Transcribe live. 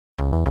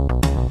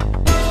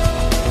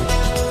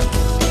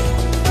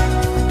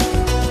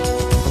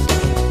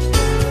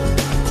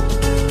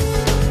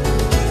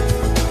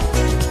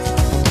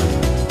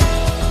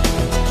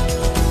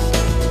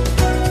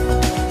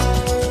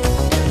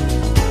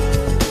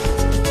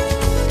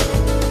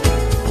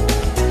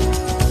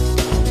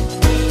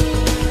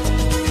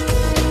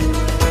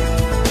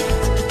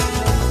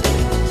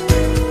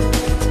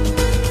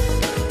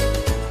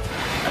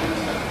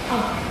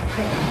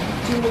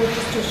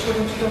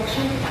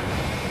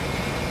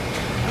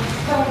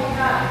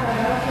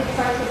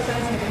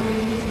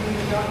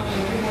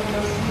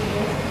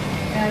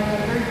and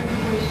we're very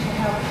privileged to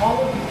have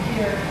all of you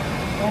here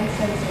and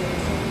Sensei.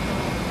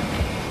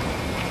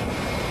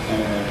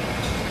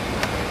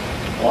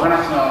 お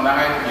話の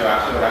長い時は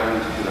足を楽に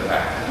してくだ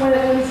さい。When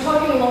he's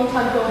talking a long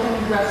time, go ahead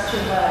and rest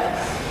your legs.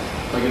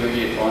 時々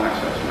お話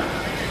をしま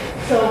す。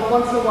So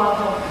once in a while,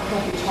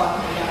 he'll be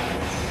talking about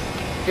this.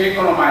 稽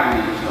古の前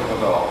に一言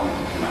お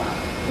話しします。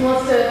He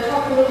wants to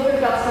talk a little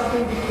bit about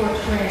something before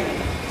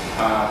training.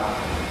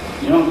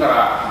 日本か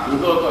ら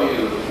武道と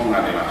いう本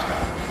が出ました。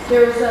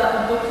There's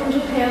a book from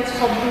Japan, it's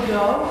called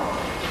Budo.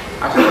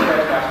 足を使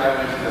って足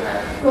楽にしてくださ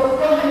い。Go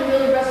ahead and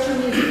really rest your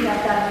knees if you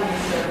have that knee,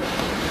 sir.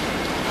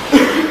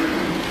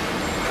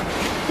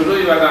 古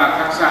い技が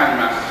たくさんあ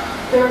りま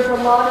す。There's a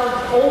lot of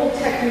old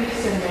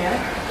techniques in there.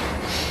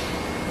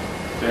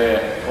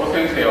 で、大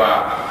先生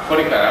はこ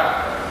れか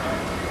ら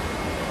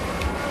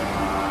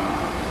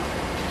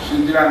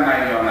信じられ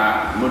ないよう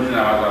な無理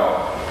な技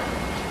を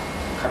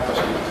カット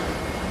します。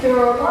There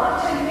are a lot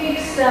of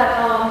techniques that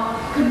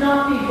could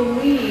not be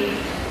believed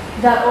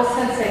that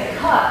O-sensei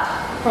cut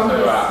from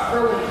his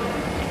early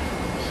training.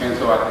 戦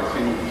争は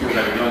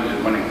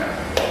1945年から。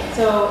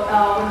So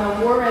when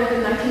the war ended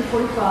in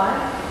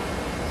 1945,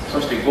 そ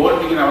して合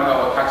理的な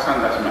技をたくさ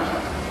ん出しました。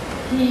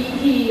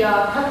he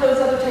cut those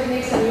other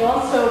techniques, and he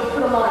also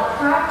put a lot of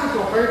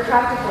practical, very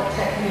practical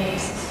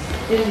techniques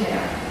in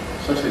there.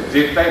 そして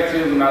絶対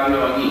強くなる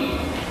ように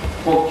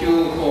呼吸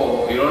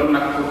法、いろんな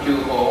呼吸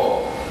法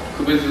を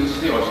区別し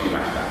て教えま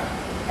した。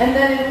And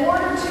then in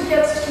order to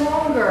get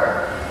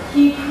stronger,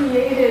 he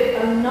created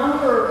a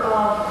number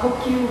of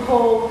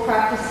kokyu-ho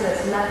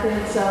practices,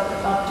 methods of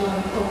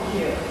doing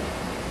kokyu.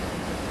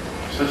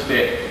 そし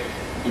て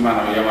今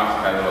の山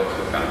スタイルを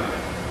作ったので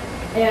す。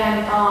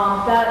And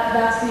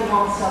that's the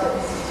Yama style that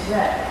we see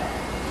today.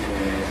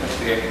 そし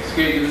てスケ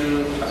ジ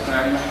ュールが少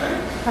なりましたね。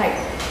はい。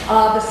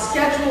The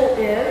schedule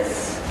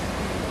is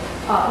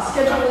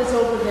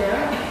over there.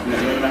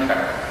 読みましたか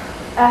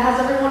Has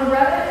everyone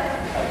read it?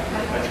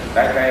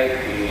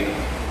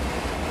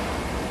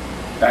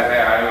 大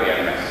体あれをや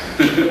ります。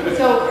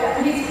So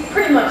he's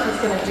pretty much he's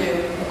going to do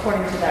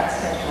according to that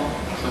schedule.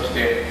 そし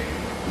て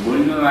無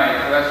理のない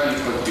正し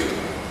い呼吸。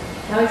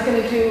Now he's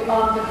going to do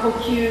the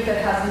kokyu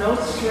that has no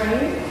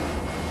strain.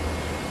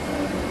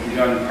 非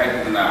常に大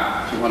切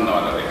な基本の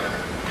技です。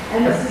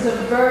And this is a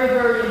very,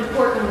 very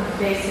important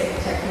basic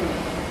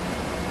technique.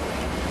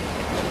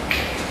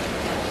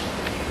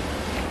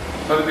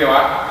 それでは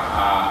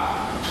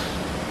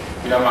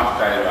山ス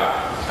タイルは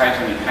最初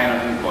に体の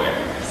変更をやり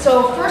ます。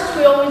So first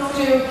we always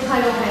do Tai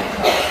no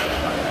Henko.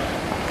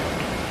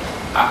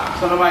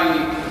 その前に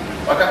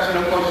私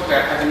の講師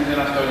会初めて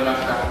の人おりま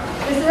すか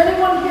Is there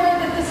anyone here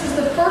that this is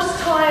the first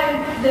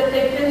time that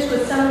they finished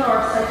with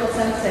seminar of Saito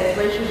Sensei?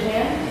 Raise your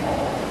hand.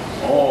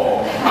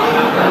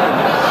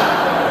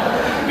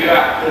 で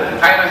は、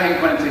体の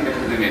変更について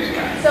説明し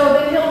ます。So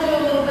then he'll do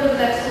a little bit of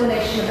an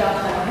explanation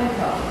about Tai no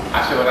Henko.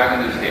 足を楽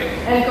にして、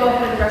 And go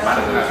ahead and rest your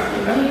knees if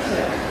you need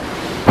to.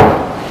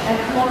 And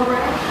come on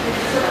around, make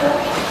a circle.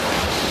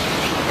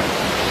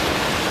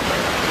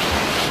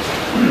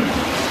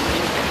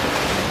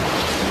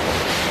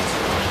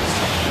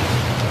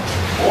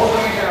 大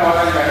杉家の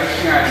技には歴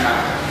史がありま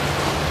す。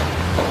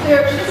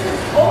This is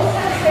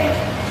O-sensei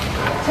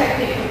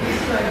technique that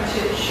he's going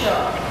to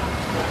show.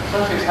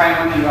 そして最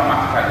後には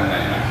マスターにな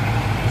ります。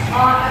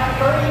At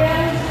the very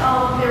end,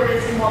 there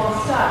is Yama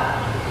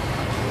style.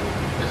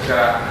 ですか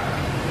ら、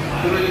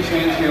古い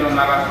先生の習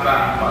っ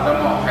た技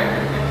も大切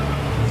で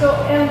す。So,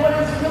 and what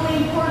is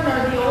really important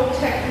are the old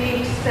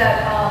techniques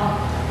that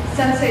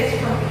senseis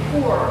from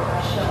before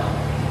have shown.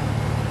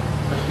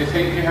 そして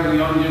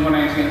1945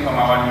年戦争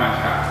が終わりまし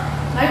た。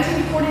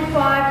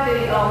1945,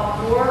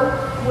 the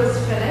war was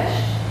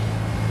finished.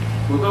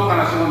 武道家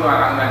の仕事は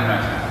なくなりま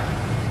した。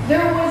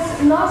There was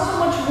not so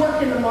much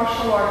work in the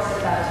martial arts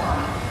at that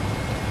time.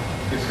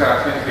 ですか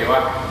ら先生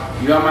は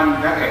岩間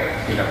にだけ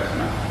生活し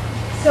まし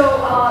た。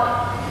So,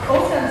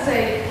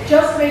 O-sensei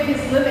just made his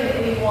living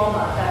in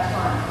Iwama at that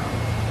time.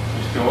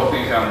 そして大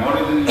先生は漏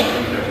れずに勉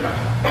強しまし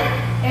た。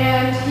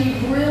And he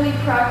really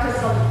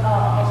practiced a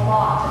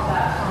lot at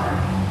that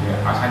time. で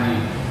朝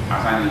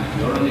に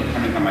夜に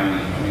神様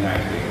にお願い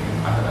して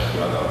新しい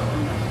技を作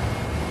りました。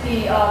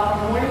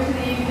From morning to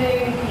the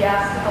evening, he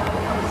asked the help of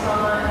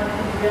Kami-sama, and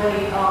he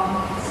really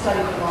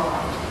studied a lot.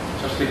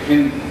 そして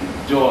健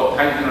常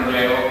体育の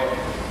例を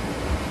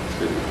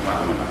作りま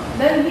とめまし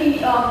た。Then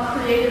he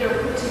created or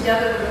put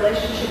together the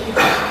relationship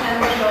between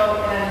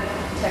Kenjo and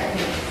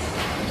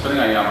techniques. それ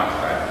が岩間ス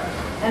タイル。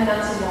And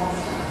that's a long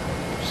style.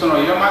 その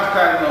岩間スタ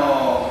イル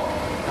の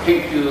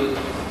研究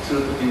す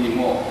るときに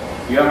も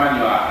岩間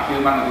にはヒュ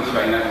ーマンの弟子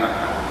はいなくなっ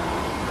た。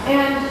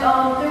And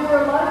there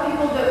were a lot of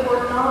people that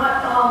were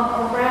not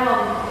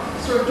around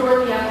sort of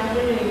during the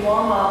afternoon in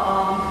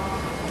Iwama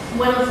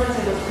when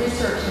O-sensei was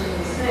researching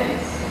these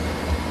things.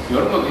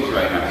 夜の弟子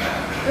はいなかった。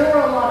There were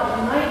a lot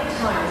of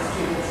nighttime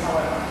students,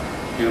 however.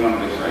 昼間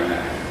の弟子はい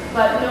ない。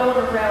But no one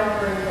around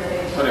during the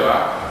day. それ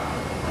は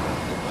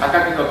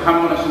畑と田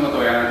んぼの仕事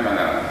をやらねば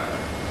ならない。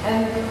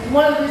And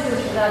one of the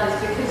reasons for that is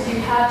because you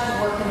had to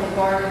work in the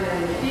garden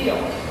and the field.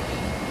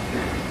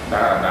 だ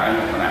から誰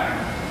も来な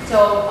い。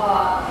 So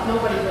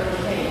nobody really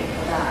came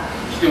for that.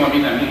 してもみ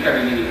んな3日で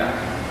逃げた。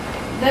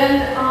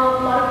 Then a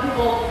lot of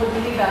people would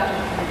leave after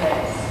 3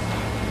 days.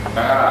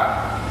 だか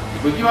ら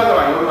武器技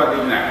は夜はで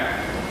きない。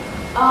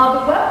 The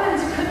weapons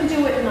you couldn't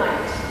do at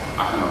night.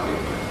 朝の稽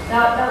古。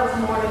 That was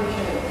morning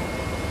training.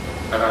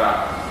 だか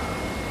ら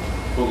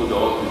僕と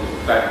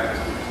2人で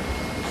す。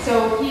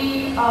 So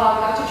he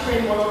got to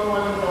train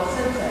one-on-one with those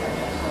sensei at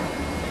that time.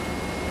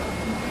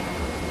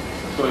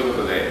 そういう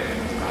ことで、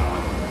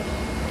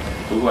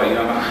僕は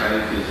今まで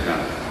大好き知ら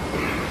んで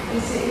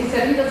す。 He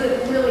said he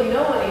doesn't really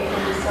know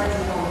anything besides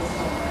his own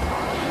story.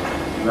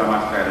 今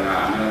まで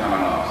が皆様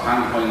の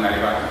参考にな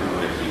ればとても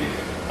嬉しいで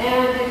す。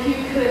 And if you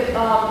could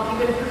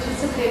even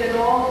participate at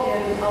all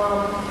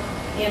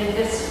in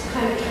this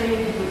kind of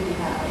training, you would be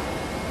happy.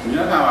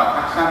 皆さん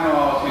はたくさん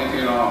の先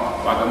生の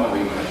技も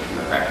勉強して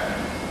くださ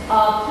い。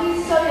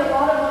 Please study a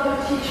lot of other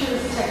teachers'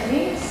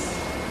 techniques.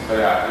 そ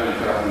れは非常に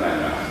プラスになり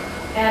ます。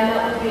 And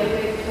that would be a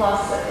big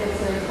plus. It's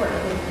an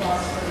important big plus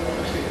for you.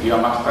 そして岩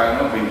マスタ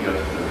ーの勉強を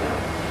してくだ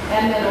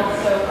さい。 And then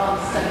also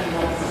study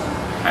notes.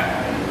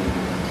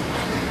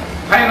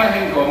 体の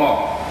変更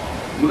も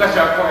昔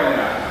はこうやり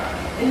まし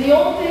た。 In the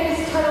old days,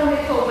 Takemusu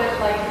Aikido went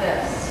like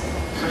this.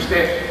 そし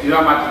て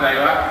岩間時代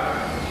は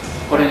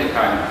これに変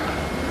わりました。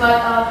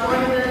 But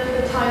during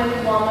the time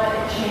of Lama,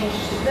 it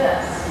changed to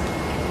this.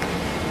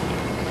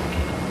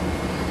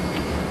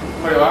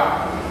 これ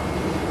は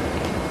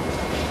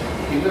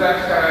いくら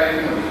力入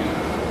れてもできま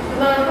す。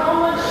 No matter how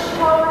much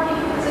power he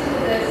puts into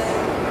this,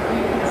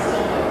 you can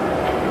still do it.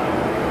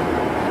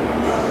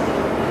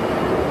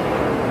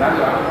 な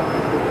ぜか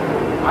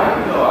合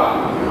気道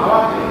は合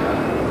わせになる。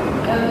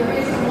 And the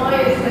reason why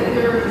is that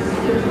there's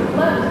a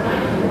blend of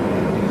Aikido.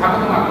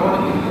 角度が通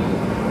りにく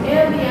い。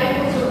 And the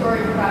angles are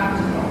very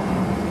practical.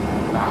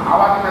 合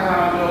わせ方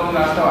の上手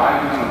な人は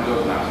合気道の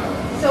上手な人。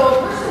 So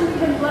a person who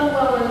can blend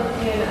well in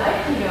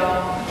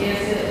Aikido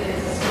is a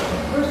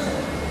skilled person.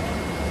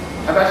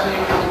 正しい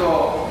角度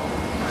を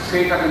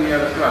正確にや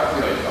る人は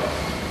強い人。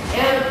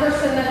 And a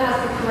person that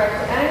has the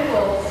correct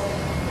angles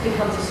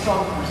becomes a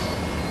strong person.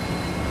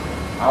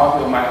 合わ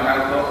せを間違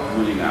えると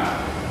無理が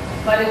ある。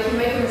 But if you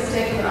make a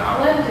mistake in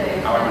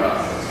blending, 合わせの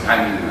タ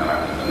イミング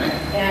が悪いとね。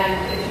 and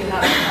if you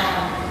have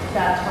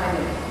bad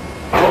timing.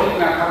 上手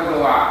な角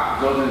度が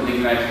上手にで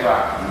きない人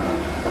は無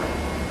理。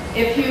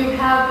 If you don't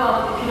have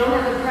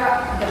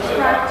the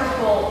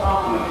practical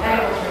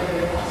angles, you're going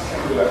to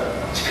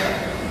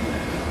frustrate.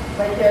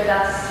 Right there,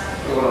 that's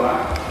ところ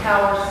が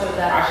power so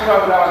that 足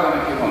は裏技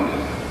の基本で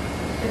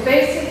す。 the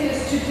basic is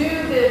to do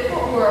the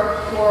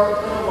footwork for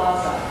little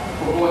waza.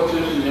 ここを中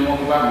心に動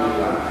けば無理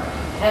がない。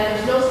 And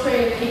there's no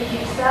strain if he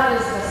keeps that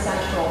as the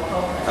central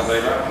例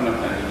え focus. ばこの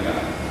人にできない。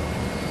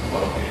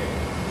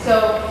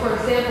So, for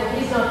example,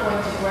 he's not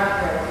going to grab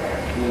right there.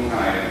 動か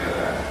ないでく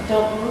ださい。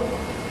 Don't move.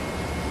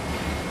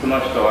 この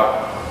人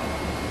は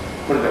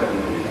これだけ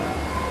無理が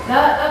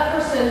ない。 That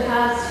person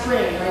has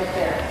strain right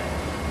there.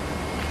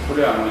 こ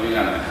れは無理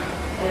がない。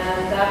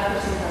 And that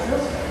person has no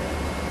strain.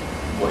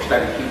 押した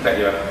り切った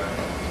りは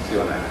必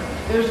要ない。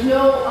 There's no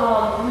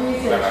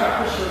reason to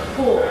push or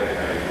pull.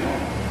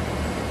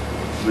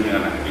 無理が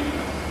なくていい。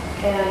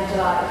 And if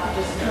you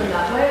just turn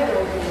that way, there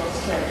will be no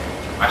strain.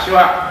 足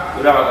は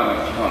裏技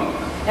の基本。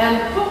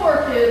 And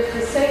footwork is the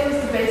same as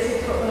the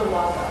basic foot with a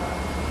waza.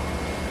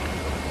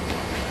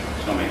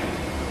 正面。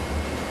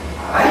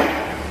はい。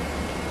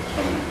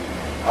正面。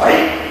はい。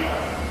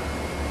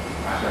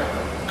足は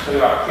それ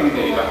は剣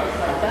で言います。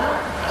 Like that.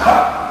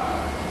 は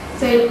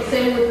Same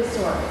with the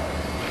sword.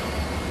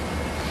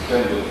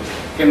 全部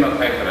剣の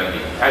体からいい、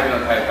体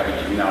の体から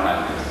いい、皆同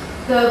じです。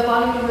 The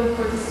body movement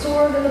for the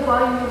sword and the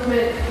body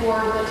movement for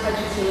the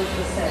taijutsu is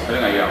the そ same.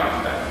 れが岩間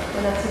時代。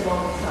 And that's the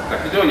long side.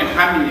 非常に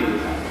半身にう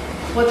るさい。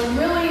 What's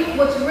really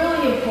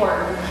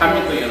important 半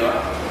身というのは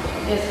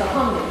is the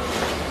humming.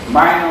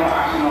 前の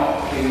足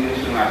の剣で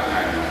後ろの足が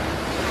あります。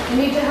 You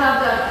need to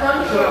have that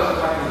front 後ろ foot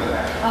の先く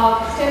ださい。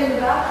 stand in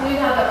the back. You need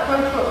to have that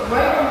front foot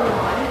right on the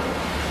line.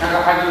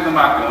 180度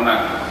回って同じ。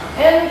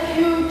 And if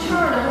you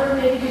turn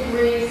 180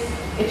 degrees,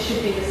 it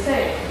should be the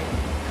same.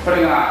 こ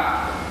れ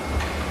が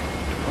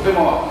とて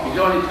も非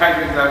常に大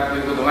切だとい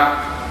うことが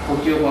呼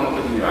吸法の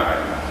時には分か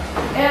ります。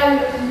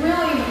 And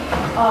really,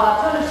 to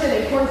understand the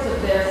importance of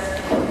this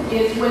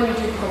is when you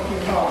do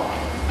kokyuho.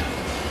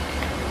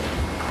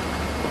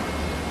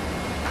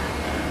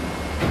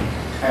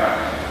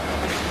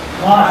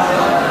 はい。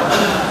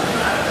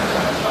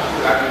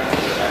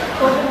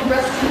 Open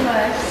resting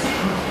legs.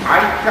 合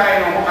気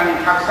会の他に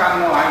たくさん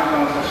の合気道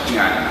の組織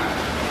があります。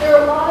 There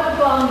are a lot of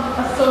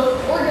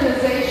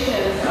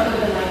organizations other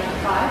than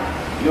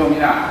 95, ようみん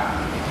な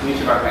国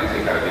柴先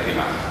生から出てい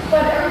ます。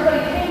 but everybody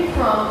came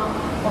from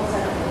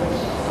outside of the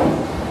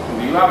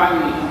religions. 岩間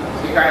に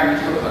世界に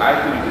一つ合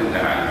気道神社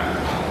がありま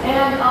す。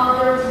 And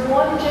there's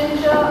one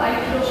Jinja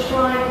Aikido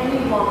shrine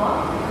in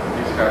Lama.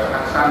 ですから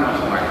たくさんの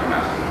人が来ま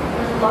す。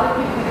 There's a lot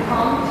of people who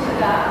come to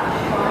that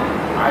shrine.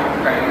 合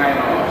気会以外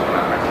の人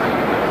がたくさんい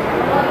ます。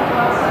 A lot of people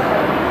outside of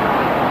that.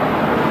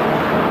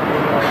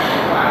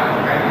 合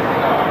気会ですけ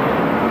ど、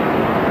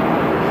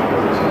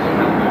それ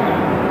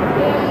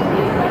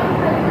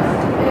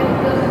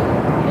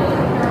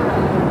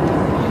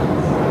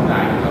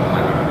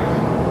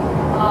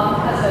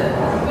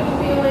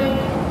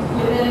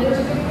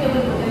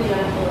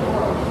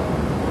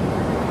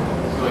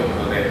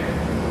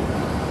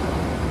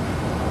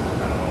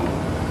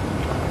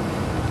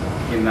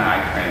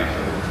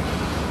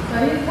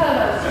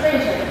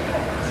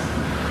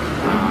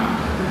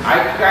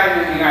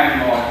界以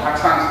外にもたく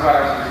さん素晴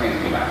らしい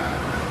先生がいま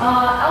す。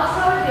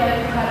Outside of the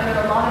Aikido Academy,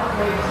 there are a lot of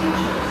great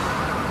teachers.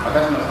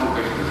 私の尊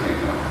敬してい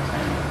る先生もたくさ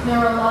んいます。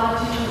 There are a lot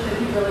of teachers that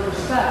he really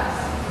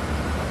respects.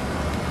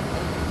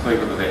 と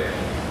いうことで、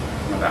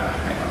また、はい、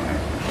お願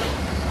いしま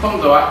す。今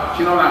度は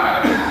気の流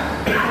れです。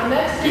 So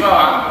next is 今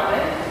は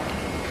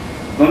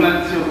Aikido. どんな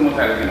に強く持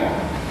たれても、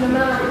 No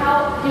matter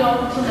how,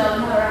 no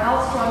matter how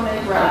strong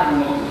they 軽 grab.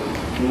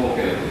 く動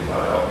けるというこ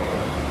とは OK で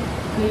す。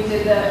 We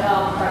did the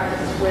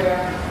practice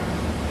where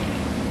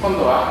今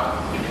度は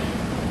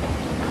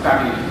2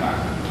人にしま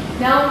す。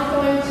 now he's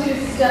going to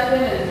step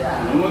in and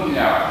grab. 動きに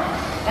合わせま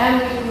す。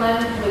 And we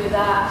blend with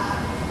that.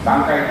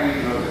 段階的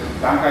な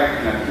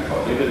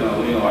レベル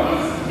の上の技で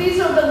す。 These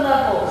are the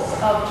levels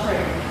of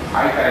training.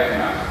 相対し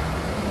ます。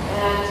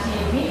 And he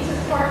meets his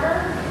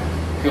partner.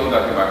 手を出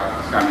せ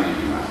ば掴みに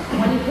行きます。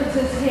 When he puts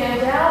his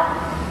hand out,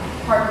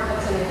 partner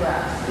puts in and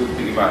grabs. 打っ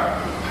ていけば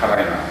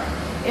払います。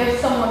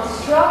 If someone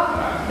struck,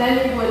 then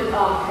you would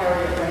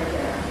carry it right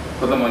there.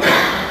 子供に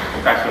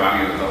お菓子をあ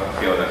げると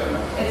手を出しま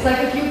す。 It's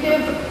like if you give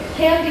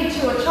candy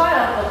to a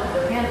child, they'll put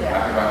their hand 出せ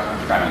down. ば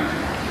掴みにし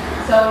ま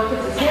す。 So he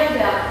puts his hand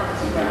down,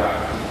 puts his で grab. は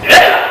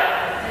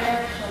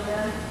There, show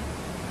them.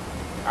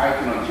 相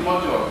手の気持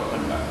ちを取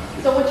りま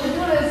す。 So what you're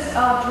doing is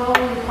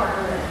drawing your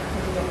partner in,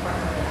 putting your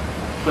partner in.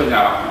 それに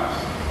合わせま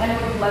す。 And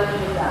we blend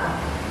with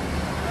that.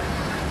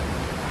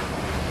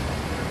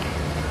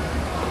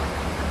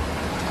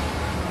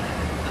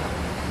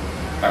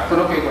 こ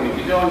の稽古に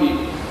非常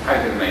に大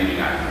切な意味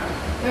があります。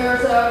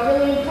 There's a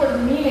really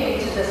important meaning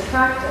to this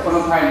こ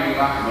の practice. タイミング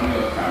が胸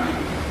を掴み、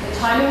 The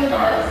timing of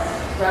this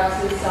grabs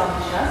his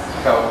chest,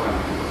 肩を掴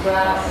み、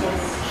 grabs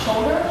his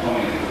shoulder, 正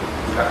面に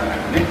向かってない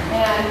ね。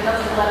 and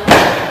doesn't let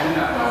みん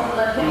な him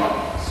この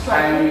タ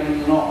イ strike. ミ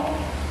ングの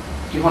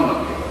基本の稽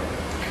古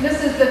で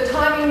す。 This is the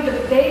timing, the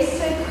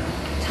basic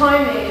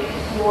timing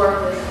for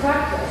this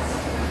practice.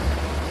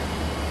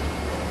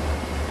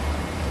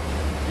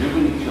 十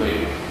分に気を入れ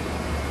ます。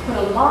 Put a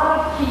lot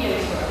of key into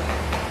it.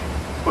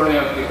 これに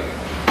よって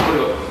これ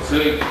を強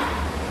い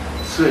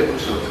腰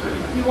を作り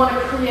ます。 You want to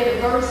create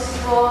a very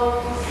strong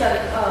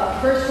set,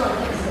 very strong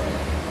kickstand.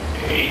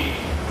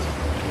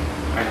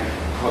 はい、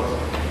こう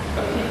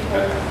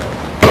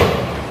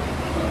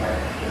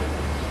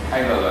は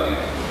い、どうぞお願いし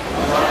ます。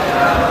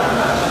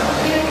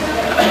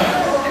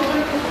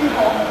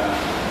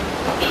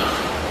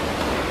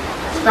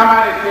掴ま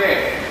れて、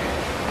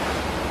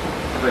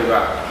例えば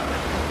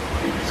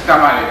掴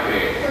まれ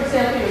て、 For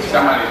example, you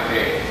掴まれ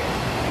て、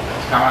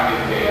掴まれ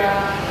て、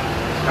 grab,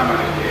 掴まれ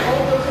て、 all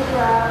those are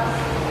grabs.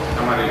 掴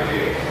まれて、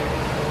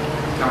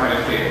掴まれ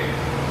て、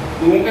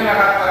動けなか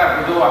ったら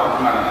武道は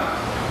始まらな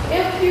い。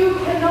 If you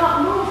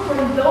cannot move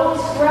from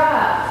those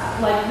grabs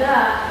like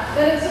that,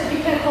 then you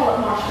can't call it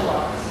martial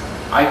arts.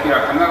 相手は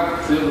必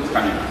ず強く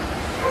掴みます。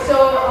 So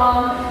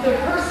the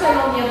person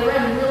on the other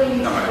end really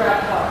needs to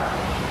grab hard.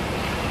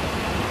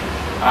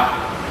 あ、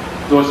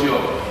どうしよ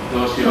う、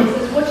どうしよ So う。 he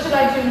says, what should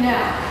I do now?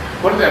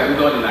 これでは武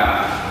道になら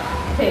ない。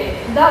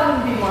 Okay, that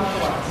wouldn't be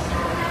martial arts.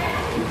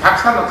 たく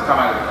さんの捕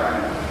まえるから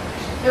ね。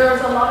 There's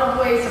a lot of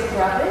ways of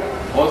grabbing,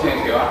 大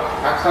先生は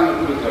たくさんの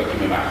ルールを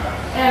決めました。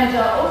 and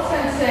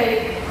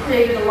O-sensei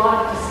created a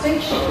lot of 一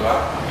つ distinctions.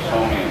 は正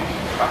面をし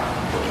た。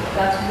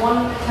 That's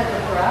one type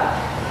of grab.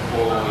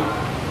 こういっ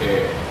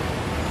て、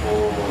こ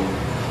ういっ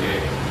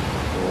て、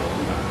こう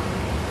しま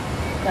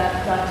す。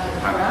 That type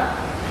of はい grab.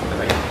 いた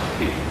だい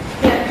て。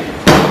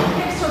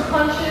 Kicks or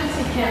punches,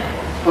 he can't.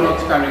 この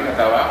掴み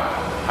方は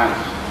パン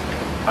チ。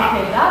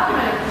 Okay, that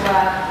kind of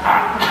grab,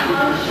 you can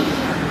punch.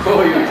 こ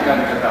ういう掴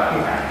み方は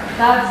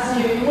That's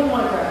you wouldn't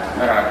want to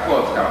grab. だから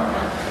こう使う。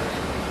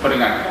これ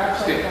が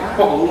して、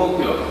ここ動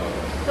くよ。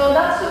 So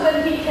that's so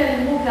that he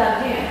can move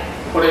that hand.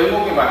 これ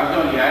動けば非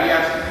常にやり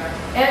やすい。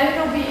 And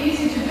it'll be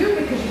easy to do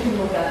because you can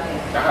move that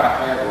hand. だから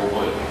早く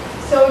覚える。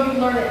 So you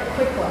learn it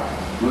quickly.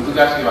 難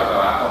しい技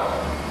は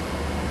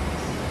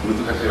後。難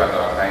しい技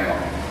は最後。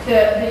 The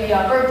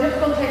very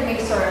difficult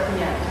techniques are at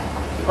the end.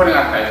 これ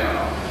が最初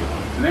の基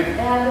本です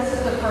ね。 And this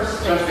is the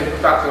first そして thing.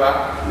 2つ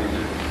はねじ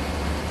る。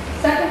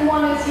 Second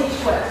one is he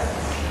twists.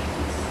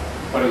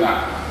 これ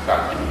が2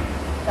つ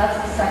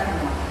That's the second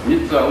one. 目。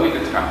3つは上で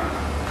掴む。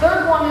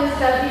 Third one is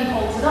that he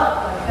holds it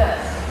up like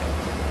this.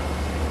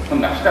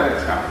 今度は下で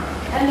掴む。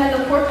 And then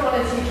the fourth one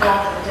is he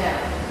draws it down.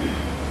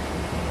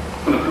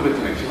 この区別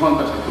が基本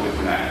として区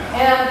別ない。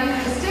 And these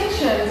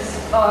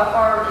distinctions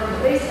are in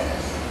the basics.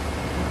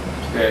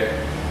 そし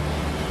て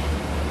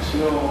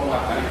後ろ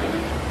は何かね。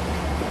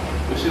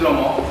後ろ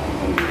も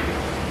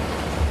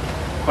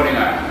これが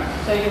ありま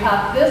す。 So you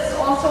have this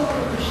also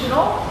for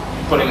Kushino.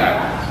 これがあり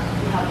ます。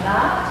 You have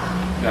that.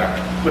 じゃあ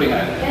これがあ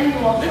ります。 And you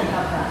also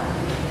have that.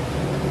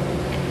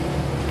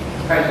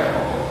 最初はこ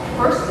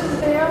こ。 First is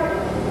there.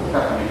 2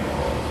つ目。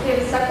 Okay,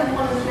 the second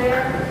one is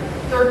there.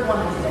 Third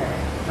one is there.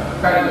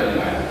 2人の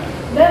今あります。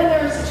 Then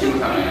there's two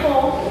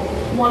people,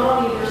 one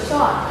on either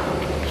side.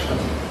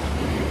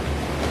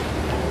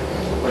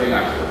 これ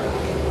が1つ。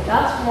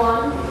 That's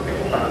one.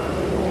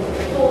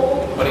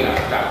 Full. これが2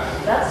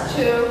つ。 That's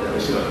two. 後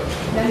ろ。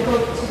 Then go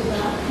to the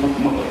back. も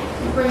っ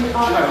と Bring it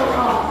on.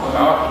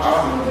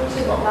 Just move it to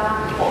the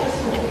back. Just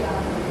move it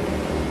back.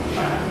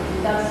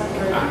 That's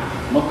great.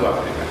 もっと忘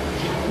れた。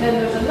 Then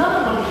there's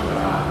another one at the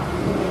top.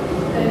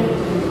 Then you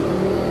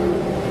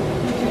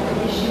do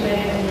Ishime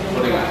and you こ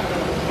れが、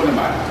これ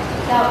もある。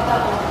 that one.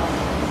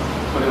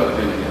 これは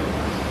全部。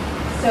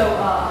 So,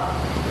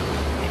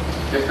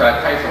 ですか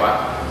ら体操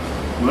は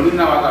無理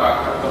な技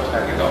はカットした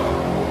けど、 so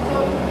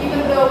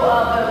even though the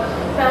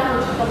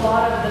founder took a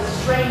lot of the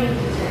strain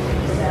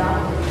techniques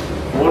out,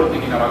 合理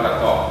的な技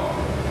と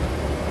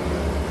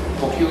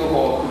呼吸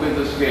法を区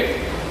別して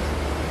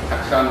た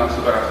くさんの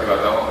素晴らしい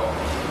技を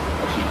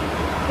教えてくれ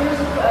る。 there's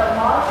a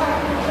lot of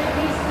technical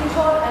techniques being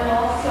taught and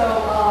also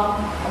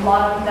a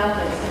lot of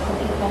methods,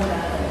 technical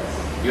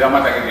methods. 岩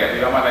間だけ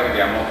では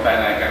もったい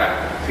ないから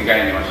世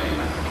界に教えま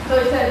す。 So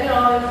he said,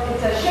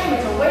 it's a shame,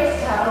 it's a waste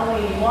to have it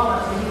only in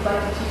Iwama, so he'd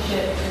like to teach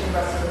it to the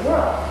rest of the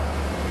world.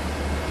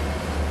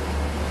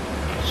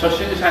 初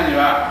心者に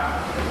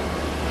は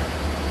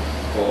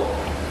こ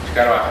う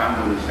力は半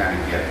分にしてあげ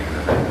てやってく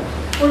ださい。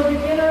 For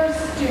beginners,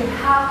 do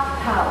half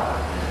power.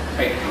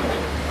 はい。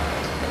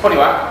これ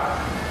は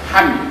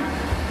ハミ。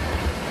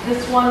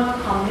 This one,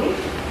 Hamni.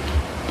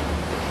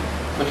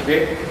 そし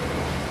て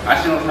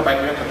足のさばき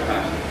はちょっと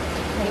離して。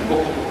こ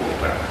こ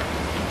から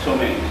正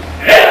面に。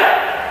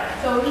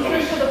 So he's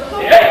into the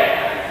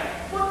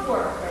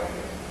footwork right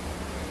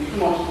here. いつ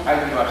も相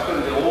手は一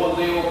人で大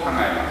勢を考えま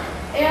す。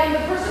 And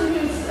the person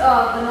who's the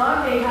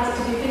nage has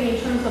to be thinking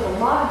in terms of a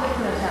lot of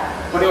different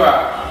attacks. これ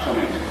は正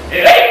面です。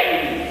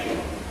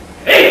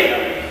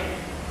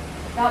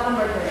 That one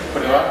right there. こ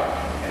れは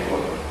こう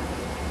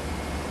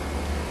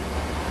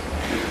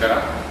ですか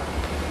ら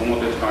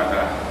表を捕まえた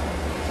ら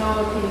So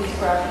he's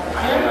grabbing 足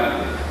right を there. 並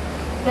べて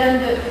Then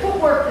the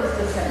footwork is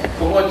the same.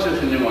 ここを中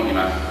心に動き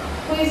ます。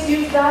 Please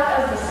use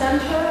that as the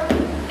center.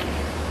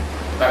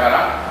 だか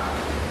ら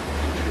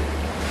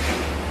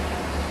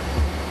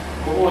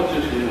ここを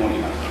中心に動き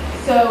ます。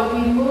 So we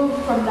move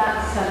from that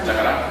だ center.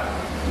 から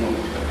動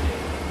く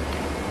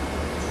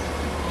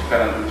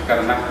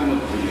力なくても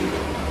という。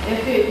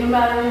 No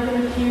matter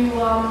even if you use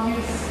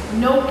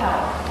no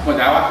power, ここ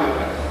で合わせるか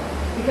ら。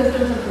 because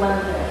there's a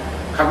blend there.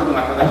 角度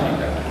が正しい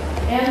から。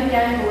 And the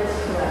angle is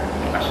correct.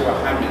 足は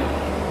半身。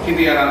手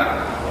でやらない。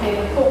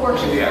 Okay, the footwork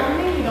is Push it out.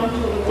 only, you don't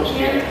do it with Push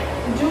the it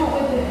hand, do it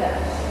with the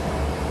hips.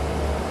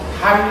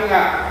 半身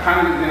が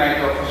感じてない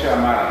と腰は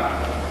回らな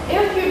い。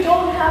 If you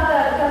don't have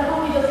that, that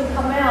homie doesn't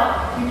come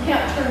out, you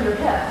can't turn your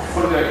hips.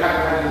 これで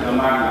180度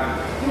回ら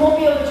ない。 You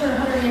won't be able to turn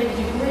 180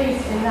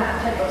 degrees in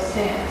that type of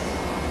stance.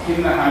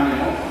 変な半身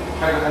も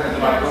180 If 度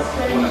you 回 have る a と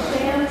straight こうなる。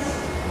 stance,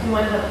 you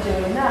end up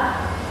doing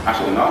that.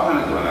 足を直さ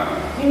ないとはならない。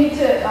 You need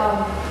to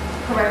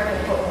correct the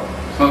footwork.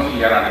 その時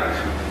やらないで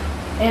す。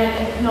 And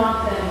if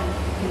not, then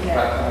you get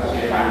正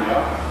しい半身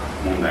は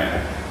問題な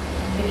い。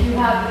 If you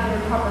have the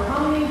improper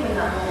harmony, then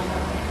that won't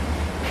happen.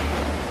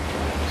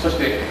 そし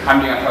て半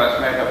身が正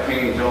しないと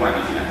天井が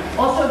できない。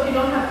 Also, if you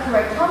don't have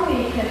correct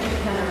harmony, you can't do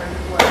counter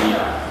右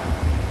work.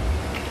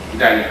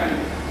 左半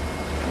身。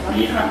 Left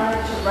Yeah.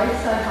 side to right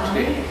side そし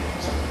て harmony.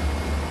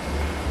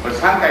 これ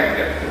3回で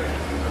やってる。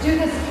 Do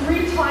this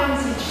 3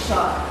 times each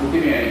side. 見て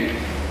みないに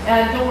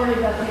And don't worry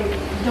about the,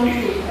 don't do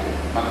it.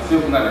 また強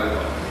くなる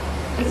と。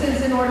 This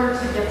is in order to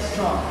get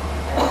strong.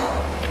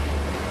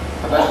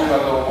 正しい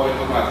技を覚える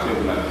ことが強く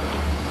なる。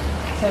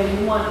 So you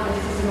want,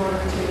 this is in order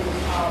to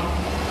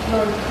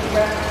learn to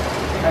correct.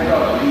 はい、ど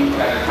うぞ右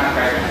左3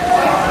回。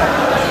ど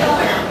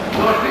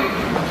うして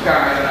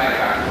力がいらない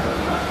か。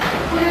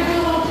 We're going to do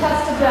a little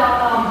test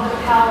about the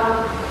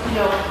power,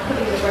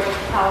 putting the right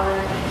power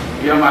in.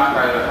 岩間使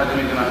いは初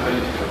めての人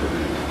に説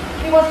明。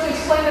 He wants to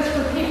explain this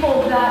for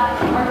people that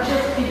are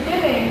just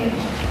beginning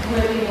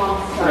where he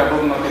wants これは to.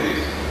 僕の手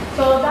です。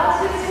 So that's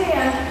his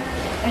hand,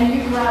 and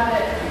you grab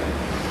it.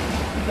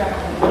 You grab it.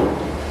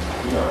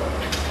 いや、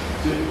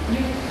 You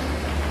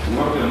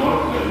もろくもろ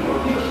くも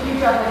ろく。 you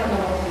grab it and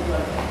we'll do it.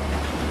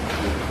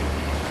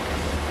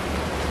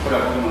 これ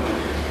は僕の手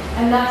です。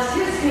 And that's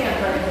his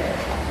hand right there.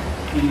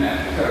 みんな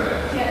力で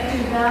Can't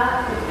do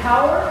that with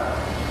power.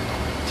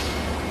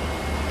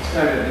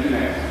 力でできな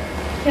い。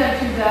 Can't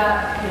do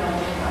that, with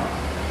power.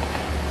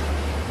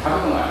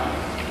 角度が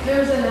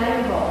There's an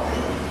angle.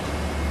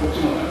 こっち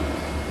もない。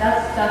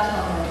 That's one right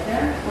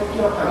there. こっち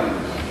は軽いんで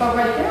す。 But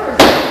right there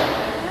is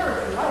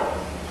light.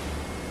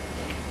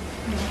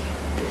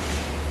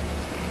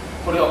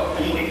 これを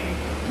いいね。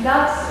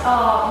 That's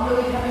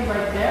really heavy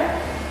right there.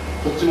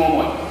 こっちも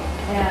重い。 And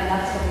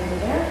that's heavy over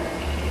there.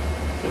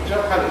 こっち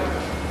は軽い。 And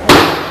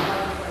that's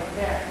light right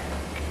there.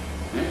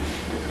 ね、で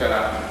すから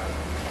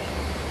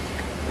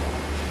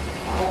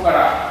ここか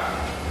ら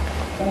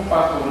コン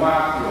パスを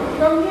回すように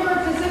From here,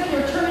 it's as if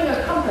you're turning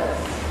a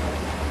compass.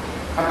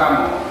 肩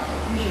も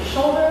Use your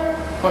shoulder,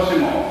 腰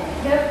も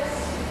hips,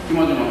 気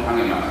持ちも下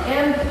げます。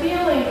 and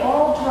feeling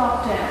all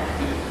drop down.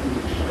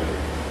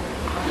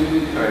 全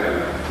然力いらない。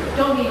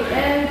 Don't need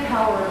any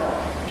power at all.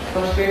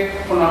 そして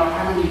この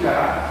半身か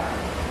ら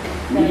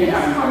右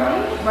半身から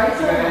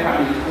左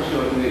半身に腰を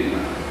ひねり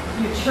ます。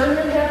 You turn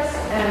your hips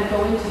and go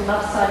into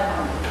left side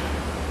harmony.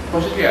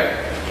 腰ケア。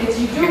It's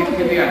you do it with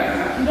the Get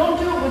hands. You don't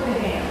do it with the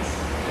hands.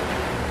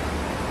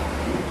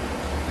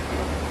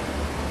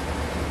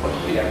 こっ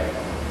ちでやる。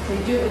 So you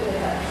do it with the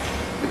heads.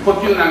 呼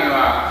吸投げ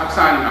はたく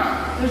さんありま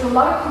There's a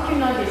lot of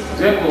kukyunagis. す。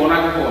全部同じ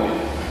方を見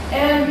る。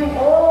 And you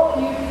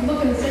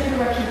look in the same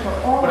direction for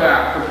こ all. れ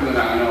は呼吸投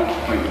げの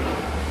ポイント。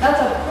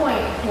 That's a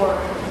point for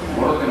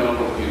もろ手の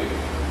呼吸。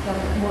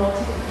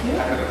 kukyunagi.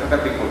 片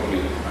手呼吸。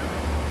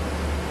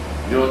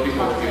両手呼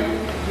吸。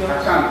た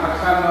くさ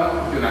んの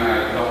呼吸投げがあ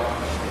ると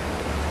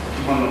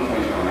基本のポイ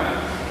ントがない。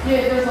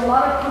 Yeah, there's a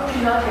lot of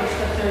kukyunagis,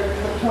 but the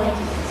point is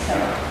the same.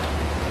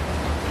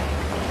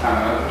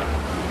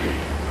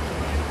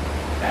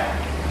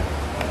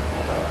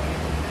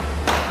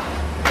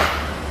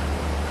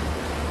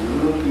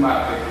 動き回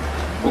って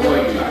ここ Really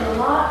へ行き do ます。 a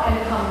lot and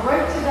come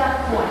right to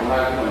that point 同じ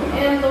方に。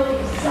 and look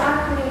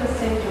exactly in the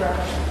same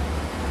direction.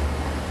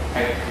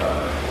 はい。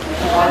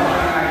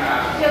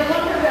 Yeah,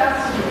 what you're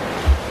asked to do.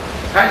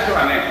 最初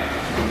はね、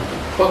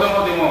子供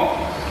でも、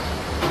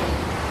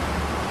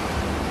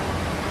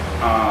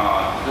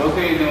女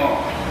性で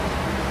も、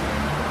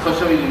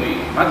年寄りでもいい。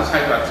まず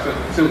最初は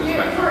強く使い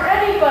ます。 For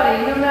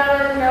anybody, no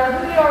matter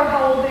who they are,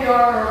 how old they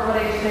are, or what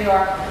age they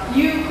are,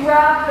 you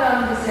grab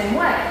them the same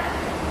way.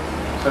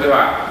 それ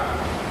は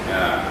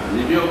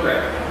2秒くらい。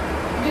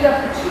 Do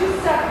that for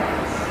 2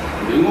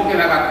 seconds. で動け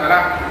なかった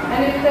ら、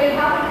 And if they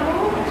haven't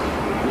moved,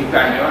 2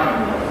回目は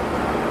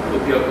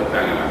息を取って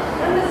あげます。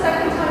 then the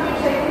second time you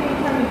take the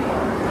hemi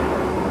for.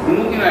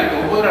 動けないと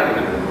覚えられ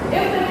ない。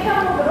 If they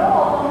can't move at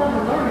all, they'll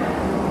never learn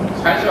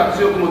it. 最初は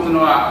強く持つ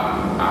のは、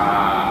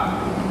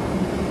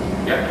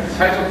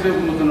最初強く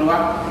持つの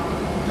は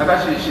正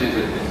しい親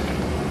切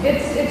で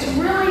す。 It's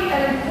really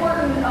an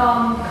important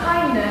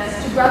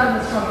kindness to grab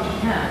them as strong as you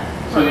can.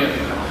 そういう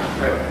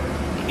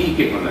いい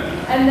傾向になり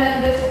ます。 And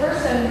then this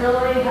person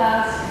really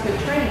has good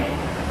training.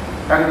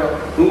 だけど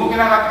動け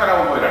なかった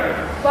ら覚えられる。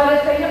 But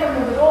if they never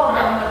move at all,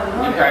 they'll never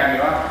 2 learn it. 回目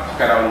は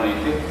力を抜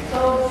いて、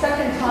 So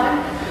second time,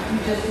 you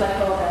just let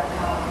go of that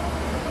power.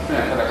 それ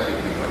が正し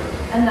い傾向で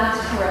す。 And that's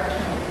correct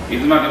training. い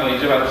つまでも意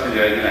地悪して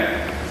はいけな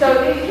い。 So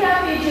it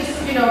can't be just,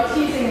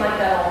 teasing like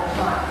that all the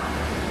time.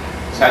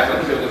 最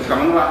初強く使う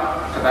の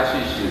は正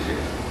しい親切。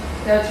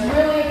 That's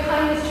really a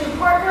kindness to your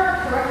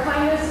partner, correct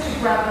kindness to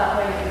grab that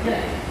way in the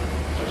beginning.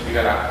 そして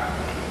から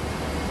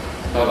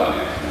どうぞ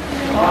ね。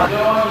非常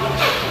に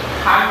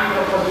半身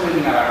の腰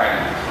に柔らかい。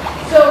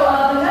 So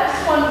the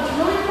next one, it's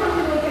really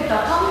important to look at the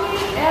hummy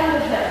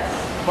and the hips.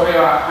 これ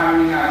は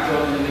半身が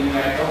上手にできな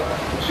いと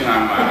腰が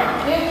回ら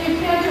ない。 If you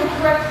can't do a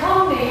correct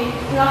hummy,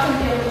 you're not going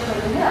to be able to turn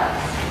the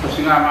hips.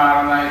 腰が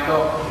回らない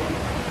と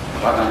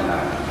技にな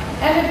らない。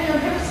 And if your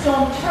hips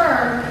don't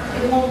turn,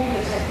 it won't be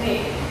the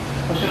technique.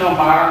 腰の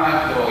回ら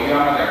ない人を今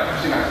までは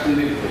腰が死ん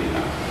でいると言いま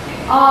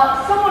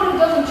す。 Someone who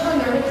doesn't turn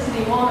their hips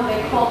any longer,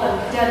 they call them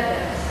dead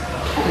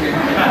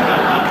hips.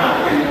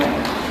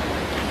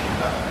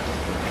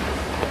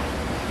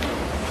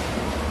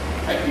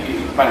 はい、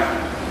一般に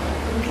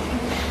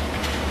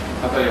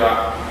例え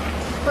ば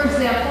For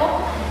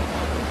example,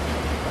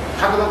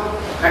 角度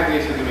変え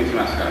て説明し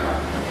ますから、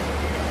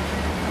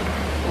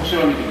腰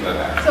を見てくだ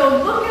さい。 so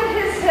look at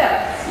his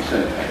hips. 一緒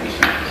に、はい、一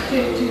緒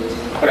に。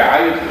 To- これ相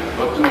打ち、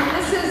どっちも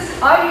This is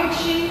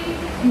Ayuchi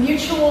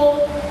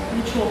mutual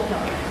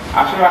killing.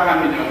 足は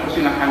半身でも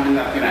腰が半身に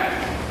なってない。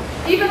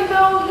 Even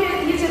though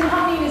he's in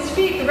humming his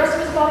feet, the rest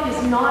of his body is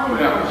not こ in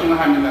れは humming. 腰が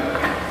半身になってな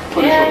い。こ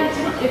れ And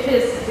そうします。 if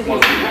his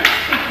feet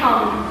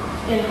become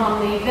in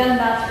humming, then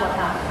that's what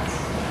happens.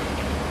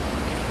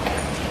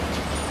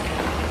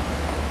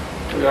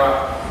 これ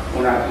は同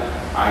じ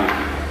相打ち。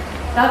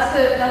 That's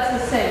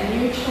the same,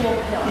 mutual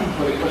killing.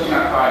 これ腰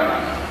が変わりま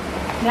す。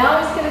 Now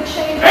he's going to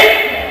change his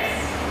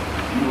hips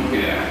動け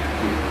ない。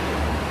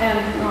 and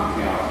い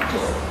や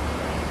just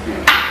いや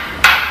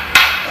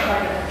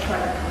try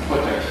to. こ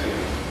っちはしてる。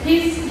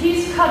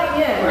 He's cutting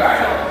in.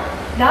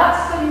 So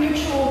that's the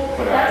mutual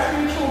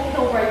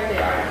kill right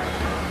there.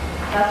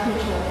 That's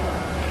mutual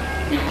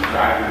kill. いくつか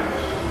あるんで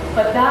す。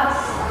 But that's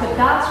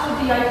with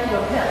the Aikido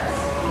hips.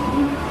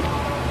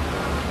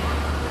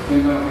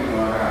 天皇の天皇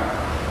は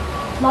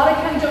A lot of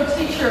Kendo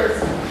teachers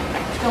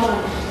don't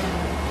understand.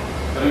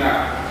 それが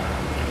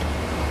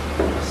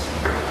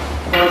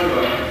この人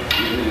はね、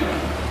言うには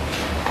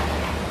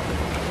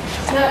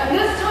Now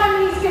this time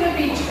he's going to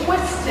be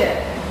twisted.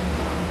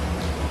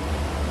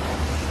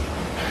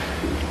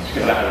 力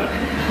ある。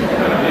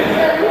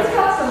 Yeah, he's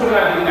got そ some. れは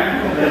できない。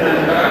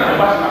だから伸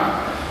ばしま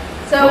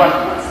す。 So he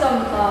put some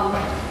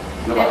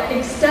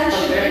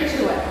extension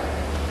into it.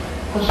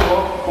 腰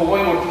をここ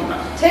に持ってきま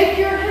す。 Take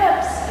your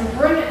hips and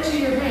bring it to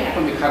your こ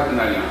hand. れで軽く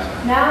なります。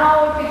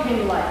 Now it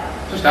became light.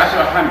 そして足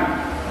は半身。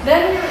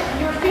 Then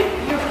your feet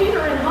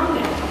are in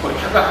humming. これ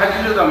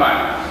180度回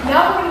ります。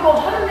 Now we're going to go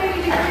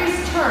 180 degrees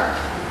turn.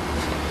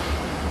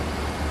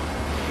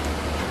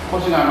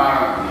 腰が回ら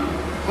なくていい。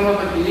この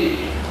時に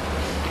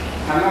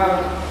必ず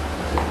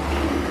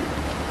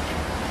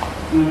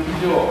この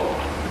肘を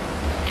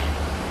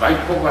バイク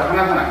ポークは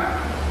離さない。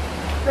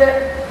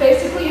 But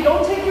basically, you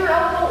don't take your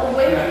elbow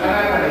away 離 from さ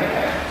your ない。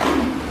 hand.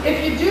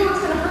 If you do, it's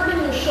going to hurt in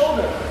your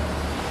shoulder. こ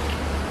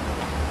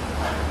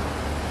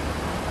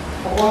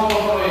このと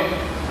ころにね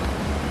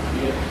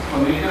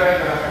じられ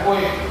たらここ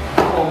へ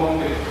こう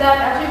持って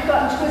That after you've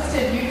gotten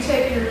twisted, you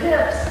take your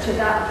hips to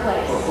that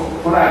place.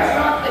 こない It's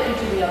から not that you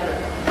do the other.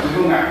 自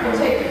分がこ You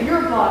う take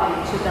your body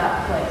to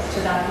that place,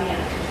 to that hand.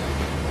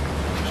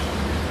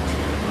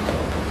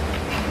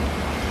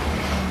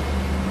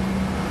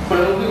 こ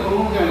れ動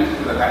くようにし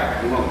てくだ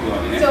さい。動く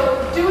ようにね。 So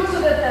do it so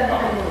that that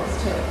hand moves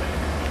too.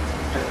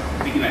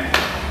 できない。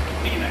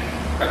できない。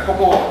だからこ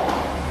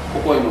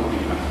こへ持って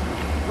きます。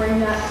 Bring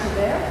that to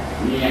there.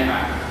 見えな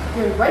い。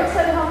 Your right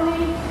side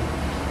harmony.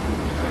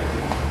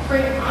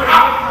 Bring your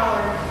power.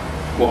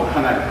 こう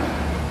離れて。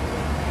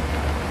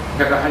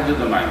180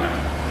度回ります。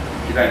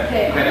左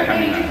Okay, 半 180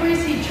 身。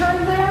 degrees, he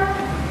turned there.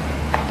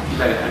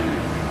 左半身。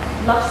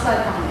 Left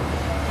side harmony.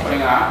 これ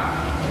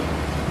が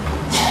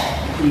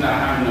みんな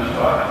半身の人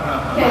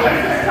は Okay,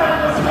 this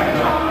side of the right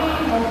harmony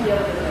won't be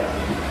able to do it.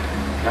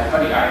 やっぱ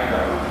り相手は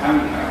半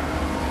身から。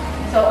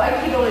 So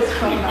Aikido is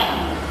from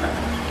that.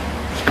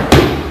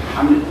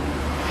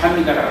 半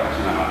身だから私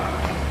なの。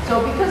 So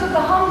because of the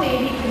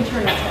harmony, he can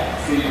turn his head.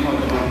 そういうもの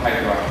の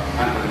態度は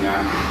反対にあ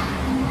る。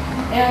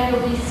 And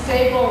you'll be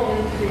stable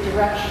in three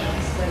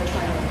directions, the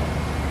training.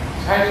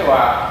 最初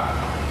は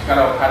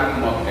力を軽く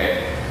持っ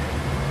て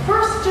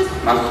First, just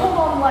hold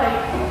on light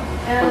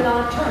and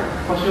turn.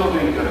 腰を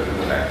勉強して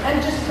ください。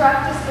 And just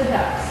practice the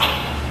hips.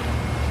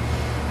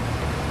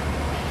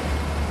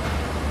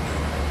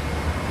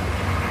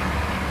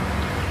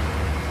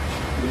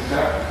 です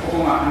からこ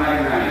こが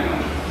離れないよう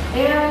に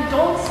And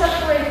don't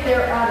separate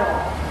there at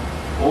all.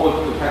 大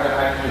きく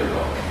180度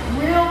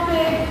Real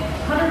big,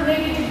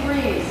 180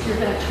 degrees, you're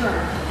going to turn.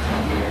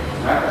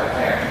 なるべく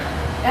早く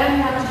And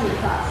you have to do it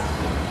fast.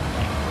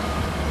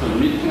 その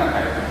3つが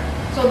大切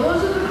So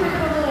those are the three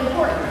that are really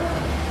important.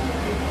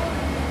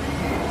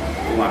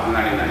 ここが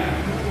離れない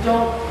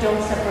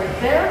Don't separate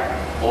there.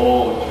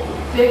 大き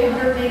く Big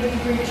 180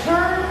 degree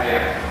turn 早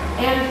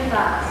く and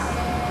fast.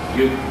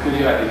 ゆっく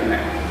りはできない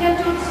Can't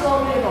do it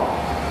slowly at all.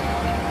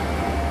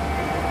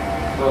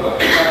 どうぞ力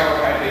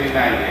を変えてい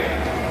ない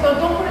で So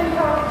don't put in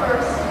power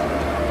first.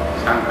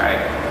 3回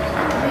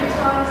Three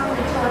times.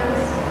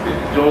 で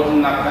上手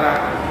になった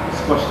ら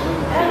少しずつ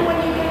And when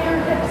you get your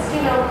hips,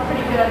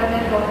 pretty good,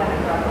 then go ahead and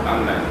grab them. だ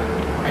んだん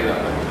はいど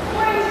うぞ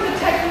According to the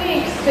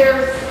techniques,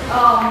 there's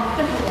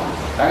different ones.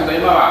 だけど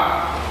今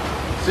は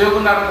強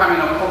くなるため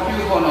の呼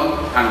吸法の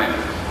鍛錬で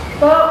す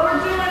But we're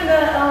doing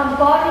the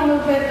body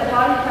movement, the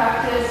body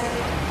practice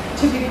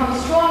to become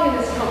strong in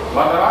this 技 focus.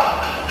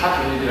 は立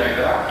つ握られ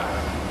たら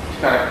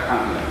力が関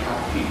係ない立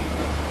つキー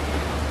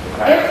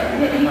If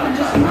you can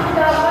just move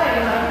that way,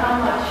 no matter how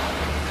much.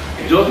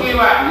 女性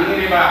は握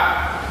れ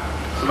ば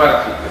素晴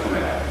らしいって褒め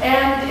られる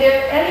And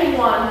if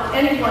anyone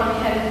can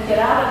get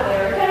out of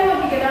there, if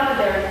anyone can get out of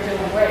there, you're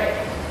doing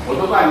great.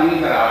 男は握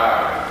った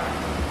ら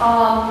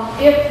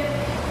If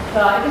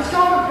a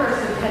stronger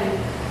person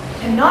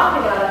cannot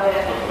get out of it,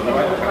 then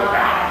you'll not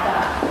have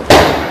that.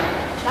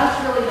 That's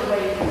really the way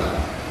you do it.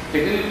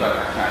 テクニックは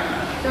たくさんあり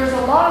ます There's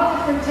a lot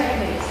of different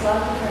techniques, a lot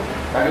of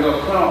different. だけ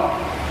どその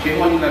基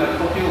本になる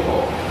呼吸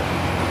法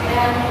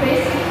And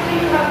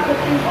basically, you have to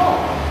control.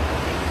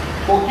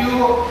 呼吸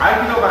を合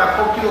気道から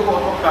呼吸法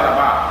を取ったら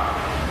ば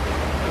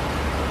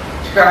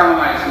力の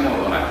ない相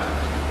撲となる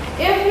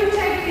If you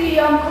take the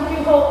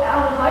cookie hole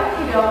out of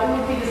Aikido, it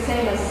would be the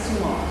same as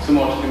sumo. 相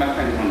撲してます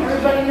か日本の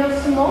相撲 Everybody knows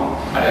sumo?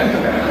 ありがと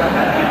うございます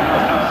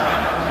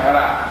だから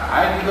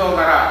合気道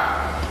から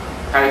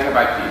体さ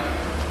ばき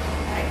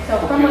So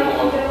from Cookie Aikido,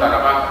 hole the 取ったら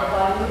ば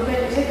body movement,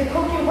 you take the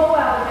cookie hole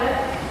out of it,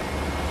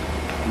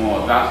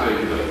 もうダンスよ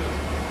りひどい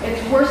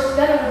it's worse,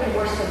 then it would be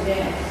worse than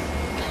dance.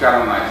 力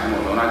のない相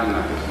撲と同じにな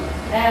ってしまう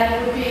And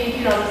it would be,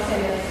 the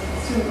same as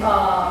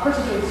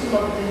person doing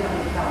sumo that didn't have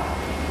any power.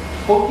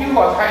 呼吸法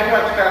は最初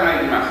は力が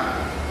いります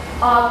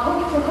For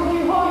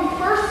cookie hole, you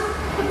first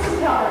put some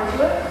power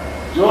into it.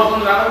 上手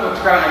になると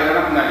力がいら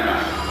なくなり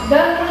ます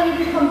Then when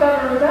you become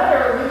better and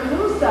better, you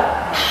lose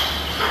that power.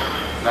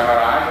 だか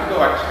ら合気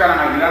道は力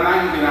がいら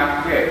ないんじゃ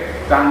なく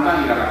てだんだ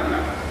んいらなくな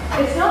る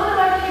It's not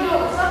that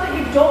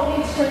you don't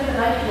need strength in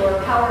Aikido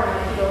or power in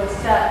Aikido. It's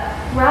that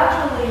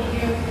gradually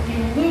you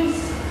lose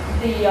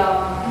the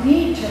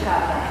need to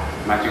have that.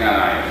 間違わ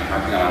ない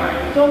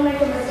Don't make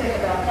a mistake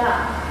about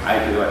that.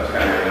 合気道は力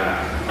がいらな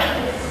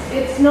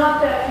い It's not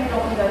that you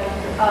don't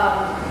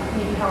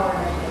need power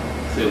in Aikido.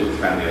 強く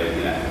掴んではい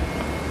けない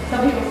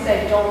Some people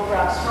say don't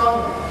grab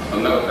strongly. そ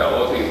んなこと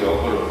は大選手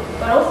怒る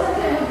But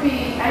Osensei would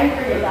be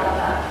angry about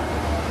that.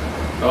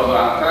 どうぞ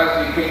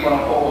新しい稽古の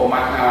方法を間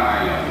違わ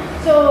ないように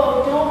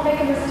So don't make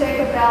a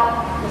mistake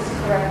about this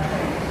correct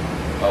training.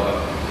 どう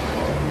ぞ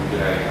握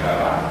られた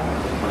ら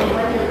これを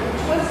When you're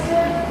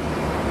twisted,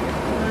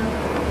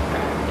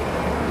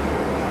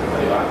 こ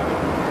れは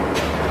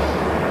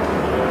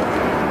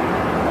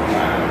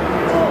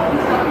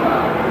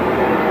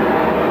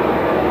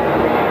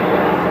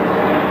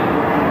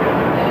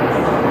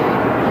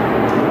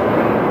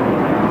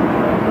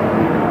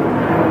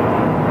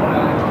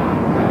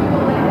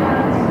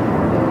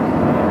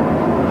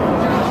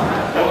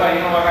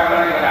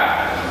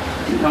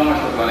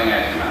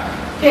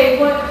Okay,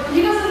 what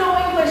he doesn't know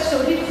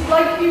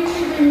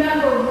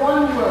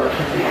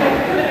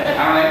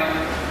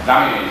ダ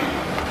メよ。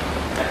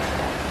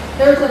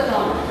There's a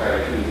dump.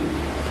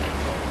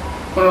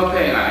 この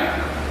手がね、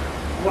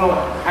この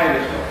入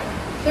る人。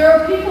There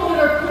are people that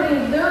are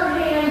putting their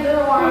hand,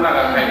 their この arm 中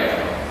に入 in る there.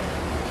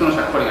 人。その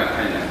下これが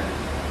入らない。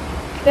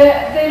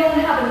They don't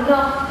have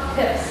enough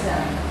hips then.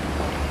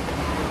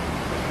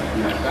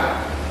 皆さん、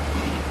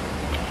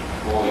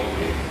こう言っ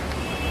て、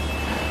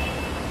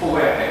こう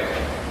やって。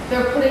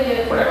They're putting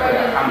it right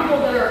in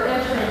people that are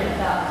entering it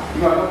that.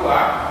 今僕は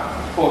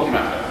こう来ま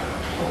した。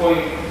ここに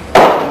持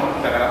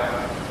ったからこ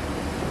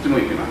っち向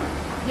いてます。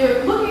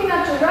You're looking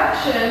that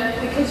direction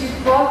because you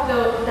brought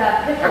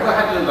that hip.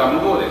 180度は向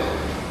こうです。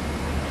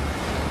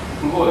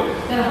向こうで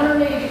す。 And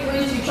 180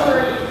 degrees you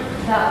turn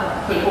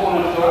that そしてここ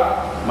の人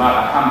はま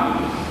だ半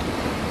分です。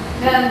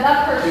 way. And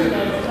that person is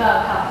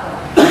about halfway.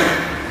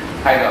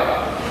 はい、どうぞ。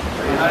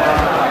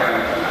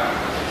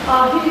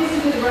He used to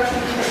do the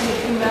wrestling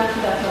technique and match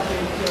that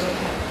something too.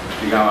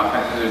 時間は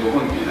85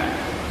分ってない。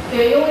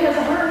 Yeah, he only has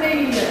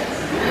 180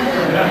 minutes.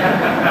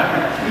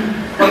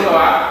 今度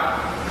は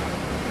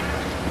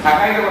高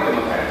いところで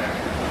も耐える。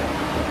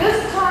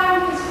 This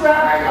time he's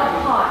grabbed up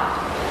high.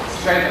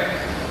 使いたい。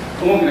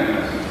重くなりま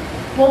す。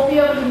 Won't be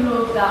able to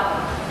move that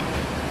one.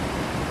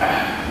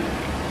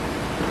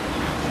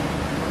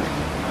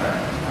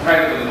 高い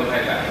ところでも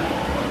耐えたい。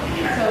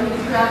 So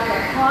he's grabbed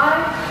up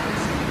high.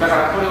 だか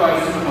らこれは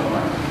いつも思いま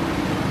す。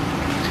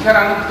力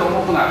抜くと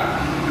重くなる。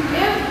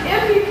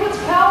 If he puts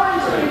power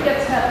into it, it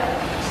gets heavy.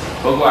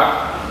 僕は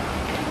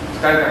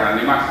疲れたから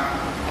寝ます。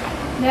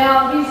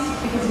 Now because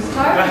he's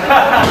tired.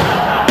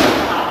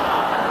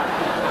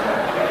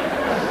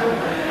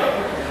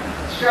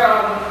 力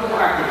を抜くとこ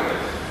なくてで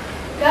す。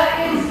 That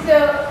is the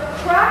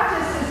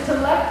practice is to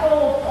let go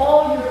of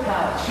all your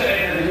power. 力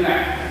ができない。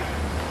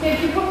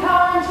 If you put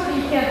power into it,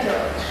 you can't do it.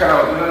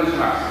 力をゼロにし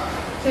ます。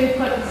 So you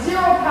put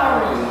zero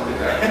power into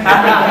it.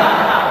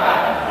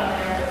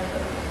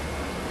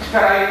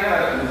 力入れたら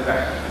難し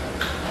い。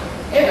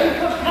 If you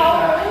put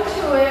power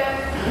into it,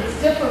 it's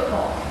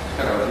difficult.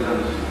 力をゼロ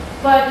にしま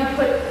す。 But you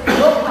put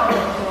no power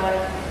into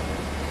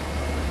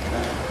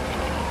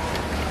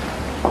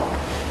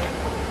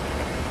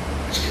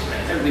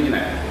it. できない。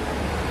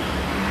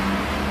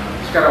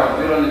力を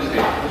ゼロにして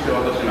腰を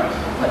落とします。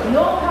 Put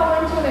no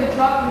power into it and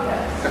drop your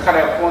hips.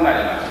 彼はこうなり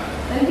ます。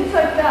 And he's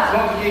like そ that. の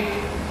時、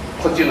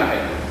こっちが入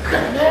る。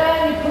 And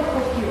then you put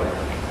hook you in.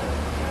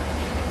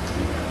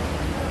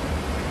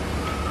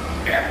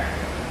 こ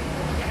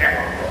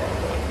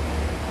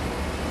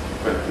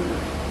うやって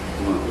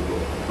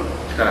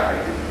力入っ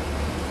てる。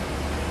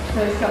 So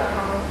he's got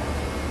power.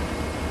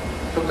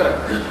 そこからグ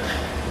ッ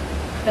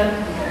Then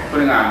こ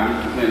れが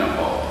3つ目の方。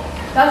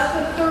 that's the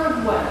third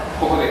way.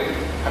 ここで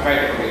高い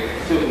ところで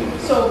強く持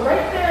つ。 So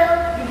right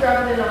there, you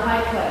grab it in a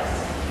high place.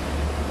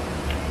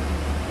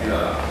 一つ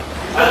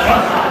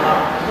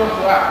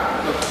は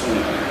一つの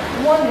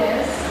One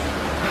is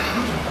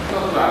一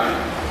つはね。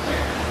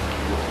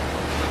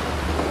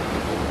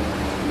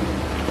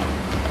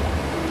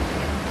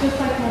just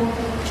like one.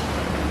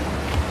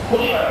 これ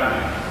はね。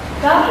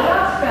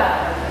 That's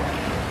bad.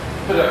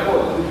 それはこ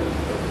うで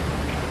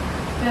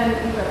す。 And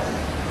interesting.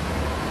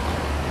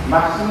 ま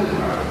っすぐに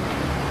なる。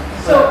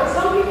 So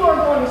some people are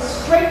going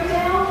straight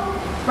down,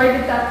 right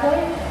at that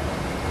point.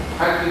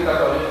 入っていた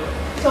とおり。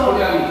 So こ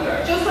れは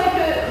難しい。 just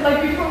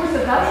like before we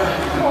said, that's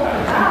difficult for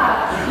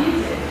that. It's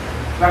easy.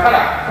 だか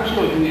ら腰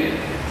をひね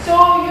る。 So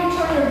you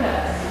turn your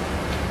heads.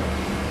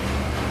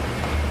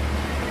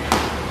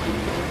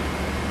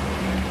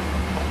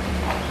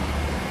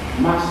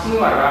 まっすぐ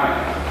はダメ。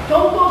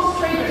 Don't go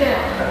straight down.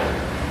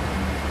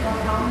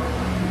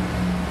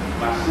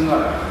 まっすぐは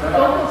ダメ。だか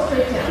ら Don't go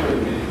straight 腰 down. を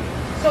ひねる。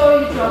 So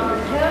you drop your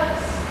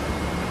hips.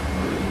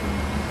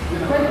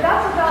 Right,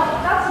 that's about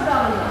enough.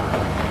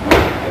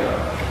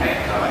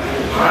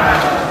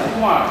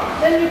 は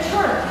い。 Then you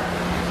turn.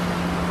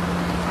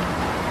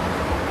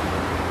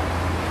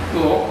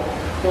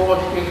 こう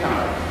してから。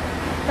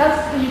 That's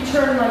you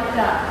turn like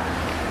that.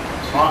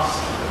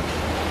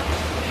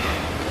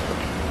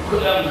 こ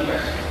れは難しい。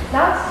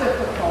 That's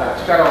difficult.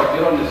 力をゼ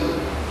ロにする。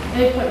 And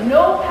you put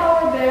no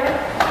power there.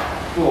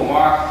 こう回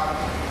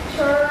す。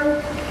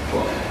 Turn.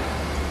 こう。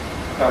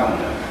多分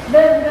ね。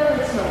 Then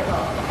it's no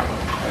problem.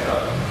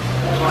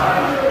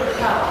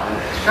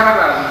 力が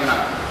できない。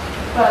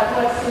 But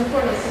what's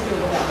important is to do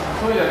it without.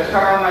 そういう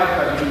力のない人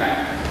はできない。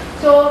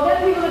 So then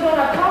people that don't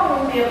have power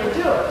won't be able to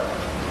do it.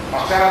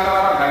 力な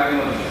らば誰で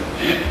もで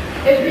きる。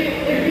 If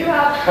you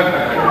have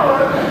power,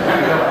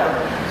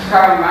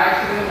 力のない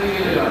人でもで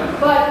きるように。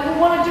 but we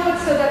want to do it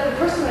so that the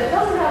person that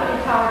doesn't have any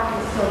power can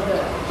still do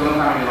it. その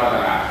ために技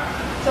が。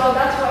 So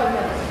that's why we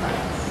have this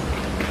practice.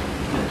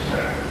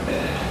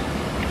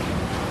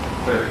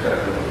 これ力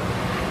で。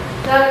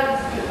 That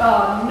is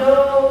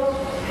no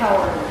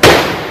power.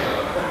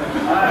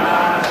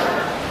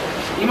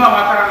 今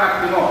わからな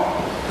くても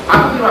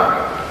後でわか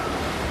る。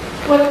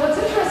 What's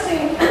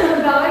interesting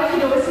about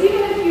Aikido is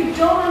even if you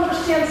don't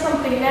understand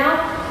something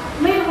now,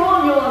 later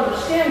on you'll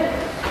understand it.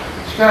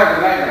 力が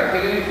ないからテ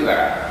クニックだ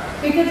から。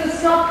 Because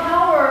it's not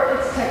power,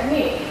 it's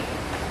technique.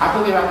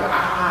 後でわかる。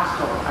ああ、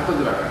後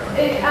でわかる。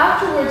 And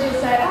afterwards you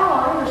say,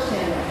 oh, I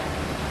understand that.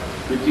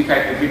 家帰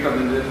ってピット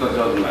で寝ると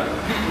上手になる。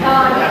You go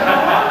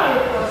home,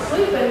 you go to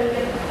sleep, and you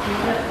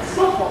get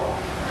skillful.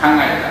 考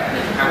え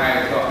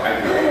ると相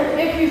手が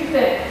If you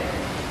think.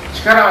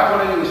 力はト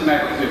レーニングしない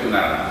と強く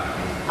ならない。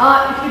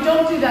If you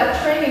don't do that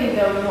training,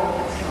 though, you won't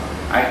get strong.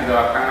 合気道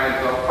は考える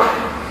と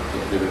ち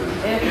ょっとレベルに。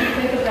 If you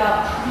think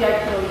about the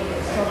Aikido, you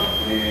get strong.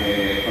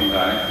 今度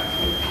はね、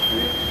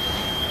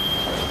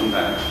今度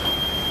はね、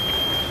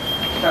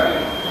力よ。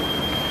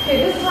 Okay,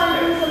 this time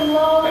bring some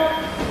low.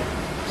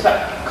 さ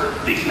あ、グ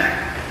ッできない。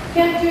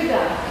 Can't do that.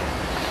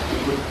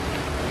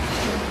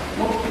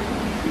 もっと。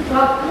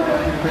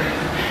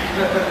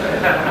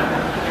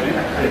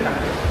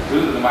 ず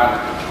っと回る。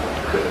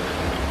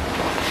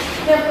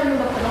 Can't bring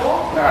them up at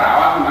all. だから合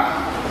わせま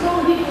す。 So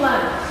he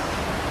blends.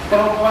 この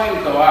ポイ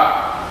ントは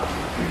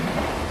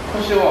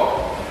腰を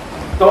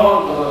ドー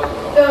ンと落とす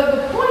こと。 The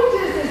point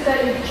is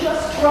that you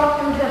just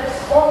drop your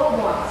hips all at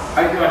once.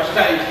 相手は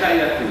下へ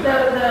やってる。 The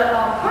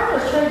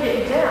partner is trying to get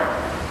you down.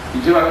 意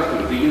地悪して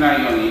る。できな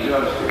いように意地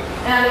悪してる。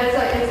 And it's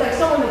like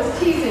someone that's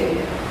teasing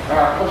you. だ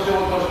から腰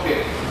を落とし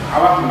て合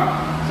わせ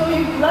ます。 So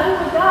you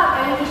blend with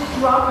that and you just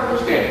drop your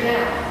そし hips て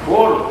down.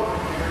 ボール。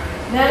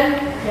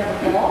 Then you have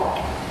a ball.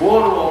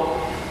 ボール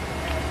を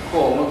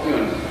こう持つよう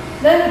にする。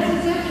 Then it's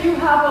as if you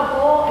have a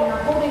ball and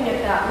you're holding it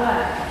that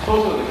way. そ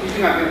うすると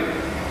肘が出る。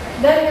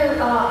 Then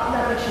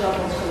that makes your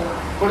elbows go out.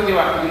 これで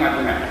は肘が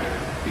出ない。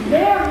 There,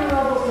 your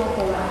elbows don't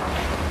go out.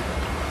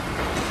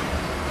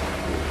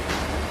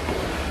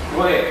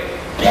 ここで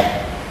You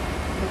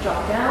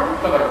drop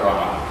down. だからこう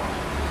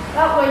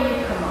That way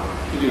you come up.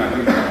 肘が出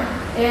る。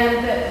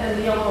 And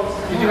the elbows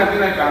肘 come が out. 出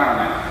ないと上がらな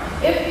い。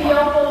 If the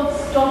elbows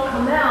don't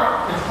come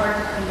out, it's hard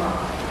to come up.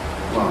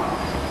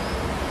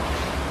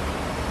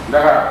 だ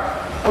から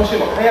腰を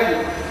早く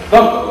ドン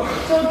と。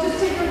 So just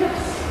take your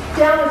hips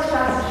down as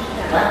fast as you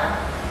can.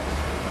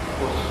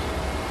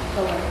 So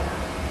like that.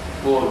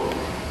 ボール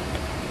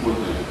持つ。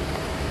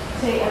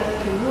 Say as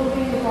if you're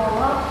moving the ball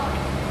up.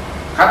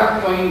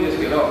 形もいいんです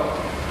けど、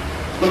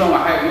この方が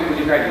早くよく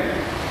理解できる。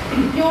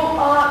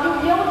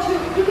 You'll be able to,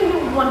 you can do it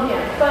with one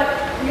hand, but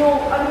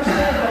you'll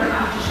understand better if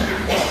you just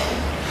use both.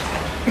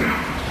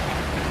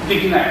 で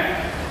きない。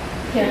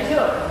 You can't do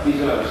it. 意地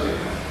悪してる。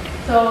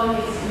 So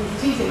he's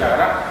teasing だ you. か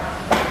ら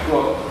こ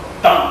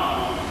うドン。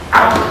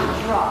 Out and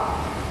drop.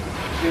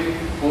 で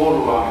ボー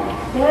ルを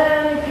上げる。 Then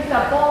you pick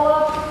that ball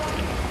up. も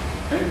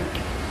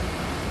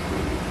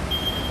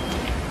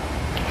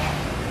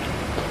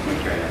う一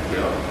回やってよ。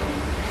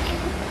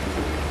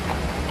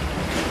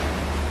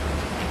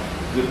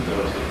ずっと下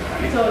ろしてるから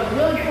ね。 So you're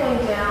really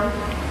pulling down.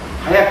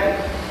 早く。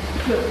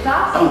 Do it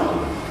fast,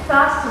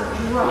 fast and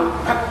drop.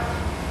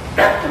 ガ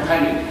ッとタイ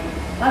ミング。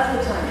 That's the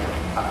timing.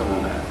 あと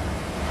問題。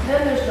 Then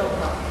there's no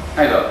problem.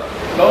 はいどうぞ。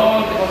ドー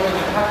ンってこ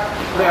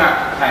れが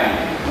タイミ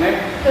ングですね。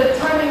 The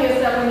timing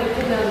is that when they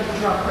put down, you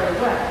drop right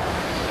away.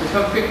 でそ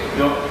して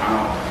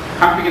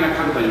完璧な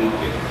角度に持っ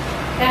ている。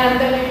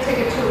 And then you take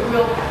it to a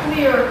real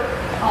clear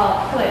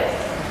place.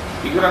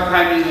 いくら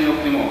タイミング良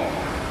くても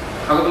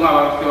角度が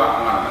悪くては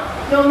上がらない。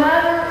 No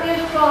matter if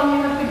you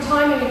have good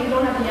timing, if you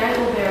don't have the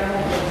angle there, you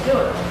won't be able to do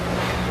it.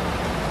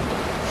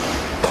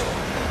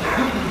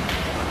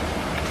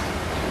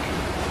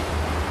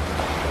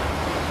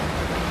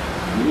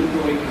 入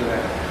道行くぐら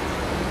い。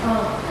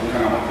時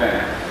間がもったいな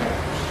い。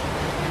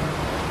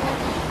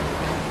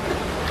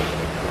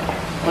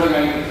これが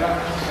いいですか？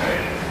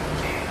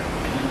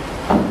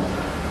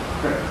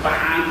これバ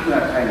ーンとな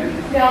るタイミング。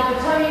 Now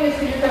the timing is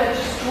that you're going to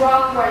just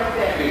drop right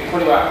there. でこ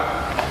れは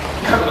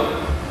角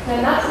度。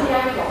 And that's the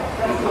angle.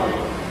 That's the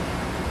angle.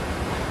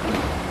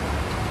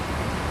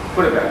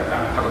 これが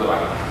角度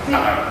は See,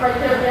 right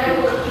there, the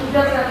angle, he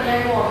doesn't have the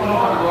angle こ on the の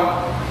角度 bottom.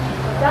 は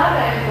But that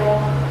angle,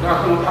 だか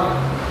らこの角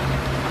度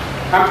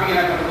完璧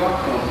な角度は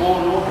このボ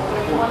ールを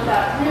you want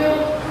that real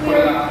こ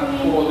れ clear, が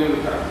clean こう出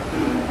るから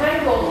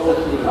angle so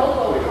that the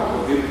elbow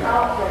comes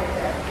out right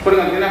there. これ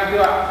が出なくて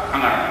は上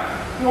がらな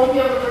い。 You won't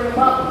be able to bring them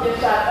up if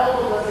that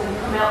elbow doesn't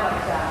come out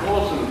like that.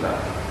 どうするんだ。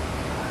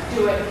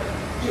 Do it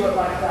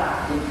like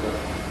that.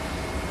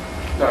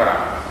 だか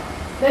ら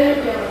Then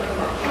you'll be able to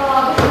come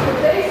up. This is the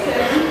basic.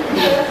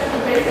 This is the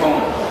basic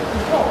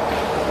control.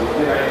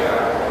 出ないから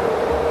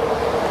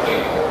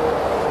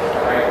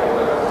はいこ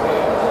れだって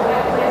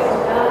That place is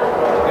bad.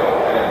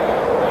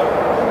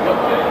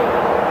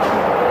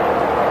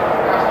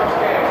 そし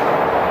て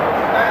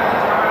何に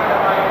たまりが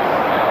ないです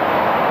ね。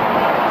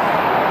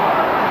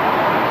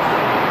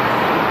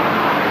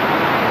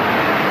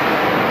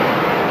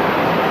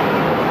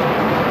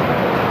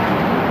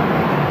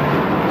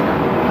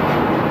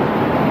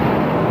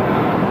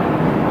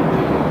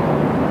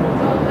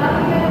So that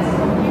again is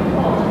what you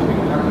call.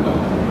 角度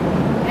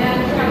And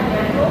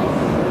triangles.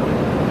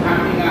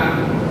 紙が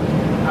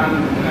ある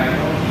んじゃない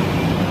と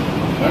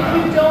If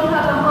you don't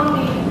have a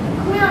hummy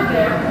clear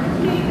there,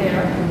 complete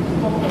there, you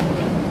won't be able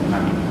to.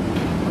 紙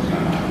腰が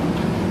ない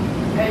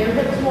And your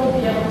hips won't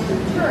be able to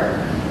turn.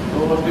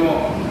 どうしても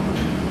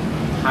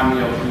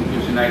紙を研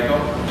究しないと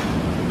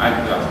相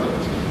手はストッ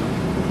プしてし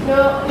まう。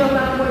No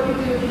matter what you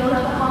do, if you don't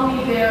have the hummy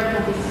there,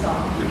 you'll be stuck.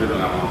 でベロ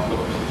がもうスト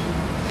ップして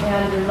し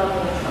And your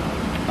level is up.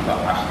 ま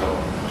う。あと足と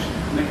腰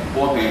ですね。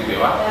大先生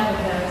は And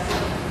the hips.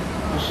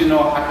 腰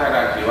の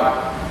働き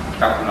は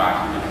2つの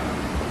足にある。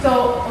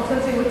 So,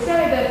 Sensei would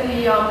say that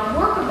the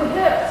work of the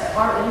hips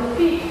are in the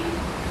feet.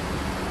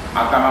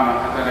 頭の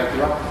働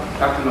きは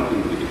2つの筋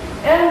肉です。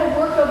 And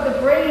the work of the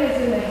brain is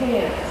in the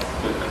hands.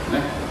 そうですね。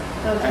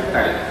 Those は are い、 the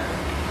はい。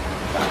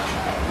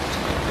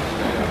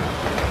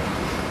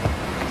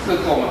普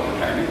通こう持ってく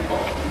ださいね。こう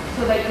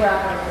So they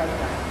grab like that.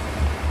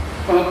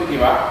 この時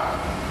は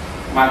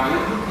まず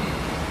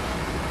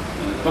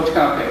どっち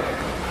かの手。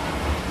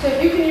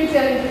 So you can use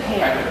that in the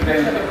はい、 hand.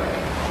 左の手。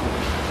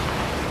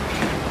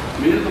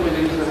見るとこ見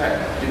てください。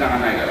時間が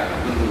ないから。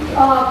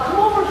Come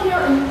over here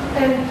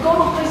and go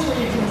to a place where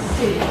you can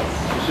see.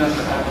 後ろの手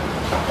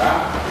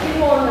が。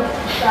 People on the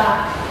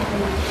back.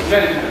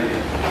 左の手。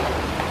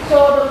 So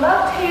the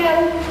left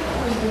hand,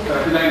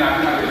 左の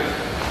足が出る。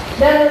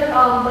 then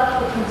left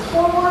foot comes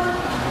forward.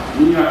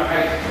 右はは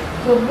い。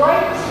 The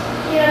right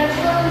hand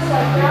turns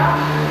like that.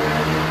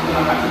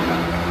 こんな感じにな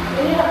る。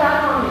 And you have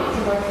that on me.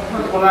 So like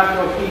the この足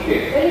を引いて、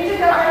 Then you take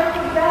that right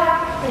foot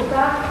back, go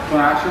back. こ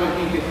の足を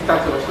引いて2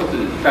つを1つ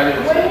に2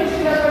人を When you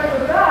see that right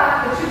foot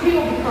back, the two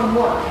people become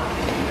one.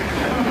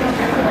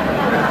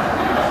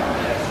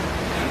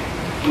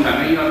 今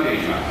右の手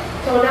にします。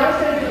 So now it's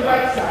going to be the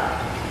right side.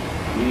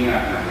 右がな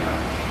ってま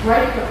す。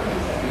 Right foot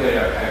comes 左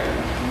が早く。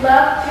 in.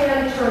 Left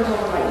hand turns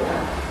over like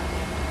that.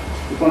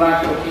 この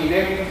足を引いて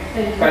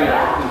2人を1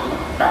つにし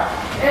ます。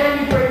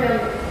 And you bring them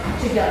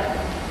together.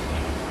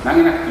 投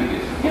げなくていいで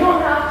す。 You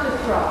don't have to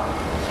throw.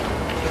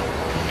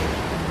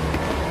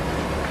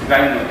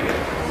 左の手、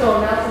 So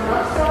now it's the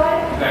left side,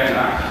 左の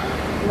足、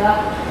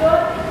 left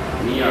foot,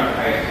 右は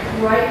返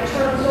す。 right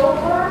turns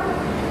over,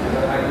 ず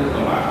っと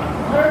回る。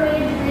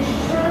 180 degrees you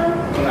turn,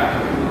 この足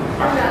を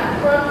and that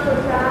front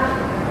foot back.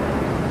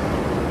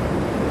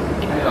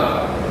 はい、どうぞ。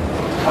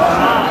さ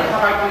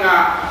ばきが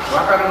分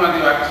かるまで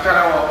は力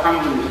を半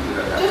分にして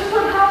ください。 Just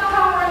put half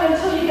power in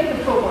until you get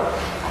the footwork.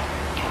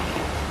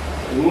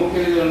 動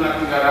けるようになっ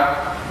てか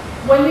ら、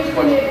 When you've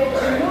been able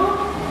to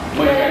move,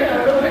 もう一回 then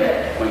a little ね。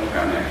 bit. もう一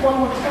回ね。 One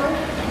more time.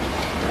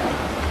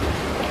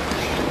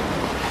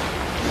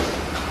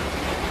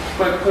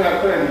 これ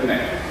はできない。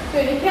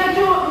 Good. You can't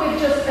do it with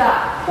just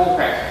that. こう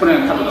返す。これ You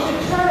が角度。 should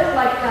こ turn it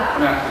like れ that.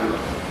 が角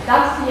度。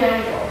 That's the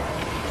angle.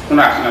 こ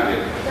の足が出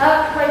る。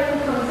 That right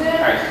foot comes in,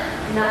 返す。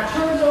 and that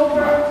turns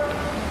over.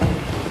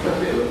 そし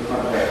てま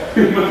た返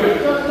す。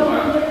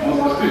も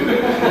う少し。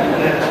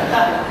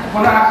こ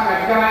の足が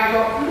いかないと、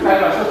2人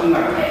は一つにな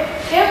る。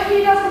 If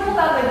he doesn't pull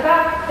that leg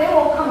back, they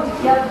won't come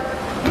together.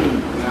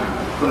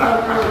 この足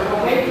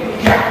Away from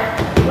each other.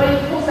 When he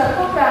pulls that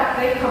foot back,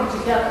 they come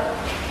together.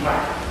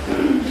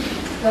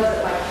 Does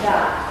it like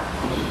that.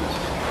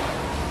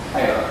 は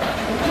い。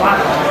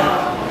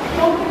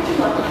 Don't put too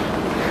much.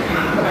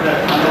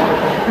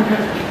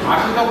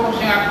 足と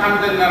腰が完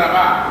全ならば、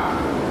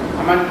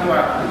たまに手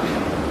は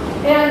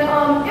And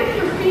if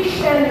your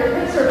feet and your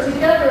hips are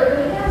together,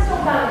 the hands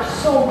don't matter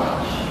so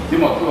much. で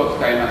も手を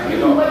使いますけ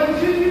ど、 But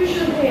you do use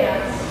your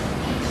hands.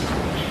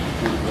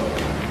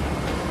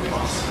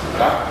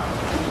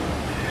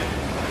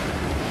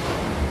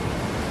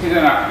 手じ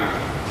ゃなくて、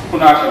こ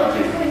の足を So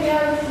use the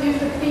hands, use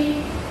the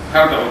feet,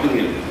 体をひね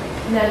る。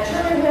 and then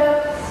turn your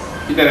hips,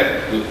 左足。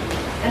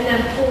 and then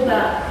pull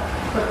that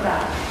foot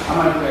back. あ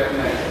まり手をやって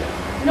ない。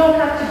 You don't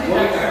have to do もう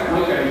that. 一回、も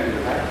う一回見て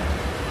ください。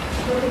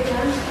 Look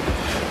again.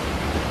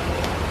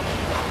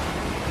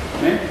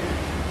 ね。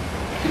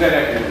左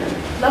足に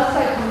Left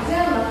side comes in,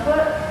 left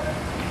foot.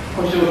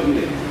 腰をひ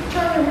ねる。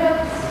 Turn your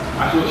hips.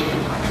 足を引く。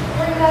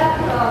 Bring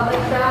that leg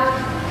back.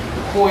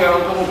 こうやろ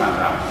うと思ったん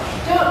だ。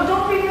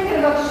 Don't be thinking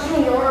about just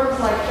doing your arms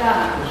like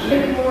that.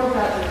 Think more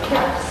about your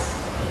hips,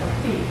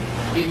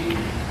 feet.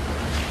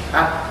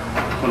 あ、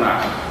この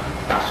足。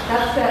足。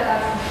 That's the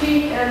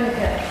feet and the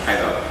hips. はい、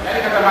どうぞ。やり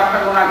方全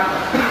く同じ。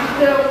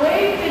 The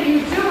way that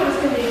you do it is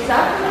going to be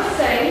exactly the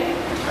same.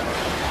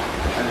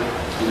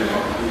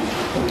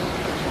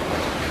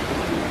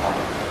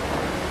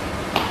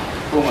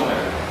 こう思ったら。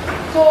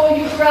 So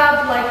you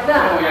grab like これも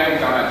that. やり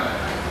方同じ。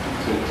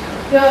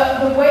 The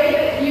way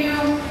that you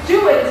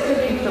do it is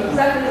going to be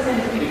exactly the same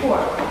as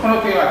before. こ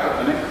の手はちょ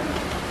っとね、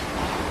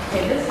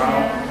 Okay, this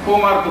hand. こ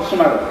う回ると締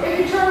まる。 If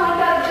you turn like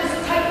that, it just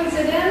tightens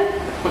it in.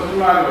 こっち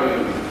回ればいい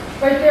のに。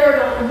 Right there,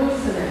 it'll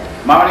loosen it.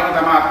 回り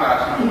方回った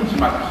ら締まってし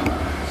まう。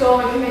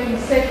 So if you make a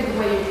mistake with the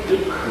way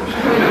you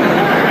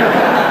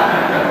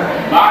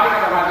回り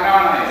方間違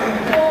わない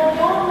で。 So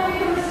don't make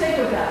a mistake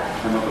with that.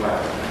 このくら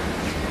い。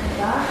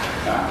 Like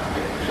that.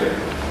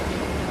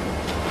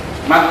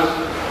 まず、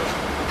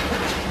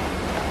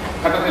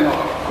片手の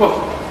コー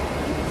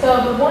So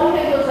the one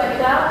hand goes like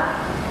that.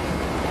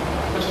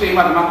 ス。そして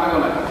今と全く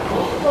同じ。コ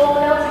ー So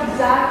now it's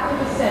exactly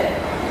the same.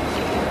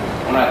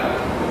 ス。同じ。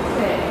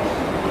 Same.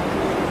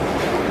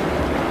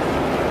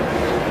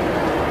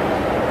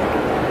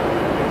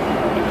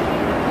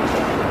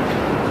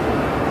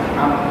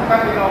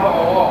 片手の方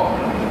を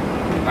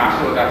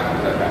足を出して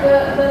ください。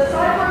 The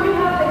side where you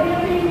have the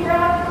hand being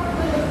grabbed,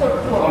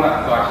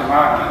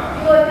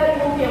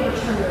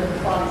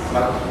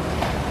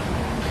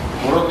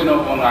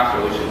 の足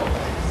を後ろ。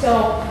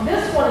 So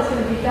this one is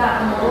going to be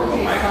back, and the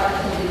rotate side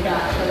is going to be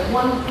back. So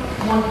one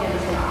hand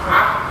is going to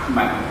あっ、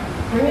前に。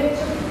 bring it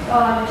to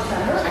your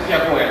center. 先は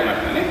こうやりま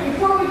したね。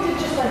 Before we did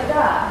just like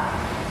that,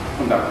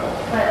 今度はこ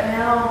う。 but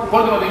now こ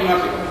れでもできま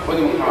すよ。これ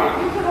でも構わな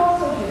い。 you could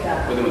also do こ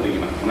that. れでもでき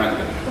ます。同じ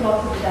で。 You could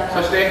also do that.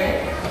 そし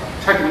て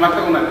さっきと全く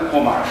同じ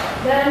こう回る。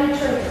 Then you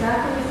turn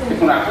exactly the same.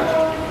 でこの足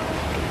を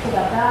Pull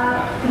that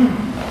back.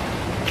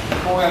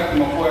 こうやって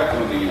もこうやって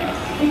もできます。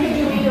 You can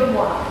do either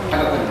one. た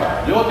だ例え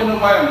ば両手の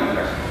場合は難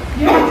し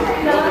い。 You can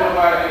take 両手の that.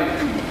 場合は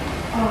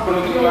こ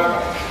の時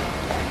は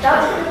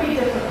That's going to be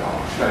difficult.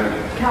 使える。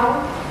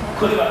 Count.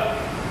 これは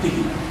でき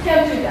ない。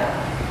 Can't do that.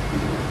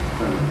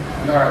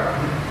 だから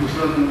後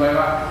ろの場合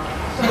は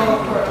So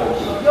for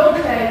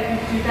yoga,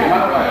 you do 今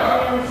の場合 that.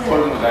 はこ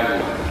れでも大丈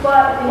夫。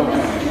 But in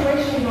this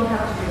situation, you don't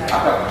have to do あ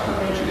と that. はこ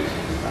っちです。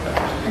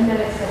 And then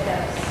it's the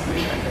hips.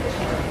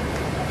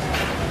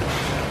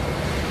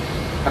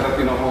 片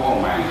手の方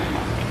を前にしま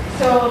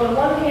す。 So the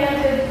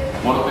one-handed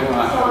戻ってき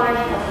ます。 side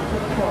has the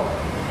foot forward.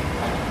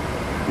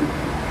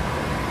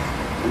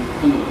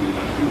 この時に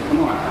こ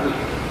の方が軽い。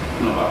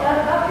この場合。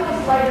 That feels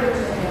lighter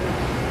to him.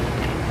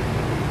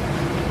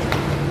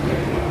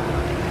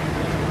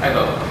 はい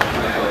どうぞ。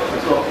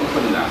そう、ここ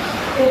にな。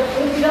 If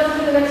he doesn't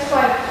do the next 5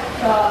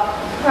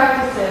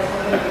 practices,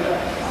 we're going to do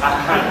it. は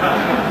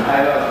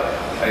いどうぞ。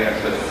ありが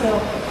とうございます。 So,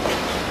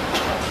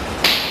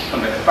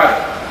 今度は引っ張る。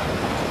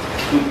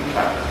引っ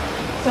張る。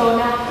 so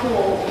now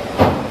pull こ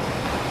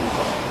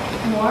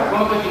more.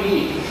 の時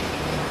に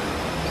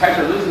最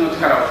初ルーズの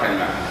力を借り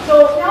ます。 So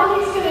now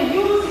he's going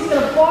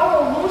to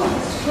borrow loose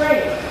the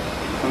strength.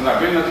 今度は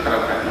弁の力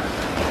を借ります。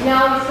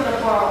 Now he's going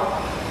to borrow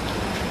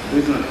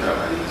ルーズの力を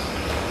借ります。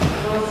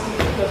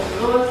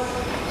 loose.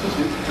 そし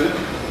て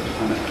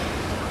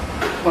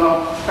この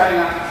光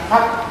がパッ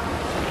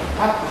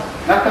パ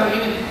ッなった時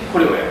にこ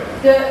れをやる。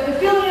 The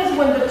feeling is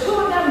when the two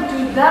of them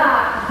do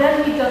that,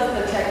 then he does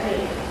the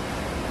technique.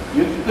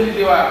 ゆっくり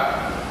で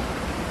は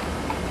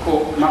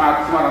こう間が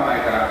詰まらな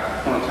いから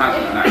このチャンス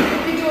がない。 If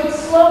you do it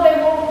slow, they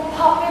won't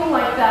pop in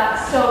like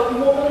that, so you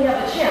won't really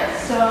have a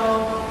chance. So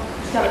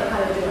you just gotta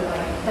kind of do it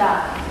like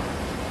that.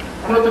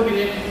 この時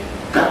に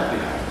ガッて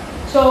なる。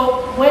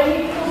 So when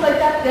he feels like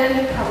that, then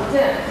he comes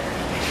in.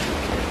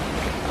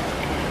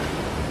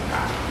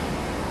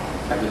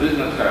 さっきルーズ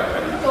の力を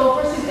借ります。 So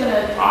first he's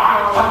gonna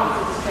ああ、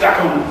 use his ガ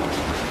ッ strength.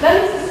 と。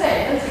 Then it's the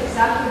same. It's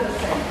exactly the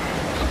same.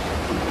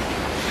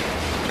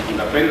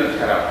 今弁の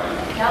力を借り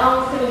ます。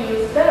 Now he's gonna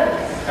use bends.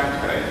 力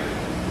入れる。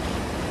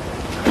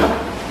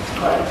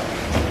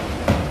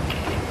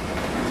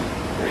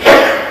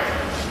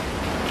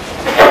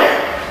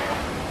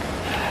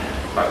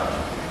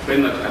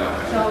弁の力を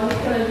借ります。 So he's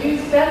gonna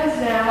use bends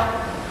now.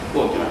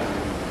 こうきます。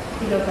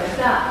 He goes like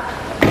that.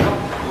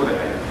 ここで入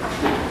る。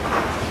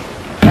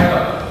はいどう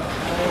ぞ。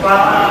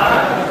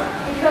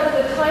 Because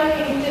the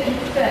timing didn't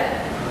fit.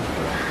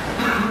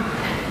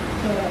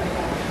 So like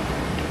that.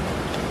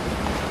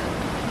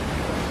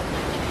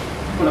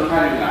 このタ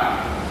イムが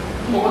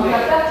ここで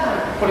Like that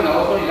time. これが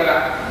遅いか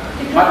ら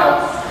Because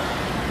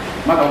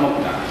まだ重く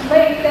なる。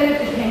 late, then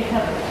it became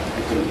heavy.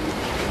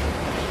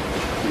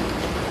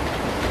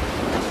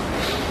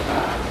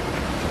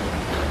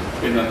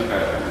 弁の力を借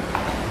ります。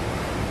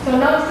 So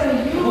now he's going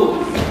to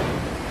use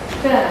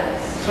bends.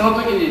 その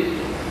時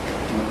に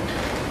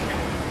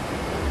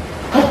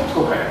パッ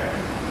と入る。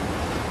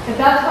 At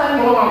that time,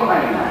 こ he の went まま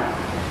入 like る。 that.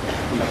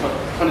 今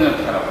それの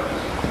力を借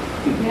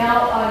ります。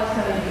 Now he's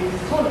going to use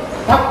toes.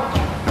 パッ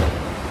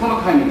この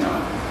タイミングなの。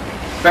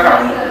だから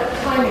Instead of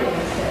timing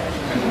instead.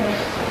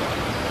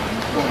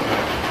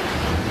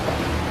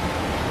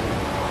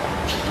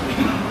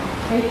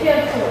 And he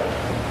can't do it.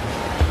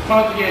 こ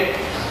の時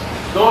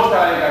どうした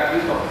らいいかとい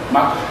うと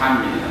まず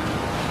半身になる。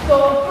 So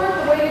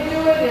first, the way to do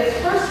it is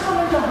first come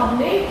into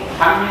hummy.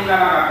 半身にな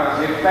らなかっ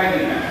たら絶対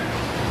できない。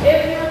 If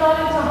you're not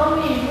into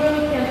hummy, you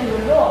really can't do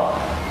it at all.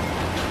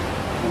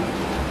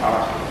 合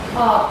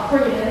わせ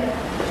て。 Bring it in.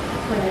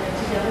 Bring it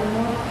together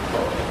more. そ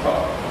う。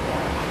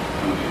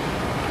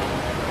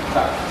さ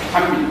あ、半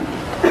身。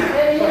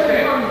 And you're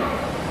in hummy.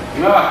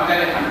 今は左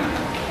半身。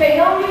 Okay,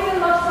 now he's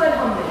in left side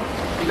hummy.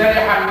 左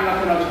半身の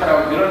手の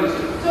力をゼロにす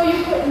る。 So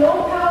you put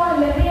no power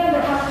in the hand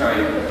that has to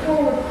do with the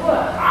forward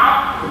foot.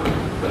 あっ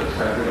力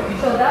ゼロ。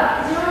 So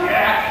that's zero, い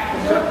や、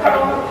 zero ある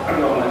power. ある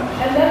わね。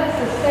 And then it's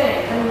the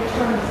same, and you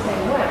turn the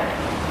same way.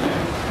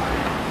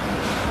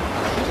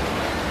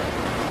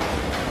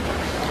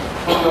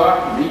 今度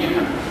は右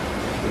半身。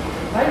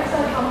 Right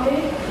side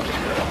hummy.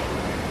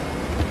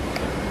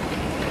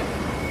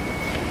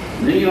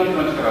 右の手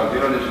の力をゼ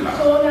ロにしま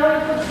す。 So now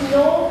he puts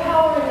no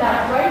power in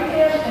that right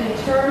hand, and he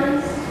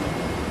turns.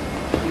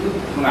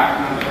 この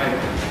足の下に。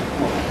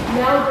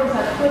 Now he brings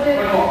that foot これ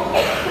in. も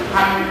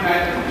半身な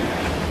いとできな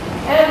い。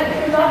 And if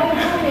you're not in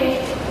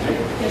hummy,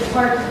 it's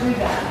hard to do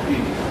that.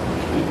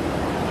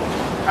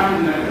 半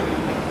身ないとで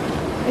きない。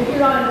 If you're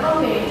not in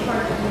hummy, it's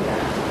hard to do that.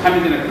 半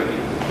身でなくてい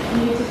い。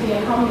 You need to be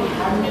in hummy.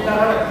 半身だ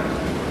から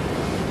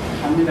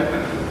半身だか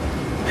ら。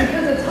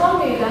 Because it's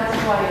hummy, that's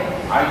why.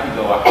 合気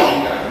道は半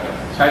身だから。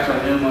最初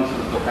入門す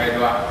るとカイ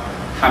ドは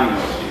神の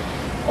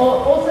教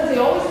Old says he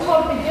always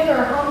taught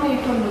beginner harmony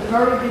from the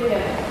very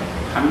beginning. え。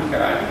神か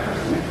らで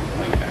すね。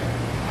もう一回。い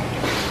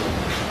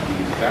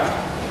いですか？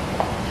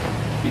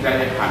左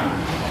で神。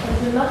There's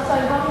the left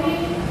side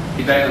harmony.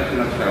 左の手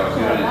の力を So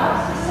後ろ on に。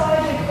 that's the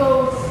side it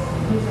goes,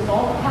 uses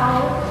all the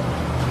power.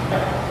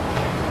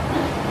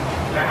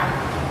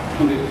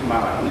 ほんで、曲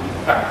がるね。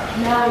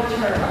Now he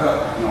turns.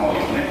 のよ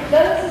ね。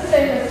 Then it's the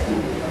same as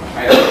Suzuki.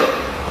 はい。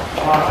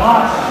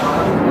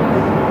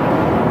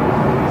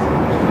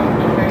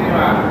女性には、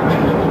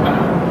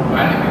あ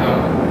れだけど、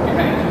やは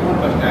り基本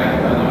としてある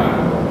のは、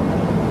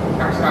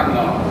たくさんの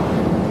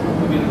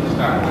区別し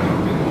たテク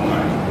ニックもあ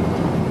り。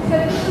He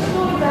said this is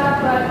really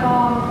bad, but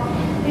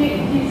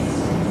he's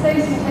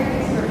saying some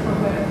techniques here for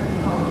women.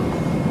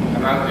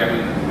 必ずやる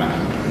んです。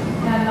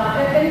And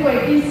anyway,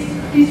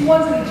 these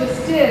ones that he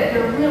just did,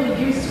 they're really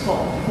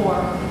useful for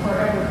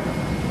everyone.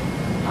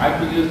 アイ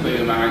キューズと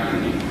いうマガジ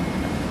ンに、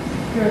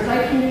 There's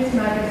Aikido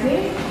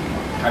magazine.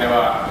 彼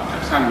はた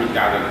くさん見て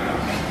歩いてま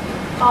す。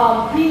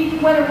He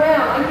went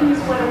around, Aikido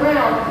went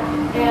around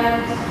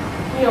and,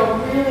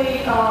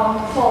 really saw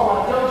a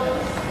lot of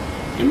dojos.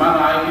 今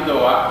のアイキド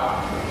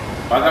は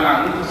技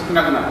がうんと少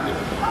なくなっている。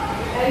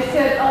 And he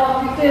said a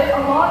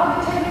lot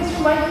of the techniques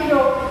from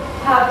Aikido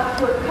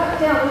were cut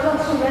down. There's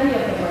not so many of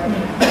them right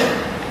now.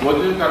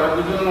 50から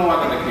60の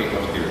技で稽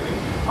古している。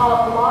 A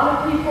lot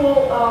of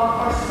people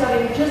are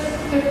studying just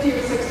 50 or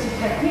 60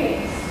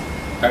 techniques.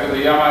 だけど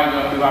山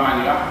の岩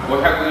間には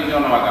500以上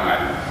の技があ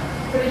ります。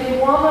 But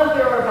in Iwama,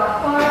 there are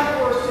about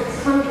 500 or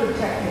 600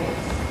 techniques.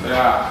 それ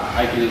は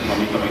アイキューズも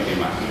認めてい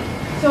ます。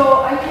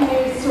 So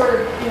Aikido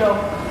sort of,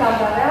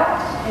 found that out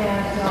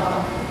and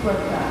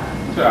wrote that.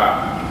 それ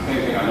は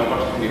先生が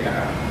残してくれたか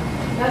ら。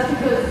 That's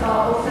because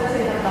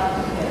Osensei had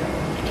left it there.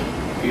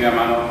 岩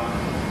間の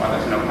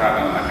私の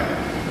体の中で。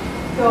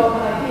 So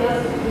he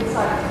has it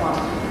inside his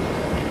body.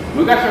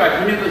 昔は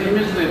秘密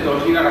でと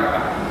教えなかっ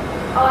た。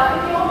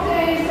 In the old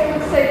days, they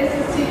would say this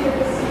is secret,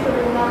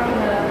 we're not going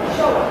to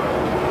show it.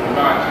 今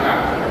は違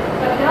う。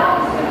 But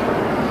now it's different.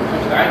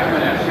 そしてアイキド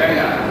には試合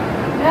がある。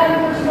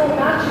 And there's no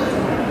matches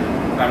in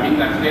it. みん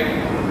な来て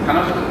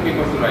楽しく稽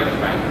古するのが一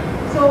番いい。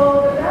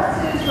 So the best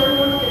is for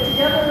everyone to get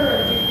together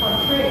and do fun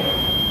training.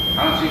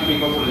 楽しい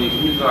稽古するに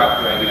秘密はあ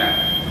ってはいけな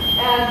い。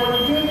 And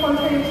when you're doing fun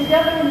training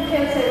together, you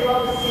can't say,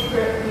 well, it's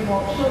secret, we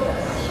won't show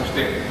this. そし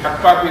て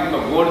 100%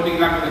 合理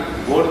的なけ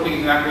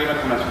れば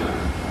楽しくな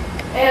る。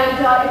 And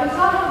if it's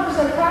not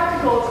 100%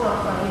 practical, it's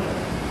not fun either.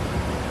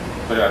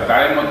 それは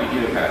誰もでき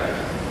るからで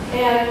す。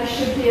 And you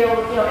should be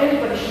able,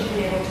 anybody should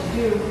be able to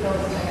do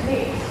those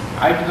techniques.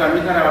 アイキドは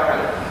見たらわか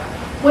る。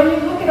 When you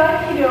look at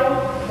Aikido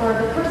or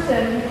the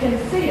person, you can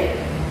see it.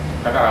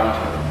 だから面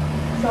白い。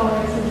 So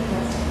it's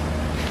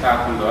interesting.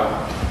 さあ今度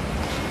は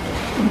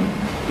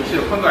今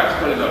度は一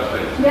人と一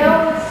人。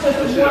 Now it's just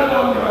後ろ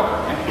one の手 on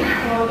は one. ね。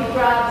 So he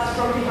grabs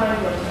from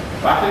behind you.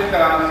 忘れた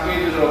らスケ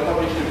ジュールを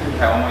コピーして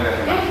ください。思い出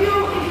せます。 If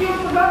you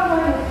forgot,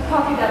 go ahead and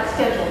copy that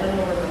schedule, then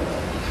you'll remember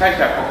it. 最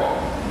初はこ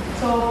こ。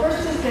 So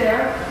first is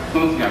there, そ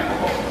の次は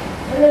ここ。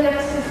 and the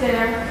next is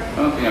there,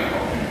 その次は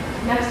ここ。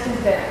 next is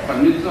there. これ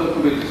3つを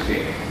区別し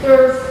て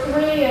There's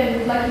three, and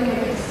we'd like to make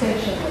a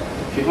distinction.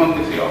 基本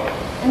ですよ。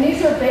 And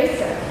these are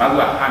basic. まず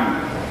はハ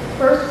ン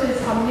First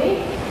is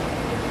Hamni.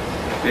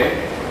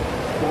 で、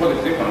ここで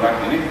すね、この場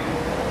所ね。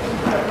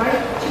 Put it right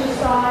to the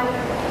side.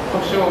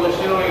 腰を後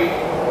ろに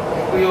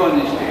引くよう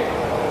にして、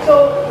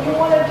 So you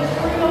want to just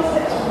bring those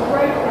hips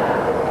right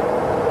back.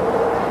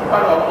 引っ張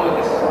るは重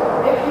いです。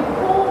 If you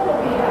pull,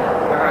 you'll be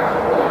down. だから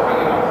尻尾を上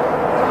げます。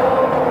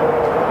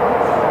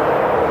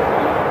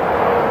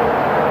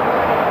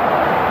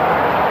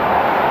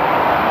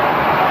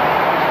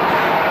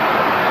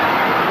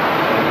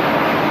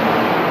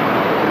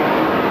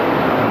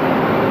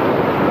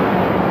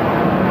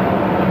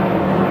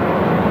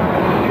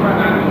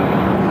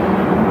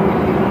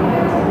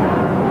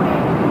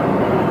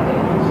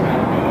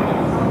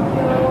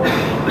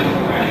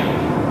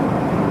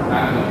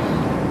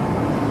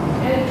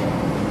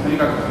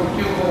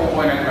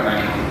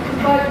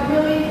 But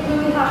really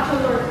have to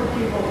learn for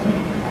people.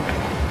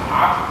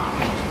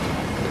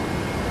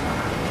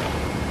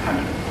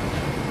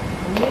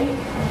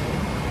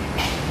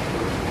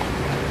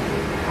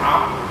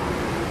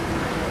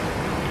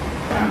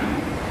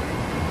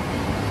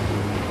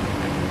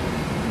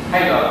 は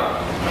い、どうぞ。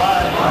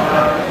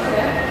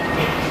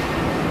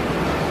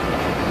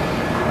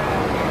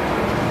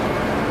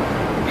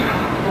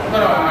ここか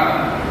らは上がら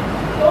ない。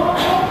 Don't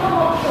come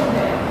up from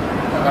there.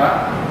 だか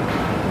ら、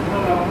この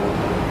まま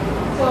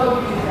So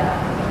you do that.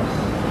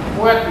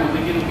 こうやってもで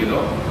きるけど、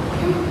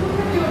 You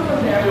can do it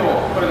from 一 there. 応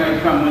これが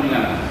一番無理な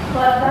の。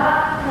 But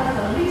that has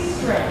the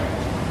least strength.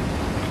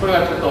 これ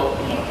がちょっと、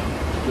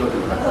上手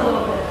だ That's a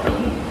little bit.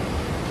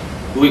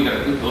 上から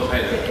ぐっと押さえ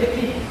る。 If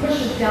he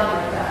pushes down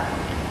like that.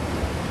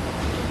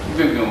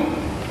 全然わ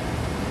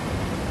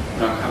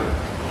かる。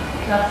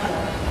 That's it.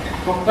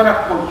 ここか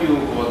ら呼吸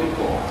法で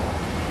こ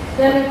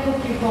Then in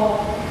cookie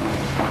bowl,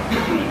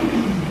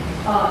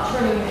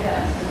 turning the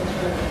heads and the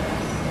turning the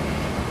heads.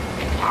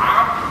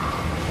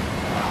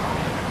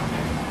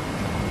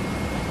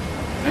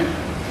 う。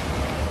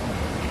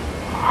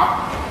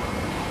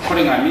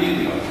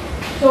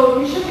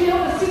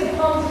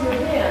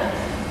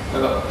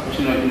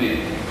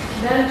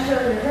Then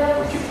turn your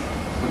呼 hips.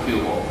 吸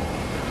法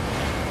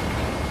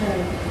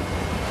Turn.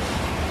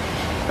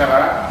 だか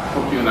ら呼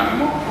吸波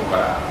もここか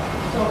ら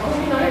So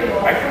Kuminari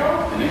はい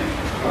also. でね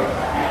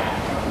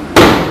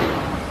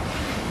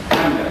噛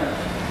んだら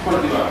これ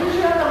では Because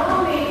you have the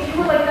humming, if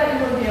you were like that, you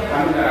wouldn't be able 噛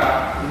ん to. だら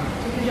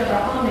Because you have the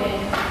humming.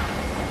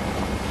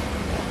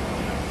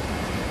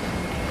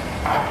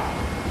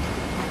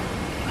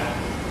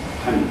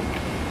 噛ん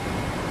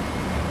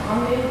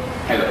Humming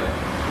はいどうぞ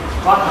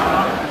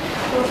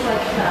goes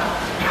like that.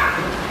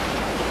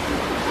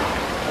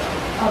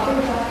 Bring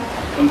it back.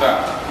 今度は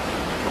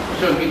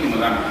後ろに引いて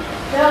もダメ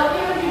Now,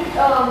 even if you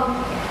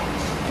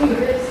do the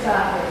ribs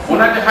backwards. 同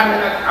じ半身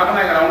な危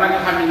ないから同じ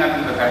半身になっ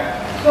てください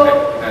そう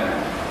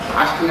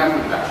足がつ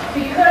いた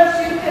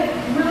Because you could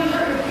really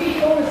hurt your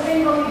feet going the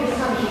same humming this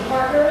time as your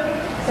partner.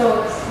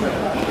 So it's も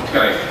like っと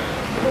力いい a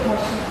bit more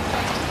smooth.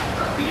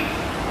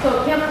 So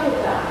you can't pull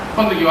that.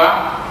 この時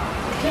は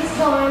This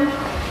time,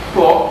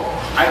 服を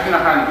相手の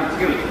腹にくっつ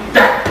ける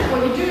ダッ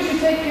what you do is you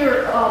take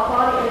your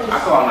body and あ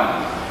just とは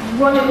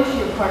同 run into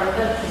your partner.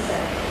 That's the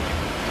same.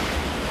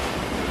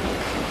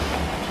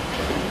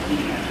 じ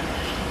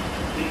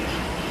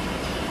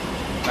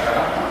だから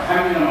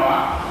半身のま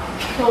ま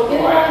So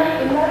in that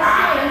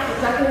stance,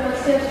 exactly in that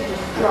stance, you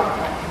just drop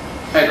that.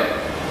 再度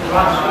呼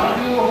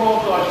吸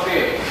法とし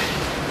て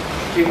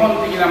基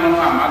本的なもの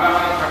はまだま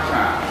だたくさ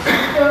んあ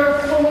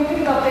る When we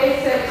think about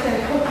basics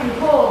and cooking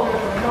hold,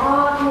 there's a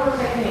lot more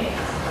techniques.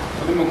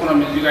 とてもこの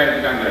短い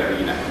時間ではで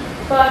きない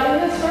But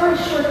in this very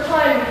short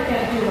time, you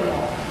can't do them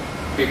all.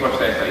 稽古し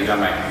たい人はいら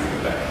ないという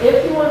ことで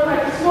If you want to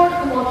practice more,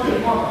 come on to the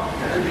home.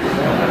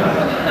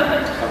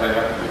 例え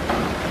ば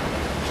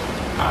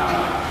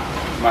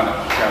まだ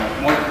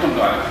もう今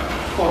度は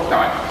こう使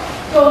わない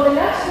So the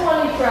next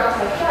one, you grab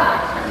like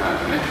that. な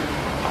んですね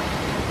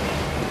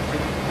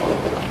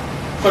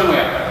これも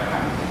やったら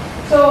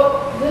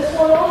So this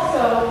one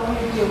also,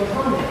 you do with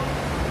humming.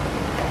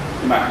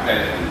 今左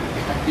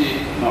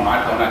のあ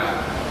れと同じ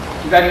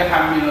左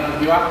半身の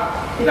時は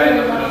左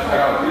の手の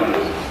力を入れるんで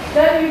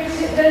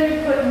す Then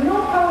you put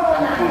no power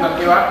on この that.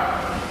 時は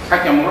さ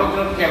っきはもろ手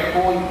の時は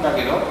こういった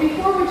けど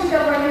Before we took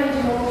that right hand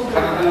to most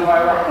片手の場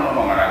合はこの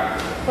方が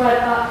楽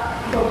But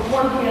the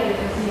one hand is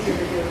easier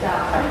to do it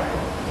that way.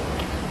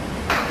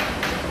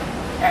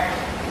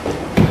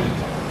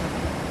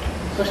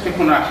 そして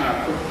この足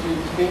がこっちに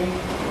来て、ね、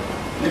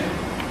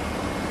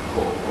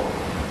こ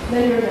う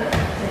Then you're not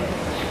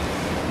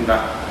same. が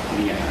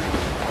右足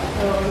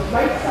So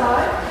right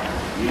side.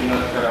 右の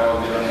力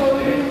をゼロ So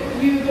にし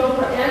て you don't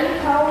put any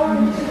power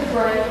into the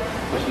right.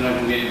 腰の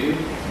ひねりで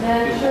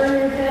Then turn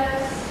your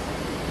hips.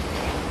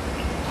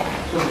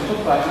 ちょっ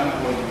と足が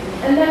こういう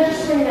And then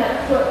just bring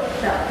that foot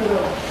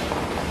over.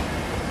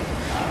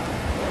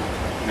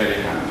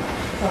 左半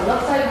So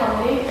left side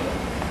humming.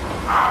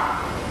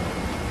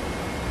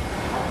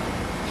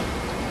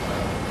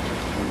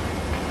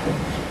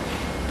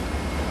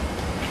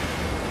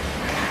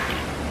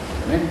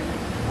 ね、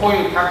こう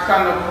いうたく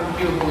さんの呼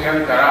吸法をや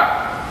るか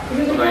らそ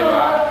Because れ we do a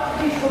は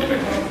lot of peaceful people.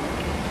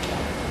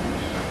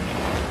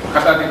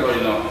 片手取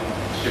りの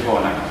手法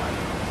なんで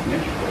すね、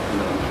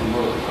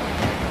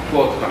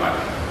こう捕まる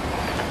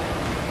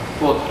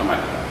こう捕ま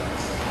る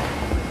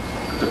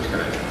どっちか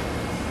ら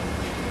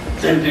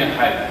全然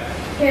入る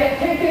Can't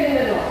get in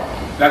at all.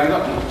 だけど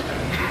もう力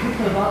You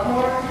put a lot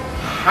more.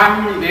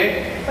 半身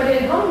で But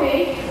in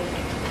humming,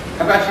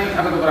 正しい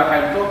角度から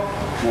入ると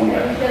問 you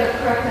題 get a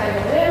correct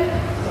angle in.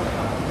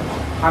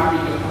 半身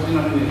と腰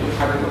のひねりを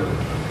角度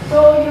So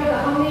you have the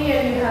humming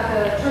and you have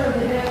the turn of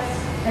the hips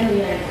and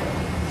the ankle.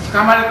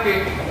 掴まれ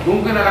て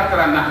動けなかった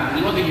ら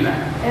何もできない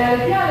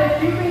And again,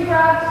 if you've been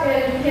grabbed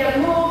and you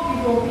can't move,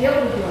 you won't be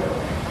able to do it.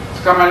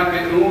 掴まれ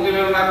て動ける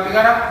ようになって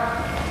か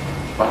ら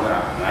バザ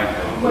ーない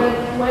と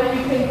When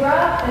you can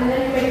grab and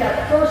then you make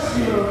that first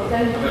move,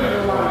 then you can do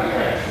a lot of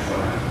things.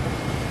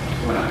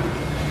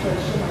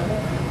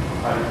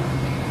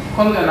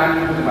 今度は何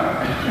も始まら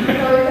ない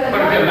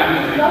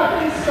So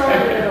nothing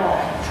started at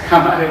all. 掴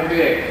まれ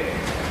て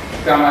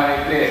掴ま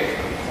れて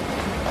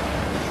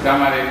掴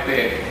まれ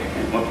て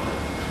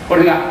こ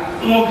れが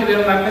動けるよ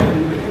うになって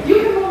You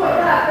can move like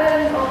that,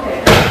 then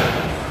okay.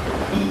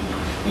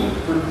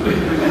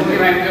 動け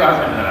ないという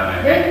技にならな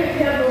い Then you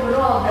can't move at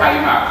all. はい、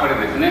 Then. 今これ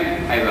ですね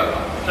はいどうぞ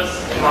This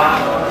is the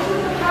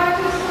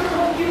practice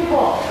for cue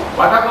ball.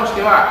 技とし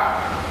て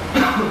は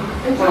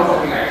In この terms 呼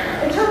of, 吸がやる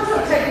in terms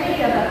of technique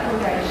of that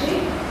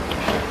kogaeshi,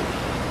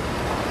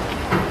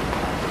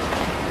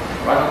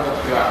 技と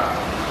しては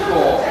in terms こ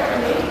of う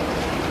technique,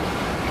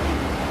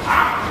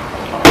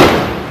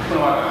 こ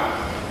の技が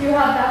you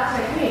have that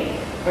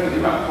technique. これで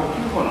今呼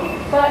吸法の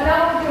But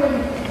now we're doing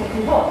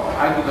cue ball.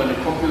 合言に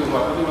呼吸法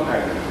はとても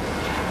大切です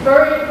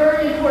Very,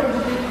 very important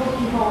to do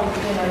cue ball in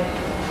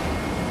Aikido.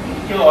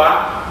 今日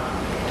は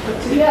But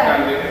一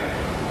貫 today,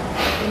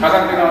 で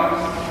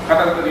片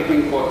手で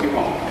変更基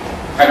本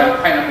肺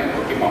の変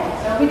更基本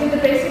we did the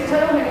basic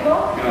title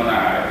hiko, 気の流れ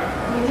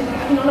we did the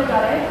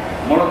kinonagare,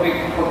 もろ手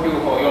呼吸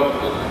法4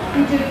つ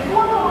we did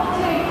one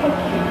take cue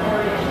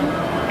variation,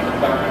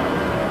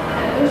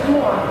 and there's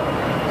more.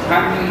 3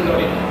人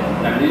取り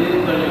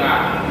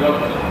4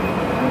つ。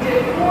 We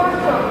did 4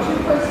 from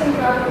 2-person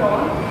grab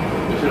one.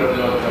 後ろ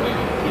両手で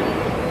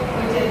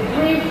We did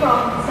 3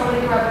 from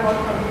somebody grab one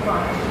from the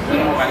front. そ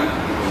の他に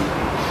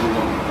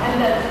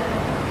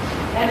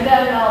And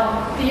then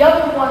the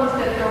other ones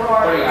that there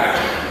are, これがある。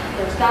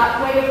 there's that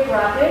way of こ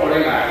grabbing,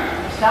 れがある。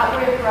 there's that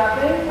way of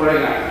grabbing, こ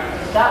れがある。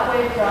 there's that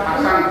way of たく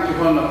grabbing. さん基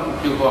本の呼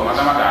吸法はま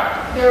だまだ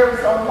ある。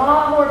 There's a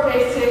lot more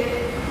basic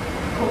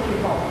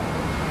kokyuhon.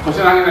 腰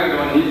投げだけで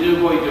も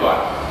25以上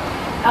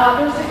あ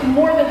There's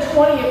more than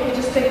 20 if you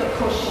just think of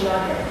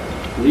koshinage.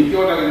 る。2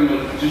強だけでも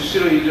10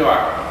種類以上あ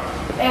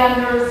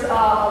And there's a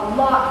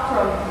lot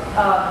from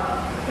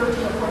 13 or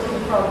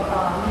 14 from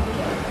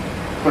Nikkei. る。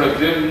これ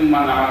全部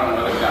学ぶの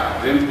私は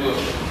全部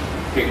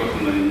稽古す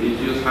るのに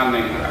23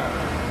年くらい。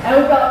 And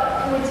it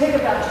would take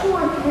about 2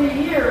 or 3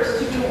 years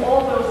to do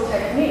all those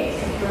techniques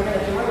if you were going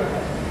to do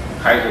everything.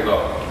 会長と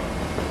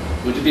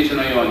打ち弟子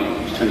のよう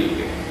に一緒にい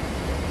て、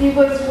 He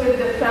was with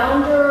the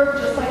founder,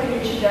 just like in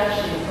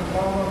Uchidashi, for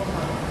a long, long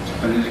time. ち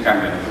ょっと2時間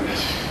でやってま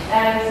し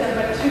And he said,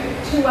 but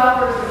two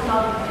hours is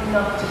not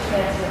enough to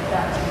translate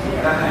that to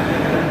here.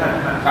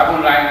 た。多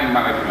分来年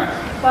まで来ます。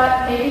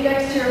 But maybe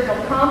next year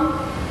he'll come,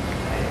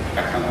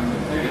 たくさんの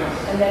人がいま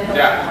す。 and then he'll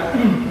じゃあ、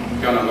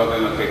今日の午前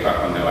の稽古は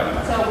こんで終わり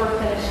ます。 So we're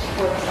finished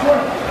for this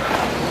morning.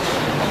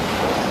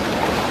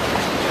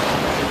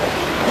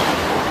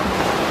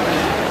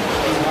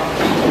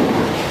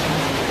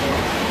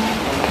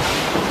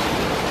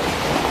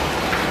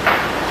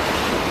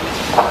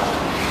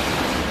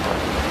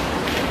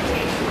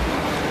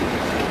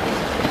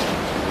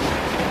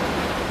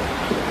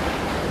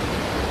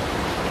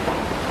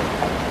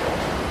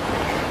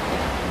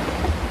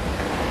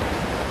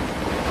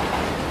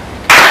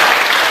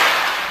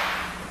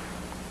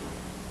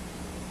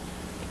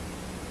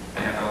 あ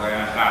りがとうござい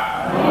ました。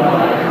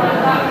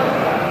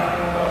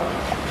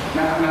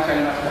何か話あ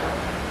りますか？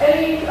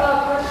 Any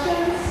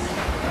questions?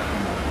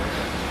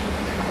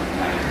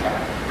 ないですか？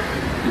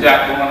じゃ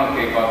あ、午後の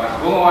稽古は、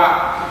午後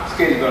はス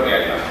ケジュール通りや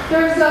ります。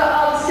 There's a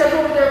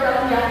schedule over there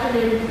about the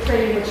afternoon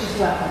training, which is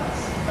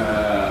weapons. 例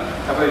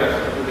えば、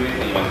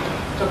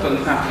ちょっと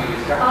2、3分いい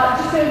ですか？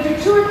 Just going to do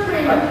 2 or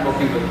 3 はい、 minutes. ポッ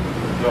キング、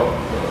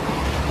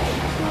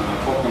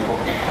ポッキン、ポ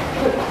ッキン。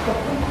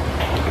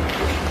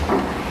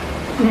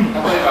例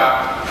え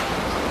ば、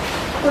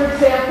 For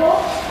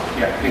example, い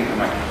や、剣が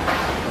前。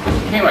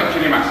剣は切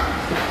ります。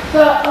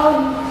 the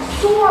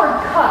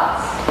sword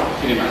cuts.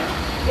 切ります。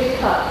 It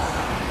cuts.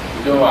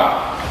 上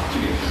は切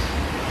りです。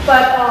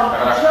 But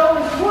Joe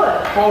is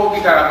wood. こう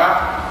来たらば、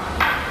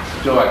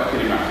上は切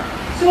りま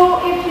す。 So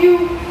if you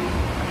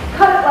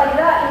cut it like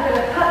that, you're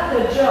going to cut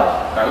the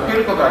Joe. だから受け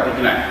ることはで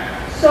きない。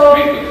 So メ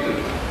イクする。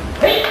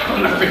こ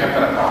んな人やった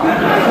ら。だ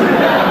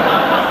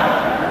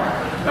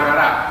か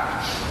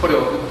ら、これを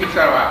振ってき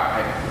たらば、は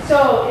い。 So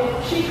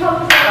if she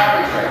comes in,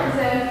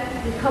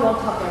 you come on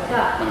top like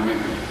that. このメイク。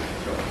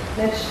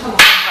 Then she comes,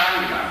 腹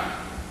には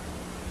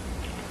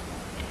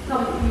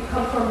you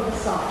come from the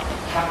side.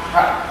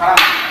 腹に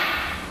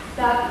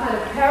That kind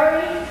of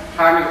parry.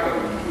 腹にこれ。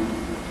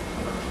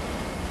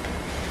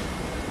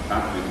な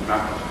んていうなん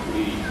て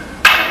いういい。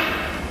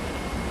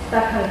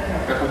 That kind of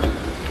parry. でこっち。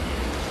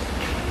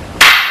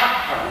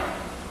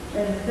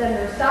 And then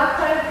there's that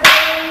kind of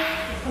parry.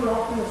 It's coming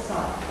off from the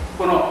side.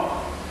 この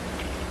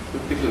打っ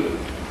てくる。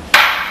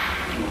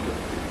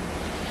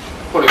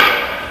これをこ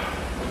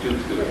っちに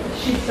作る。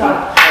 She's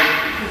は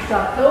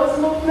got those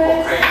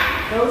movements, Okay.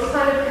 those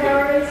kind of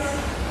parries.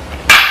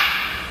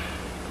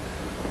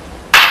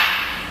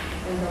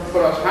 こ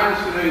れは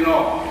3種類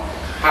の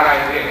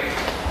払いで、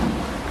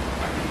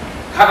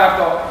肩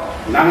と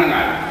投げがありま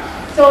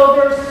す。 So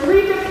there's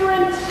 3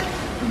 different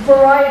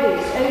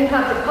varieties. And you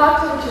have the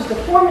kata, which is the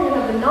form, and you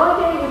have the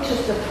nage, which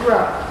is the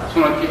throw. そ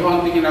の基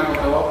本的なこ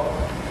とを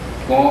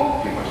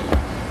こう稽古しま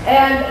す。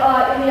 And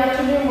in the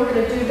afternoon, we're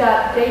going to do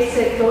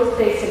those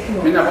basic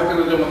みん moves. な僕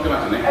の情持って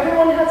ますね。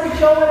 Everyone has a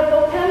Joe and a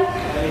boken?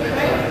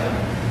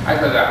 はい、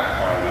それでは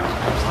終わります。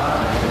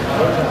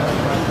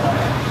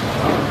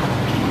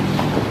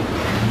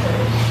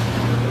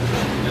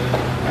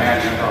はい、あり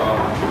がとう。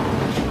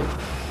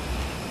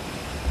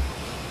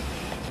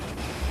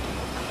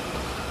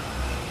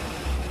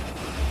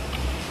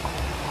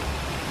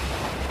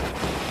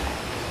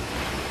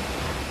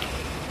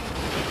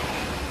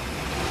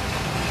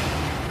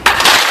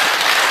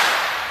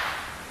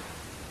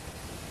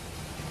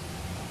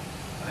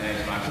お願い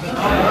します。は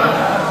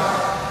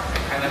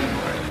い、何も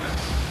わかります。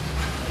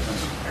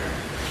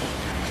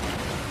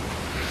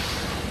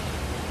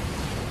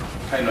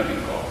はい、のび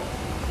こ。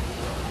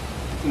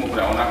いつもこ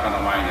れお腹の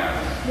前にある。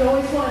 You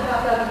always want to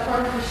have that in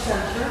front of your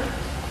center.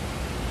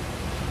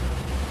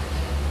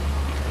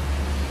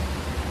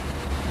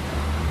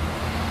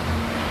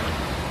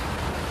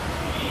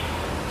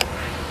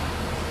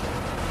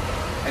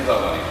 はい、どう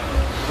ぞね。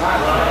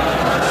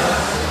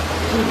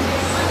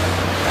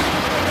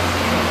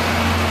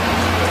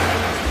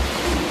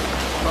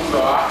今度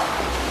は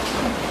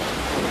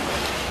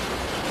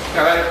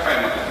力いっぱい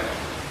持ってね。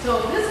 So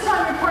this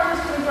time your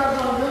partner's going to grab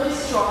on really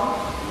strong.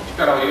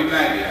 力を入れ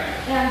ないでやる。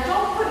 And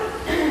don't put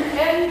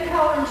any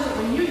power into it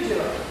when you do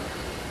it.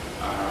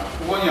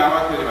 合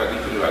わせればで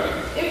きるわけで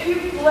す。 If you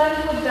blend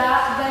with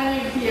that,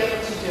 then you'd be able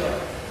to do it.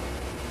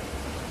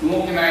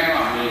 動けないの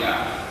は無理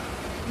な。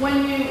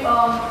 When you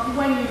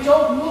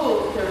don't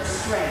move, there's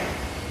strength.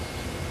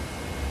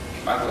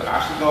 まず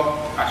足と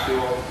足を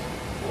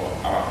こ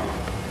う合わせる。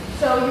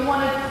 So you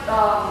want to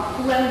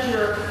blend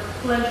your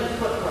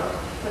footwork,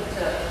 foot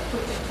to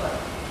foot.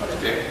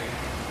 で、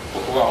こ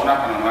こがお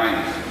腹の前に。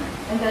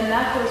 And then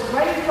that goes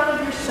right in front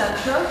of your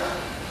center.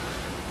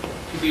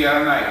 手でや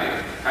らないで、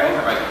はい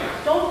さばいて。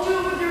 Don't do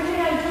it with your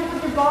hand, do it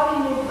with your body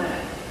movement.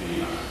 い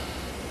いな。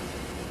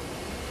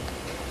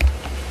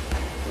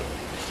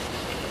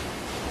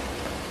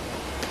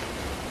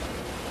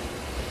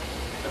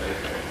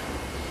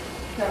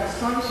Grab as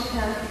strong as you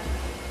can.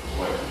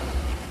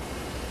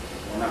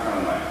 お腹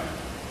の前。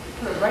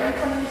 Put it right in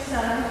front of your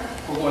center.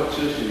 ここを中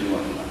心に動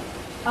きます。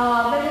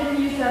 Then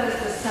you can use that as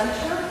the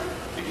center,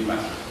 できます。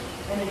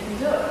 and you can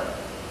do it.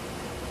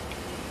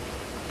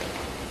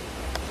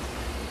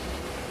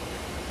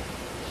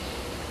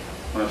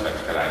 この先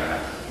からありま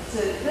す。 So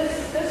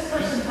this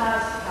person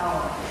has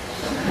power.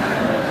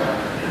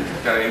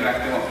 力入れな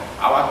くても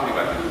合わせれ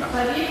ばできます。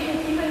 But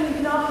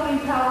even not putting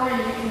power in,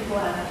 you can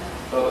blend.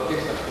 どうぞ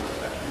テストしてくだ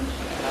さい。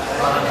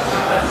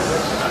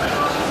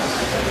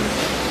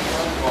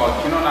こ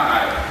う気の流れ。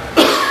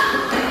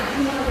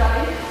 You know the guy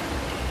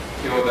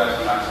手を出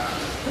します。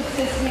 puts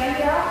his hand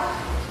out,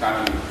 掴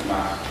みに行きま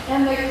す。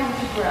 and they come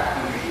to grab.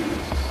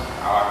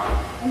 合わ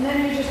せる。 And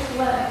then you just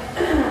blend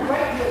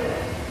right with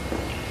it.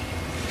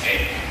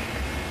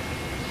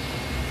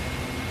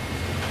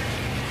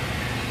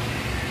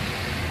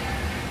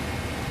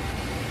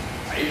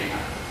 はい。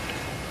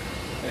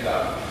笑顔。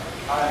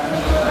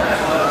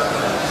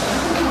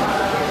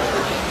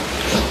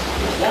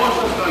もう一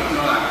つの気の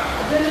流れ。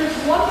 Then there's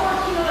one more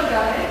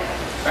kinonagare,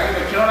 だけ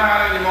ど気の流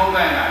れに問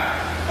題がある。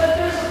 but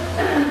there's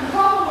a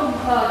problem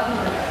with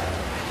kinonagare.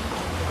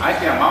 相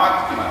手は回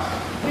ってきます。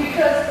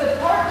 Because the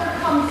partner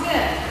comes 例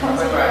え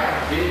around. ば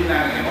蹴り投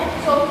げでも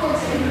So 蹴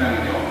り投げ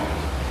でも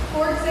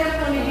for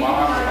example, when you 回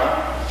せ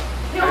ば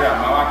彼は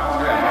回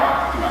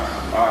ってきます。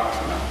回って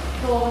きます。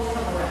 he'll always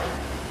come around.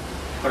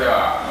 これ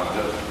はもう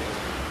常識です。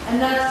 And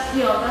that's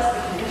the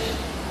condition.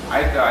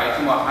 相手はい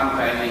つも反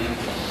対に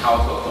倒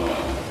そうと思う。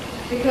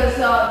 Because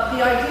the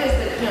idea is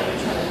that, you're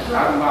trying to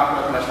ある throw. 回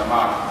ってきました。回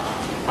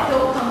る。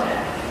 He'll come in.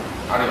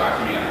 あるいは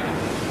君がない。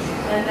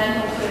 And then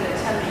he'll put in a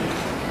 10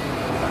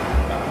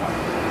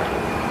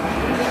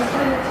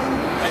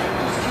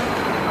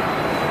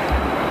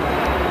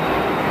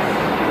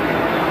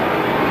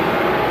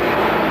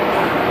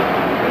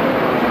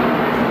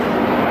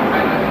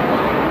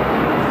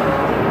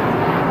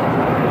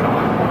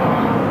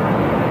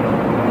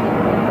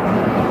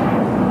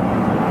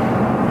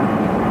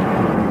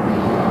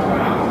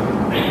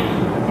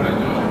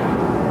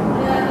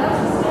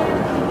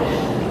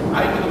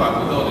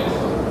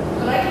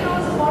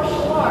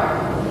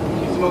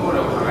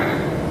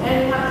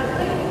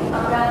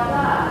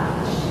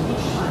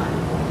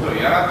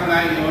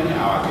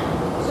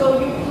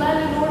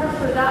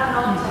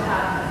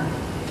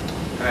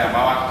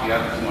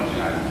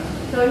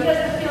 So he has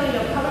the feeling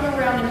of coming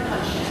around and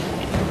punching.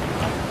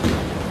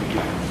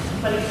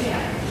 But he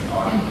can't.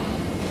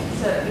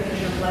 So because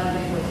you're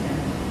blending with him.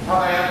 た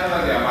だやった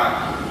だけはま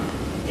あ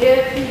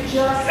If he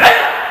just that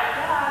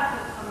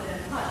will come in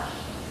and punch.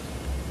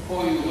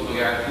 こういうことを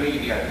やって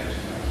やってるし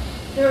ま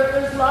い。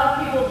 There's a lot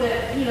of people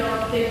that,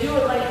 they do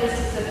it like this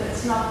as if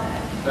it's nothing.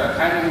 だか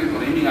らタイムリミット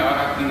の意味が分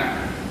かっていない。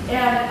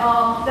 And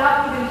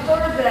that would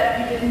infer that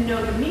you didn't know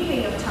the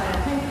meaning of Tai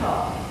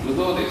Henko. 武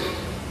道です。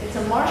 It's a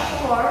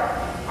martial art,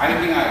 相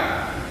手が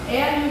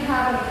and you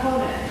have an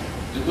opponent.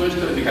 自分一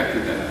人でやって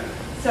るんじゃない。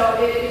 So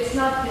it's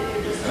not that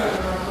you're just doing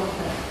your own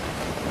movement.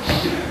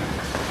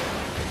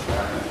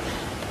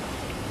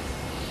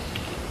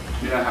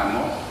 皆さんも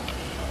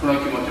この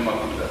気持ちを持っ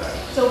てください。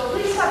 So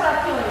please have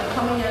that feeling of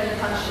coming in and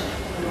punching.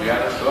 や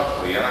る人は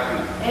これやらせ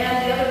ない。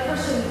 And the other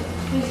person,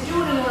 please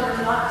do it in order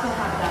not to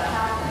have that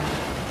happen.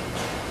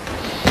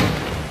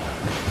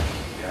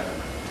 やる。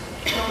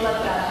 Don't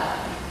let that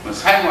happen.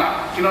 最後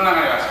は気の流れ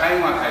は最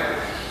後は大切。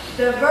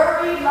 The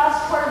very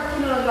last part of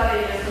kinonagare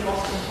is the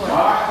most 回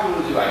important. して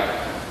るうちはい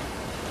い。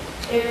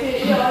 If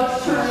it goes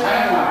turn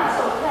around, that's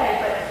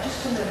okay, but just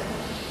come in.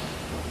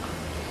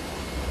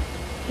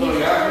 そ He's れを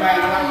やらせ turning ない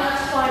の around, が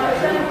that's fine, but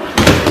then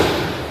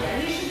yeah,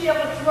 he should be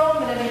able to throw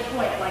him at any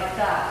point like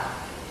that.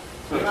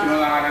 それ気の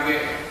流れ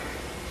で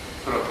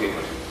それを稽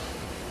古しま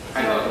す。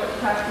はい、どうぞ。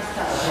 So practice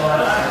that.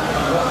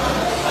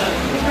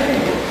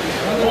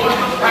 もう一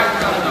つ大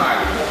切なことがあ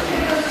る。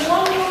 There's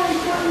one more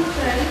important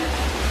thing.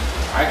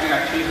 相手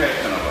が小さい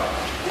人の場合、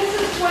 This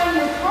is when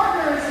your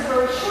partner is a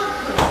very short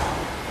person,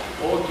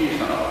 大きい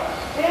人の場合、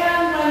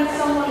 and when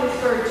someone is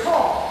very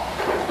tall.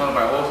 その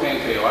場合、大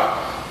先生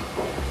は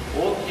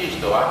大きい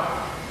人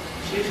は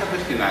小さく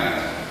して投げ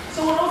る。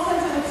 So what old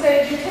sensei would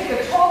say is you take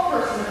a tall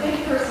person, a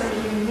big person,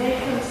 and you make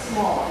them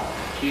smaller.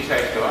 小さ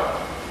い人は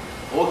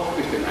大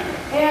きくして投げる。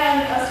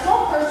 And a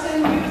small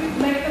person, you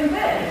make them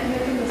big. You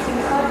make them the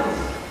same size.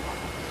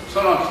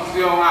 その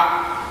必要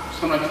が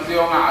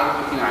あ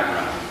る時があり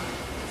ま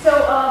す。So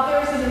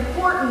there's an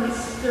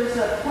importance, there's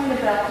a point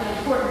about the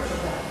importance of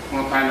that. こ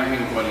の体の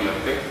変更によっ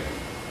て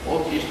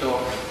大きい人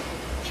を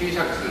小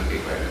さくする傾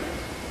向があります。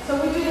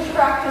 So we do the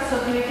practice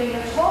of making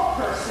a tall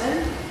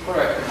person こ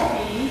れは基本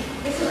be.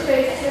 This is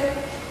basic.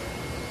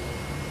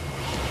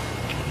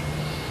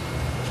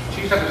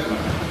 小さくしま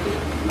す。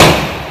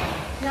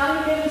 Now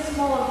you're getting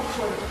smaller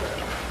before you grow.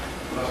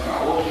 この人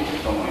が大きい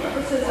人と思います。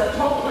 This is a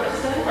tall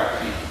person ここが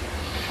小さ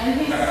い and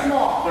he's だから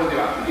small. これで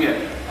はい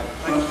え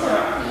この人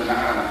がな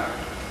かなか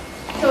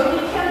So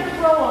he can't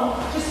grow him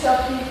just a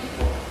feet,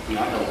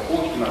 なんか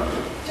大きくなる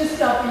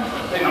just a feet.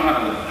 でなかな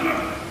か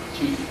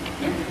小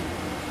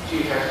さ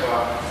い人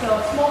は So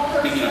a small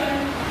person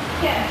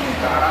can't do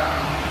だか that. ら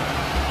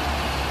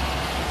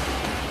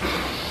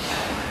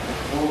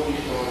大きい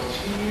人を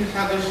小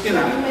さくして So 投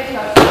you げ make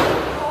a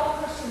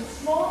tall person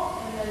small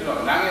and で then も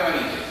投げはい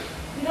いです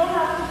you don't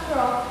have to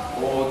throw.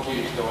 大き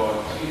い人を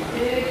小さく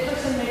Big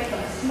person make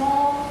them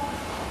small.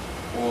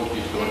 大き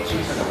い人を小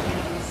さく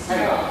は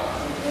い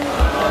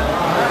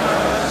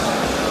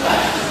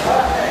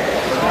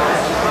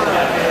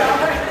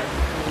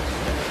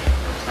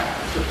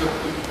どうぞ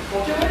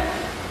We'll do it.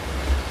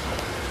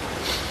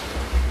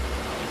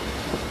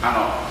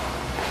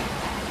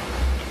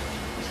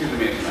 説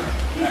明します。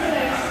 He's going to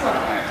explain.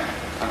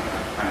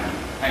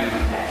 はい、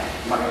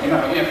まあ、今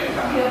のやつ The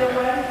other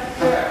way.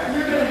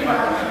 You're going to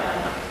grab him.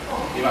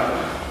 今の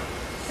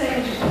Same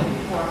as you did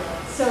before.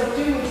 So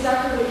do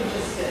exactly what you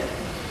just did.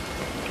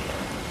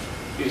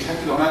 さっ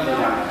きと同じじゃん。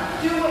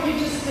 Do what you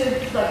just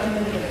did like a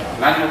minute ago.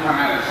 何も考え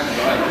ない、さっき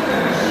と同じ。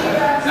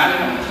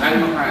何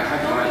も考えない、さっ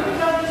きと同じ。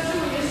 No, just do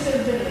what you just did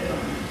a minute ago.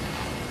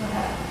 Go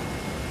ahead.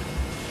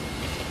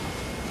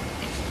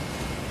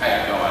 はい、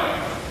今日はね。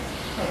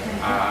 Okay,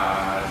 thank you.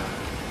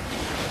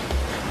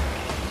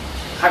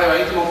 彼は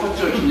いつもこっ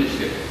ちを気にし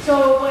てる。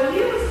 So what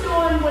he was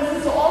doing was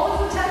his, all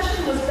his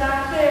attention was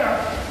back there.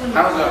 When he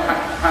彼女 was は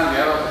彼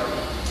女やろうとする。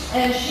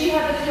 and she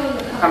had the feeling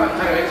of 彼 coming.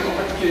 はいつも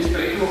こっち気にして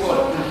る。いつもこ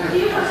So う。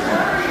 he was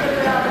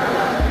worried about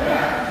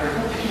that.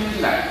 こっち気に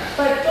しない。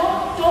 But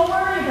don't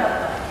worry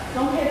about that.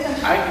 Don't pay attention.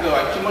 合気道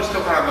は気持ち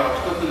と体を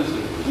一つにす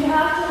る。 You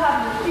have to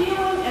have your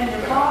feeling and your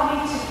body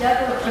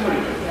together.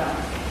 Yeah.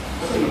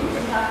 So you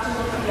have to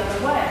look the other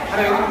way.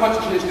 彼がこっ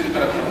ち気にしてる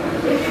から。 If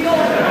you go, 彼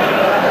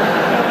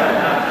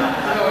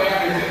を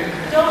やめて。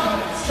 don't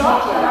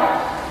stop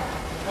that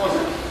こう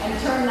する。 and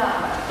turn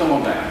that way. と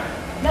問題。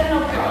 Then no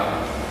problem.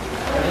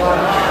 開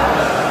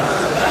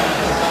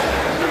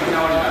き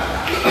直りました。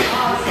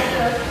 So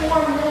the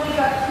form really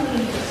got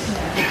clean just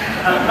now.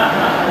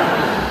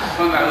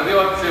 今度は腕を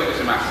強く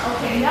します。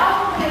 Okay,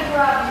 now we're going to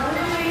grab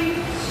really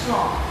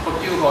strong. 呼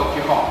吸法基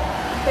本。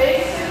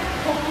 Basic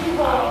cookie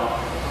hold.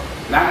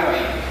 投げはい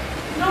い。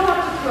 You don't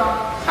have to throw.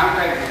 3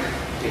回ずつ。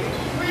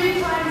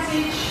 3 times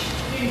each.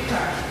 Do your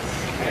practice.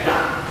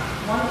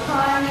 1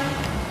 time.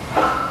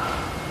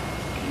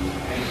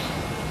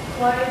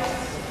 Twice.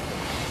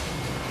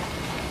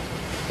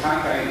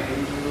 3回ずつ。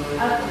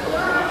 At the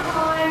 3rd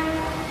time,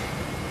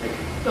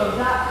 go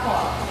that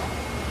far.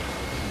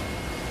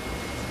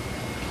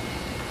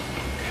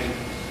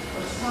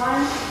 First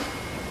time,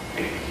 2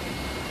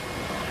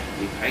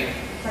回。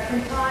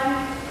 second time,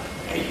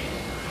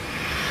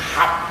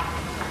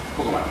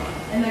 ここまで。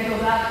 and then go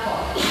that far.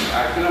 昨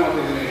日も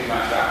説明しま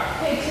した。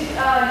 Hey,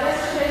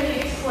 yesterday he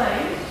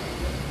explained.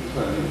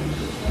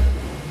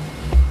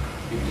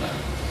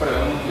 これは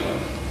動きの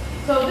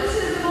So this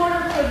is in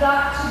order for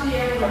that to be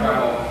able to 肩 move.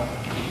 も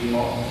息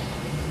も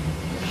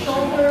Your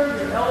shoulder,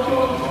 your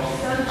elbow, your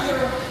center,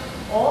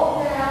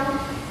 all down.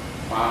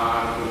 回っ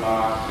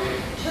て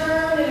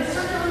Turn in a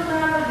circular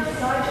manner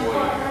beside your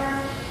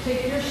partner.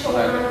 Take your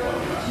shoulder to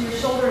your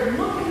shoulder and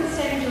look in the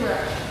same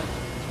direction.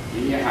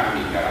 右半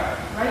身から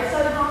Right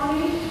side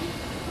harmony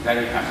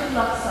左半 to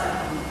left side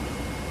harmony.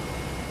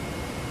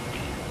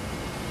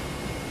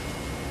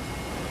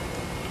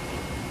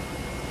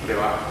 これ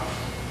は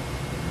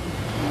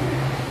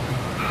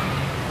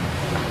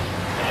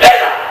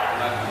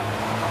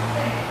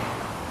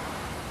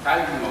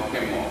大事も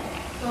剣も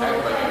So 大事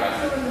は言わない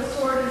the and the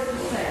sword is the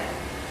same.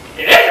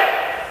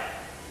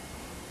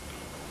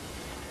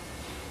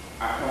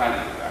 同じで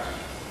すか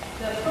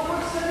The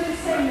footwork's going to be the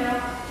same now.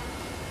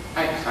 は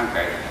い3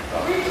回 3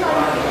 times.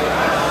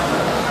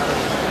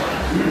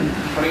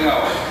 これが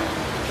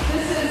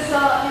This is, you've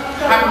got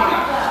半 to 身 lock が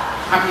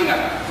that. 半身が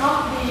The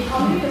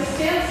harmony, the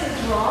stance is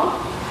wrong.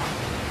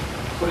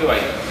 これはい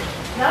い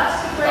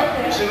That's the great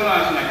後 thing. ろの足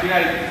が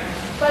開いて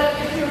But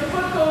if your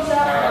foot goes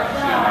out like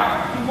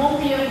that, you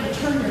won't be able to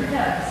turn your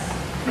hips.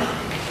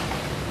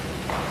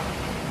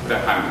 これ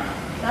は半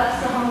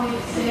That's the harmony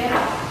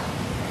stance.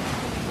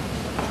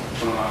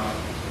 身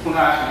この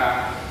足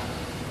が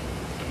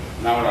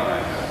治らないから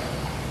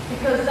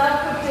Because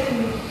that foot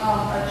didn't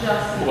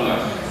adjust. Hold on.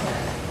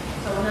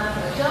 So we're not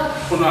going to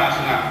adjust. この足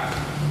が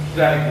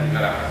開いてるか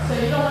ら So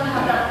you don't want to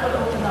have that foot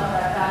open up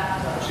that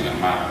back foot. 腰が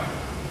回る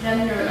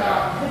Then your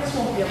hips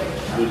won't be able to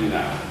無 turn. 理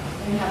な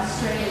And you have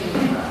straining in the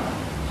front.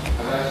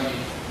 正しい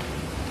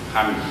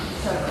半身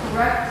So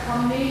correct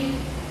harmony.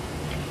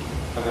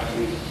 正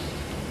しい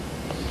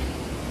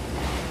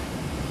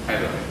はい、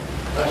どうぞ。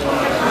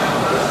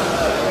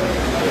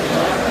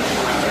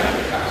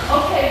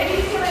Okay,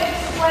 he's going to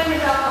explain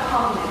about the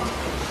humming.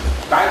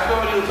 大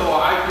統領と合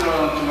気道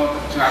の違う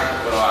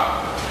ところ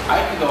は、合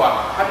気道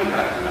はハミか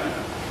ら始まりま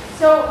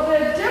す。So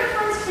the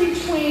difference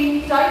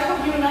between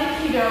Takemusu and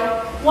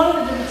Aikido, one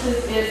of the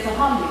differences is the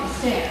humming, the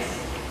stance.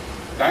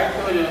 大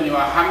統領に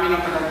は半身の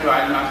形は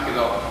ありますけ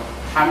ど、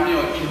半身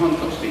を基本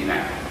としていない。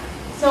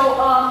So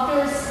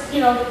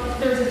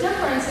there's a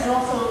difference, and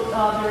also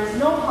there is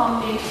no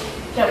humming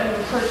that we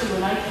refer to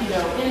in Aikido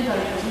in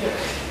Takemusu.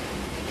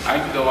 合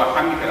気道は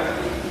半身から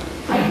始まります。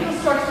Aikido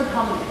starts with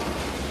humming.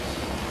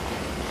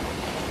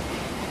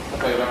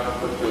 例えば、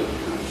こっちを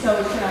So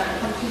it's going to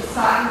come to the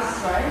side and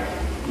strike.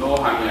 ノ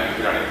ーハミは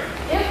切られる。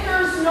If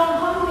there's no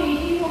humming,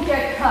 he will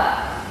get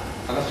cut.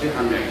 正しい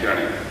ハミは切ら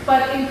れる。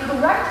But in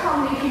correct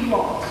humming, he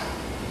won't.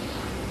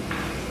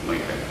 もう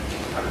一回。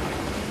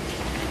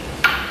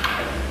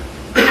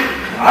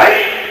はい。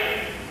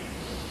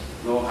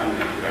ノーハミ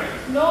は切られる。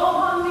No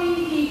humming,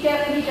 he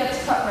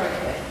gets cut right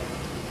there.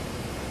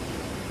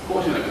 こ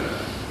うしなきゃいけない。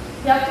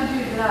You have to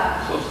do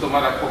that. そうするとま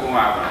だここ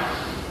が危な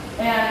い。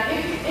And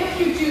if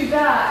you do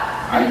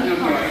that, 相 then 手 he の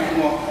時 comes はいつ in.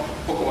 も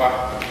ここは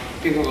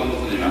手ほど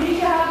結び You ます。い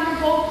need to have your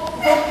both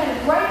kind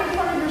of right in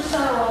front of your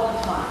center all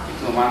the time.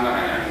 つも真ん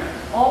中にありま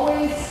す。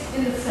 Always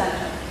in the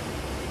center.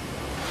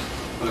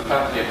 この正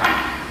しいハ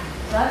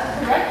That's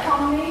correct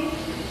humming. ミ。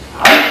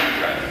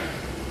切られる。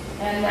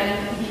 And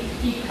then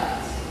he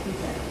cuts.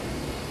 He's in.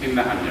 変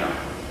なハミは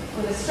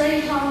With a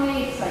strange humming,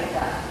 it's like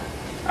that.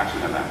 足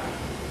がない。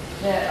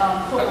 The 正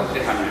し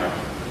いハミは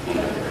the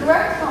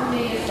correct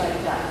humming is like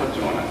that. こっち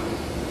も同じ。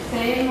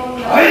 Same on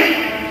the Aye. other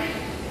side.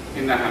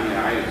 変なハミ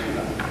は相打ちに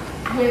なる。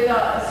 With a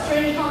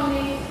strange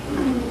humming,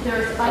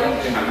 there's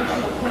Irish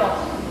traditional hill.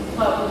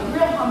 But with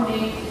real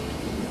humming,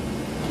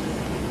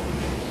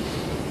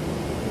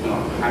 この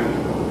ハミ。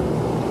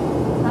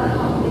 that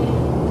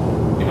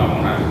humming, 今も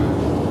同じ。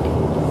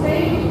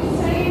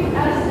 same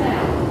as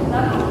now.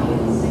 That humming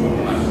is the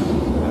same as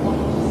what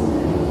we just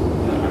did.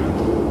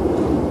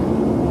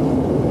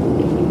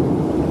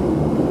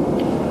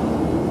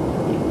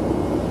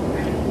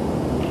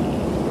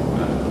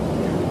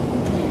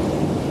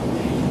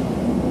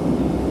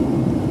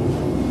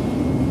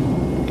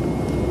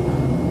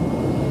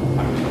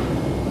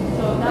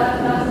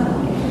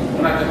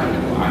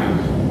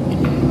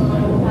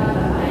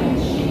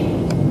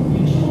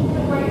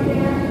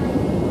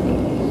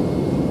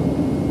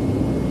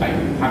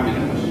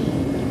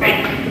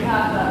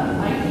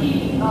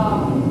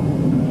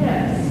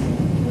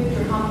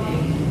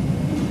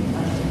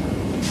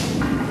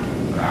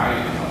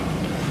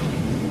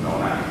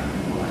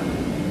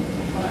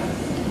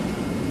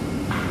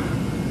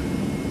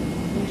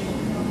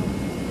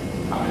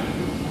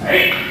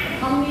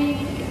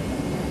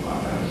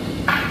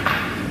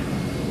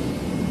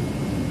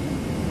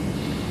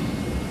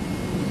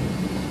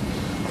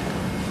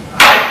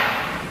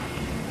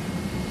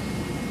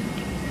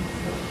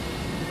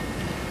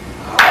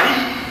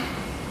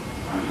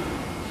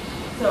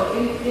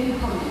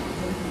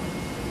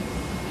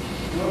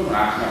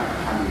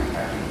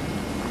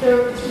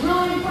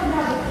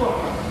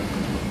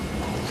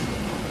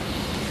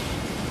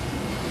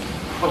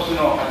 腰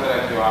の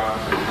働きは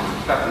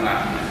2つが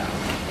あります。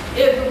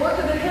 If the work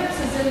of the hips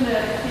is in the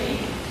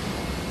feet,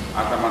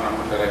 頭の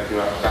働き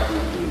は2つの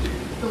筋肉。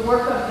 the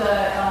work of the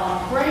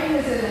brain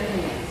is in the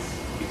hands.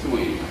 いつも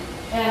言いま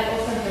す。 And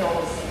also they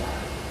always say that.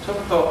 ちょ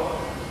っ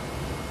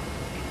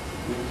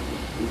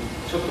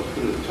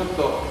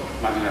と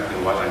間違って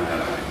も技になら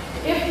ない。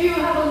 If you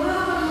have a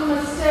little bit of a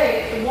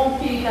mistake, it won't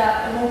be a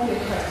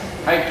correct.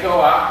 はい、今日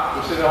は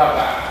後ろ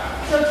技。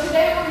 So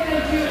today we're going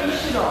to do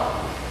Ushiro.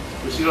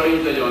 後ろイ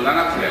ンド上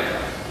7つやり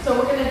ます。 So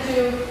we're going to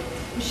do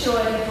Ushiro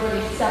and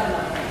Brody 7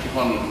 of them. 基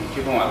本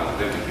技、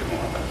全部基本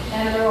技。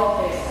 And they're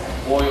all basic.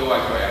 応用は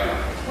今日はやらな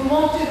い。 We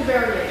won't do the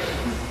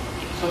variations.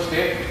 そし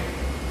て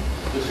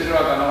後ろ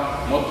技の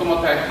最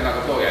も大切な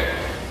ことをやりま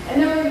す。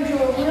 And then we're going to do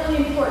a really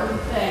important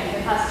thing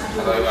that has to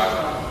do with 例えば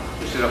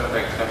Ushiro. 後ろか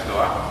ら来た人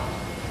は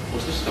押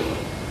す人も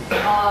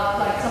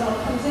Like someone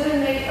comes in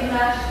and they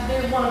imagine they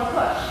want to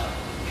push.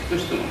 引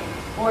く人も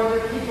Or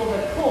there are people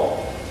that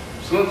pull.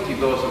 その時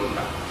どうする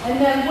か。 And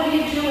then what do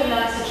you do in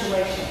that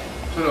situation?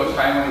 それを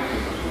最後に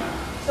検討しま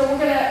す。 So we're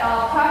going to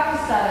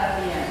practice that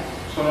at the end.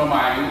 その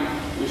前に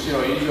後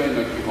ろインド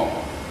の基本。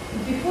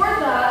 Before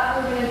that,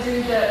 we're going to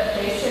do the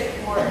basic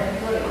forward and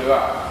こ good. れ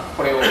は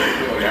これを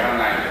やら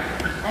ないで。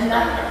 And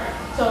that,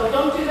 so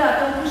don't do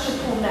that. Don't push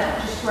or pull now.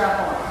 Just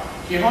grab on.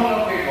 基本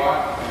の稽古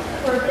は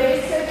For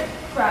basic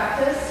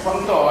practice,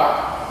 本当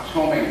は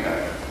正面から。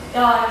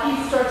 he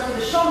starts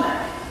with a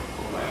showman.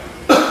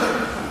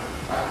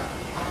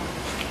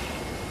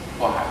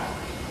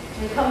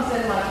 He comes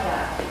in like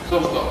that. そ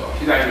うすると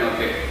左の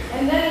手、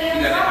 And then he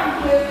ends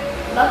up with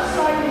left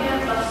side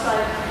hand, left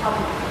side thumb.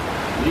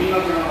 右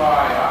の手の場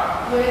合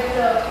は With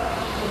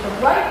the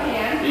right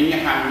hand, 右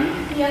半身、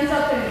 he ends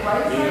up in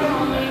right side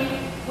only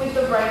with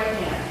the right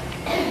hand.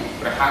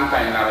 これ反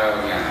対になる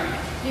わけじゃな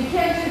い。 You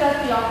can't do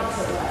that the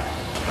opposite way.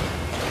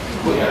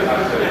 こうやりま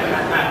すよ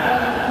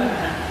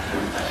ね。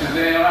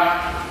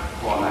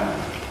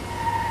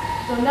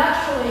So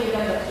naturally you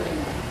end up doing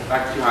that.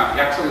 ラッキーは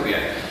約束でや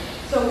る。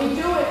 So we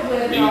do it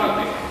with, 右の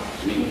手、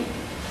右。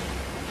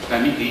だから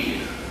見ていい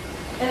です。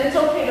 and it's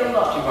okay to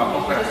look. Keep on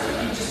looking.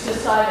 You just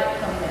decide it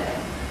from there.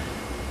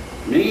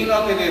 右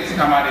の手で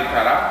掴まれ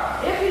た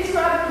ら、 If he's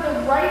grabbed with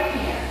the right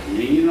hand,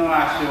 右の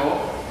足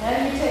を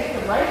then you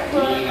take the right 右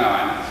foot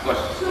側に少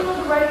し to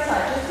the right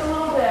side, just a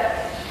little bit.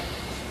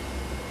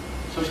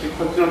 そして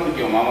こっちの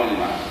時を守り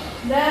ます。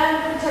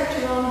 Then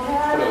protect your own こ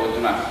れ head, を打ち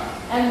ます。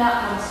 and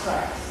that one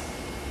strikes.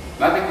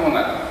 なぜこうな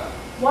るか。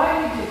 Why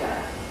do you do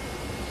that?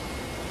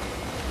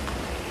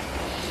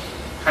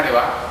 彼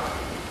は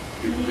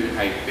ゆっくり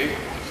入って、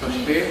そし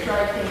He's て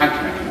striking パンチ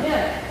が来ます。 in,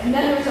 and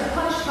then there's a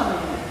punch coming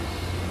in.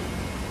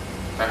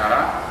 だから、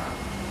は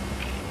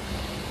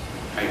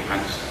い、パ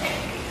ンチした。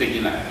でき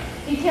ない。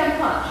 He can't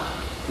punch.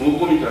 向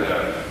こう見たらや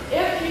る。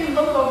 If you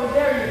look over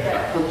there, you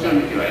get こっちを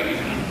見てはいけ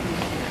ない。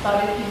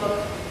 But if you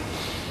look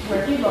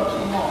where he looks,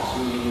 you ス won't.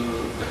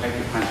 ーッと入って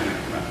パンチが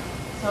来ます。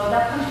 So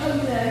that punch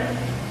comes in.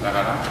 だ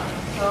から、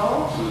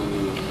 So, スーッ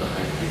と入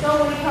って。 so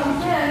when he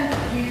comes in,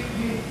 you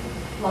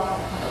block that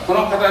punch. こ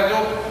の形を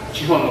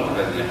基本の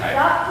形に入る。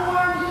 That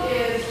form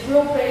is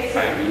real basic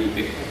はい、右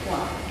手。 one.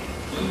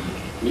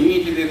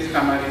 右手で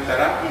掴まれた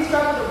ら、 He's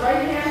grabbed with the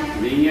right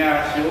hand, 右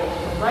足を the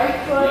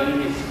right 右 foot,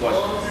 に少し。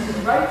 goes to the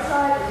right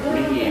side, a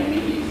little 右へ bit.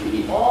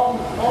 右へ。 All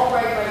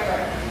right,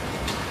 right.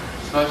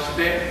 そし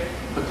て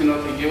こっちの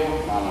敵を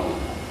守る。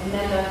 And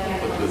then the hand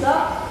comes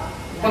up.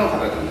 この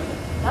形になる。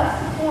 That's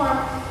the form.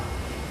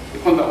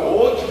 今度は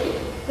大きく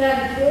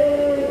Then big.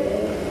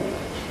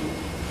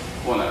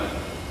 こうなる。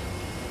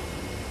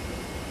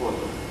こうなる。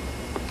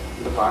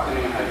当て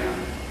身が入ります。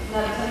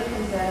 Now the tongue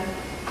comes in.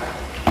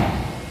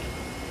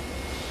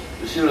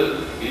 後ろ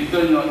入り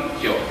取りの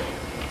息を。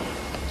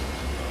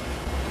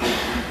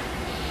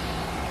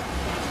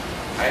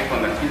はい、今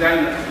度は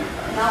左の次。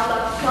 Now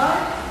left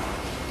side.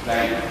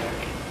 左の。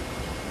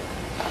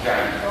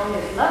左。 Go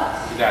his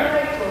left. Got it.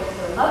 Right. Goes to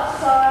the left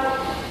side.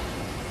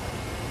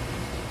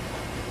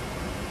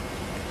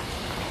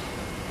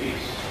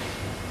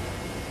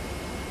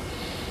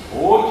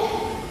 大きく。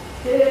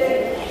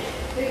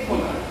 Big. こう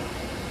なる。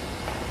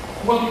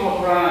ここにも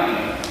取らないよう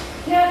に。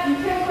 You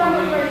can't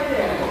grab it right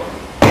there.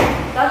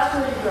 That's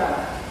where you grab it.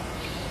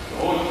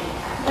 大きく。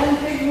 Then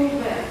big move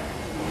in.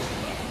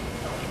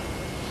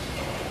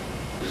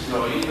 後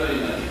ろ入り取り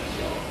の息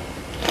を。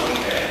これで。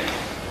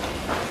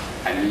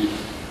はい、右。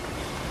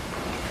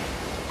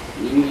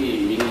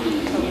右。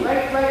 So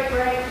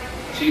right.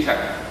 小さく。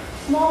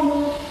 Small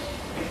move.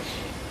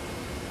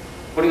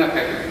 これが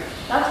大切。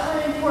 That's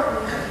very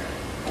important.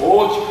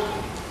 大きく。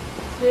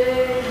 Big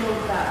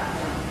move back.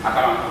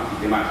 頭の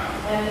出ます。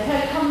 And the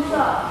head comes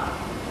up.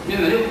 み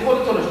んなよくここ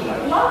で取る人がい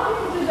A る。 lot of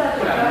people do that.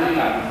 これは無理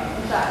がある。 In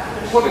fact,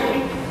 they're ここで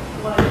showing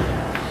what is that.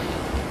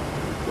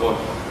 どうぞ。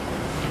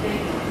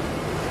 Big move.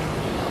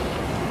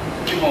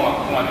 基本はこ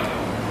こまで。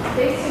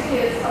 Basic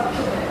is up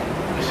to there.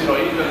 後ろ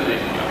入り取りの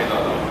息だけ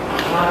どうぞ。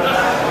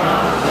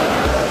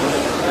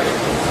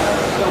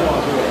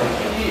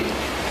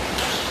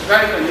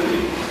左と右。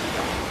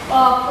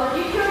 For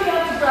Ikyo, you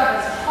have to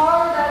grab as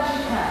hard as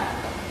you can.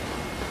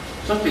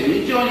 そして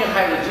二強に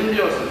入る準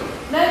備をする。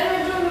 Then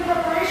you're doing the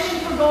preparation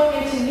for going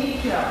into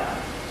Nikyo.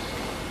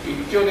 一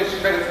強でし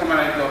っかり掴ま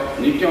ないと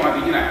二強が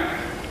できない。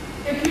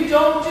 If you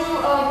don't do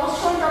real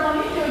strong grab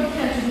on Nikyo, you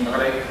can't do だか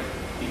ら Nikyo.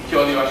 一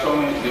強では正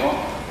面でも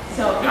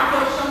So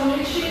Nikyo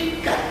Shonichi,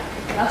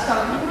 that's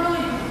got to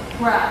really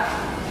grab.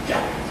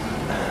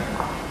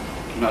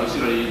 今後ろ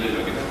に入れる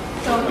わけだ。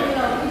 So, you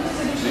know, we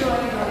just did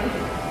everybody.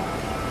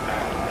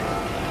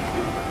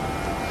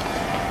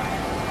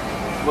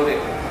 ここで。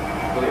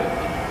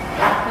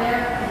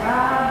 There,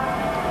 grab.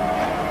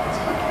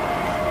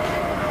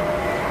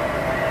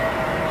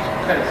 し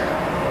っかり掴む。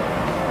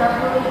 Grab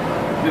really good.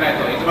 でないと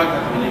一番最初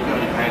に二強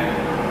に入る。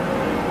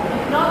 If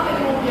not, then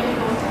you won't be able to go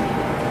into Nikyo.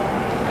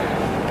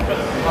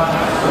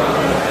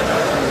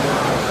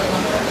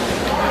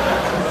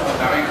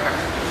 画面かく。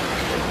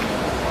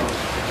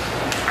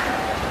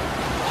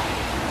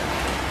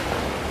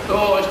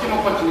どうしても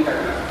こっち見たく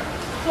なる。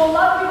 So a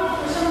lot of people,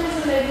 for some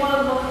reason, they want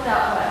to look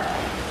that way.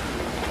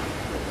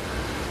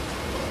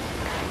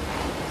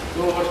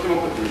 どうしても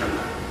こっち見たくなる。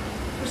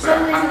 For これは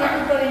some 反 reason, 対。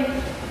 everybody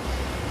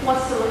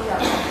wants to look that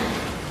way.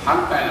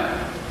 反対なの。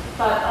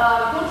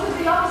 But go to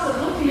the opposite,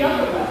 look the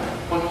other way.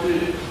 こっち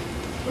に。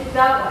 Look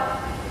that way.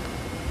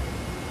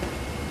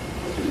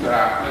 そした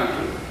らこれが来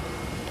る。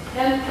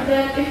 And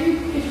then if you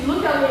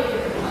look that way, you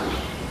get the punch.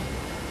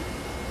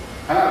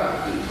 必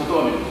ず外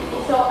を見る。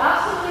外。 So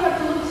absolutely have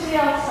to look to the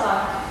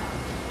outside.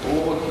 大き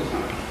く掴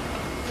む。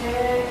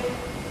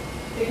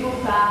 Big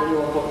move back. これを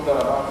取ったら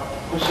ば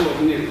腰を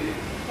ひねる。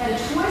 And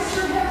twist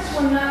your hips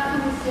when that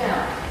comes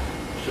down.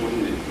 腰をひ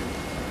ねる。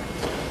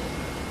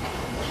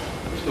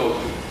腰をひ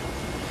ね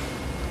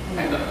る。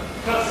はい、どうぞ。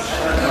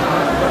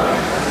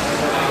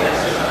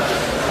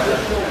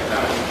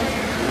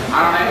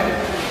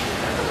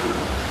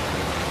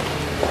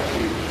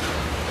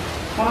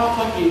この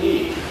時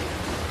に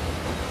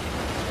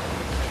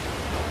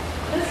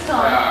This こ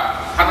れ time,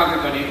 は片手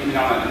とりみん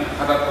な同じね、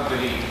肩と釣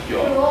り一応、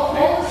 They're all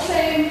the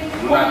same.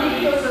 胸 All 釣 the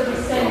り egos are the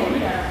same.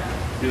 ね Yeah.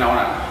 みんな同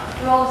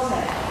They're all the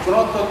same. じ。この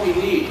時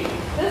に、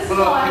 This この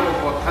手 time, を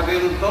こう立て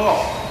ると、こ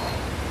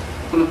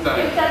の二人、 if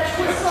that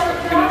twists like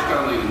手の that, 力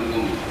のいる無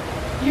み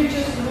you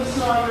just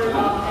loosen all your and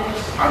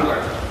just, あるか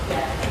ら。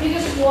 yeah. He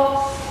just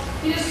walks.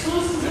 He just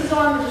loosens his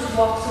arm and just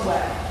walks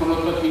away. この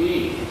時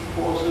に、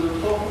こうする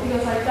と、 He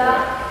goes like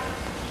that,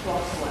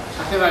 walks away.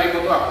 させないこ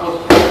とはこ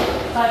うする。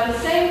 But the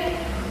same.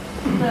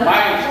 The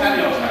前に下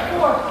に押さえる。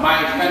 before,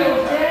 前に下に you go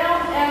押さえる。 down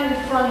and in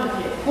front of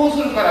you. こうす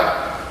るから、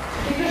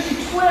 Because you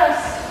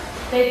twist,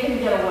 they can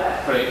get away.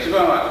 これ一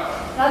番は、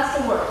 That's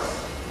the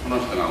worst. この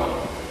人が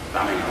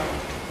ダメな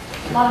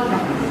A lot of times.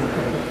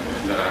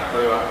 の。だからこ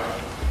れは、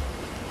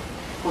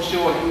腰を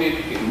ひねっ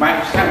て前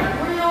に下に。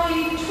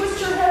 Really twist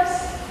your hips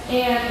and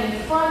in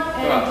front だ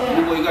から and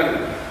向こ down. う行かれる。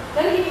 Then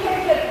he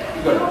can't get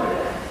over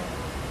there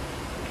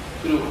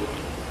それをこ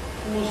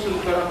うする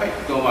から、はい、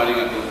どうもありが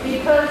とう。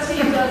 because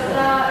he does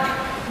that.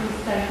 He's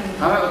thanking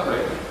必ずこれ、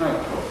必ずこ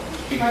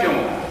う。一挙も、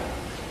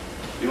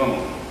今も、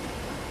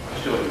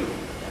腰をひね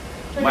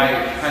る。前に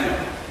下に。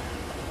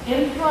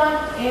 in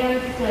front and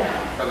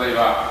down. 例え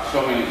ば、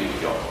正面に実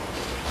況。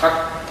カッ。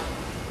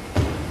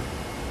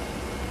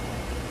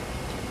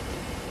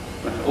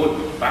大きく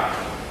バッ。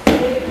逃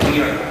げ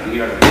られた、逃げ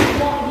られた。 He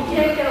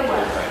can't get away.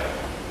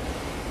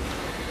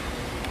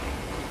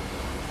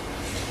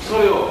 それ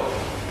を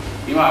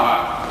今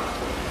は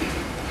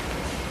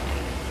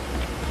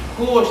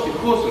こうして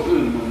こうする力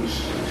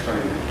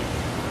に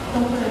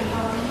Don't put it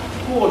on.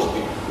 こうし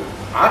て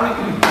歩いて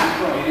る人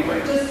がいればい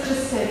い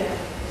Just say that.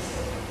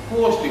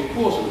 こうして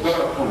こうするだか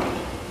らこうなんで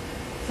す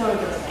So he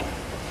does that.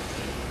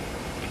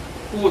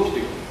 こうして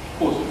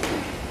こうする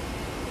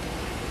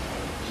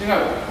違う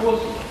こう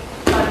する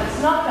But it's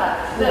not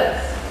that. It's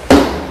this.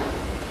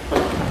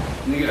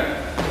 逃げられない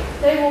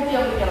They won't be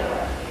able to get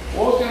away.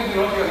 大先生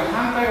の教えが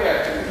反対を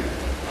やってる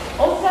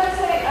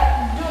Osensei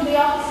doing the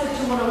opposite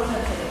to what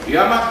Osensei did.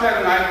 山スタイ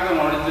ルの相手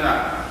のオリジナ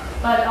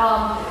But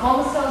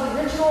Homosel's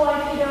original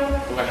Aikido,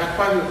 ルが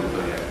 100% と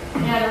やる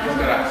and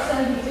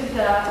 100% he did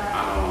that.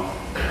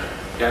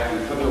 やって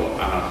それを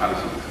楽し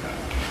いですから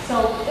So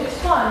it's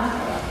fun.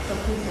 So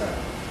please do it.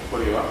 こ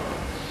れは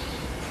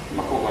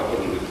まあ効果を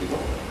取るんですけど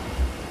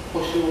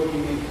腰をひ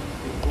ねって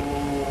こう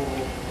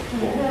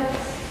Your hips.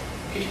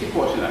 決してこ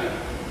うしない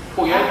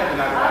こうやりたく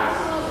なるから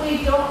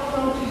Absolutely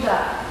don't do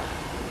that.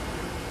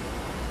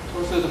 そ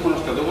うするとこの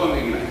人はどこも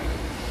できない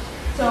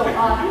So you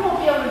won't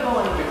be able to go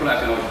で anywhere. この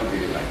足の大きくで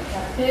きない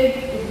That big, if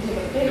you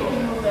take a big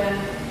move in.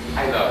 は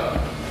いどう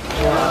ぞ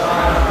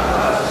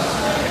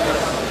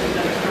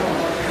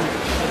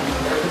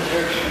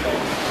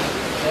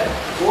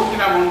大き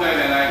な問題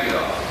じゃないけど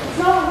It's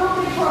not a real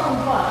big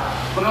problem, but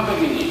この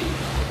時に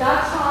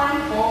that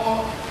time,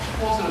 こ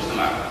うする人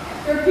がある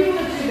there are people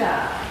that do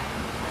that.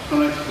 人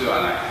の必要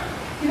はない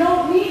You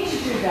don't need to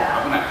do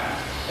that. 危ない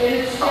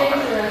It's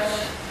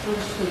dangerous. We'll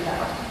just do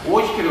that.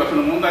 大きければそ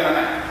の問題が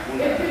ない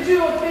If you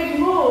do a big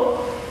move,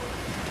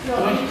 you そ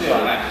の don't need 必要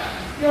はない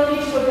you don't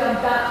need to go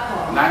down that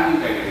far. 何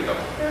人かいるけど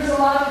There's a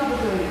lot of people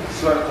doing it.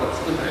 座ると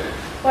作される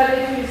But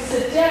if you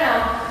sit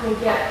down, you'll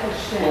get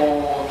pushed in.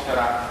 こうした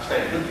ら下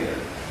にグッてやる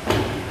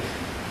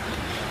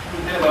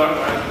で割る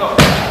と That's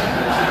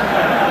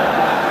terrible.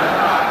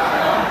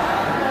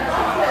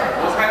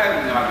 抑えられ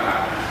るんじゃなくな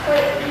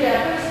But yeah,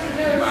 there's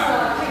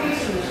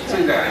techniques in this つ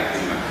い trick. たらいいって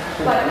言いま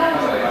す But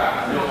not 例 really. え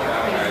ば両手を上げ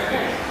られて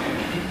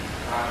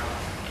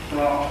こ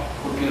の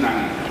呼吸なん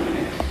です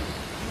ね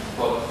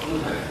こう潰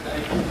されて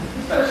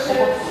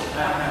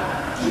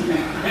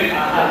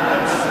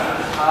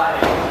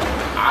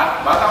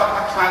技は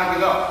たくさんある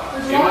けど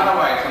今の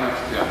場合その必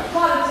要 A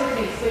lot of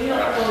techniques, but you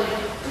don't really,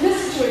 in this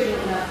situation, you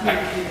don't have to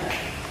do that.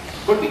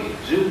 これで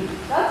十分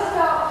That's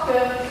about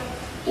good.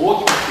 大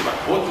きく引けば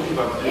大きく引けば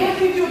十分 If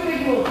you do a big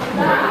move like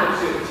that,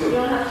 you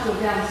don't have to go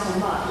down so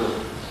much.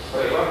 こ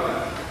れ弱くなる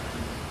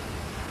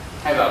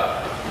はいどうぞ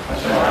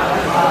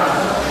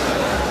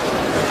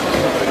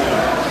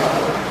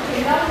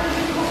Okay, now we're going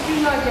to do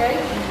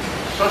Kokinage.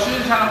 初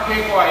心者の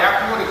稽古は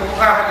訳語でここ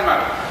から始ま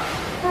る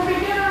For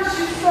beginners,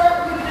 you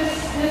start with this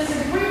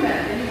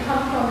agreement and you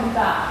come from the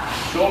back.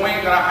 正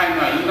面から入る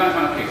のは有段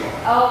者の稽古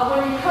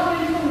When you come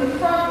in from the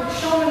front with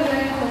Shoman and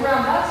then come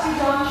around, that's your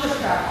Dansha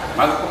practice.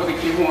 まずここで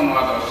基本の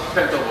技をしっ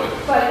かりと覚える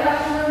But you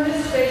have to learn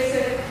this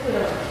basic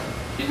clearly.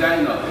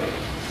 左の手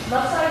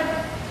Left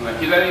side, その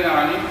左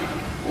側に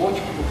大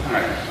きく下が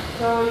ります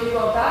so you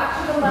go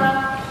back to the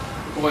left,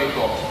 ここへ行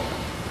こう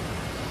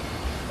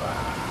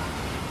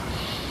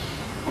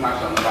この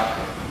足を伸ばして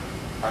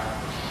はい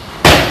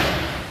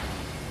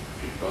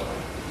ピッと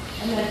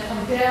and then come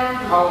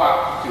down. 顔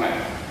は違います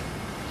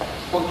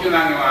呼吸投げは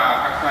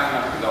たくさんあり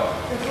ますけど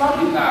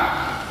みんな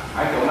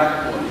相手同じ方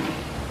に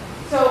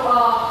So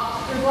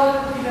there's a lot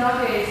of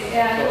Kokinage,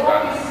 and you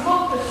always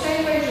look the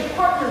same way as your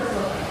partner's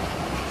looking.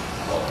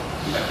 そう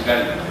みんな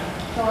左に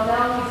So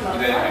now he's left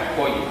左に side.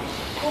 こういう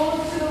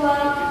Goes to the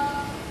left.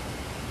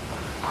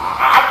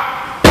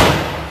 あっ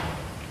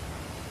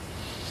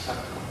さっ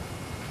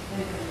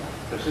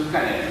と静か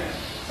にやります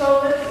So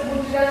let's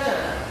move to that side.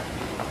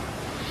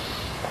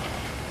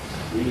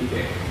 右手。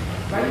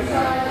 Right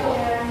side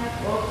hand,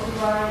 go to the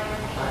right.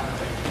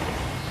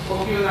 呼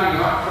吸のないの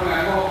は、これが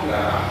呼吸だ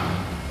な。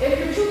 If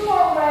you're too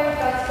far away,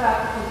 that's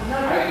bad. No,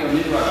 相手を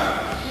見るわだ。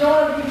 you don't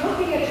want to be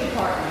looking at your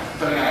partner.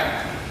 それが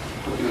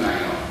呼吸のない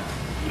の。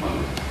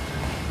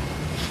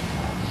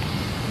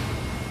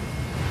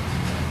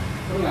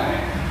これがね、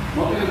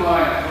持ってる場合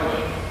はそう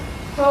です。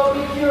 So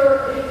if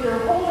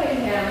you're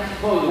holding him,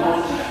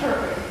 that's just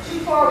perfect. Too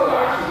far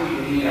away,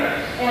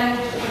 and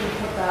just going to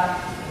put that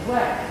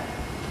away.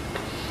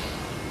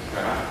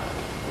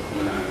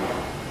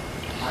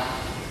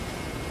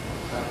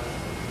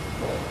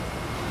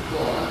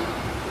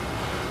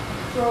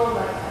 Throw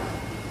like that.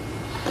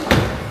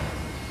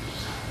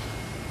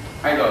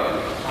 はい、どうぞ。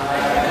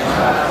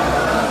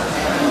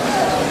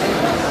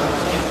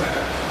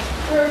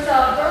 There's a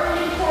very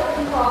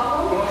important こ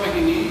problem. の時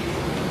に、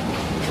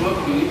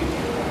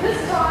This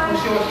time,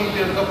 腰を引いて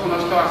ると、この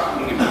人は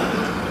右向く。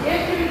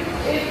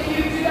 if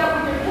you do that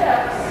with your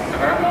hips, you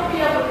won't be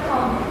able to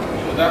come.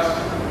 出す。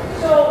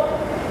 So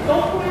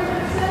don't put your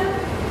hips in,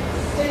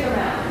 stick them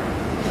out.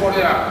 こ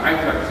れは相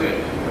手が強い。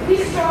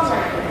 He's strong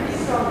right there. He's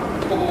strong.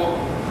 ここ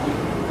を。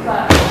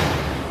 But I'm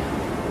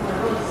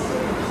really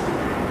serious.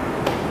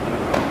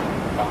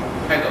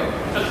 はい、どうぞ。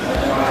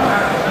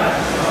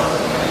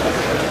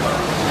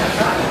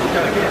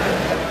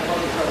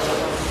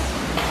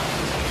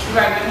 日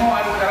本あ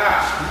るから、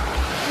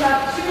 You have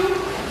two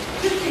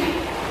feet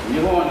日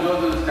本を上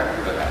手に使って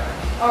ください。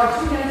 or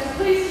two hands.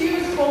 Please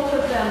use both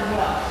of them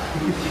well.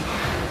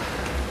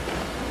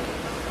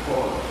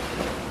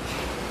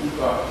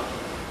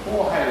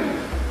 こう入るんで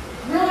す。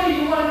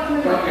 Really, you want to come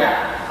in これ like で that.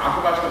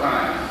 遊ばしとかな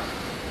い。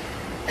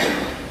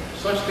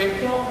そして、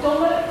 Don't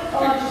let it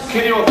just.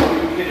 蹴りを。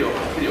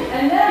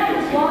 And then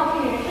you're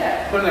blocking a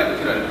kick. これないと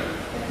蹴られる。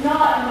 If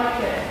not, you might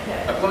get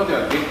a kick. この手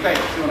は絶対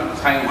必要なの、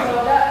最後まで。 So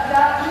that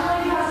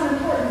really has an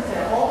importance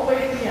there, all the way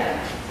to the end.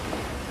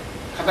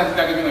 形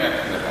だけでもやって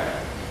ください。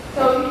 So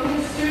you can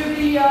just do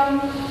the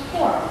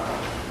form.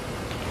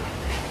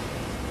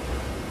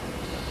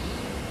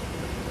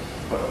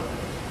 こ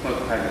の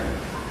大変。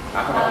遊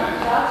ばせない。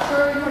 That's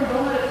very important.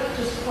 Don't let it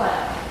just play.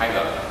 はい、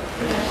どうぞ。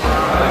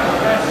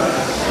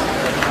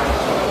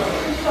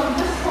 From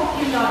this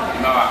poke, you not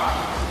今は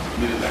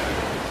見るだけ。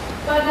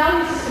 But now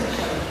he's just going to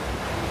show you.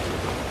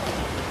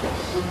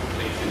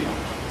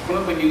 この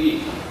時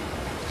に、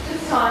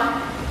 This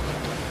time,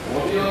 お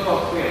尻を取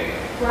って、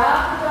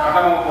 grab the belt 頭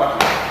を壊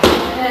す。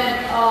 and then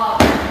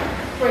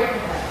break the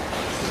head.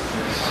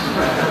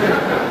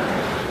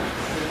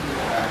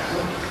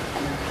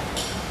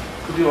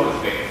 首を折っ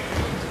て、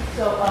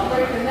 So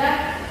break the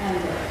neck and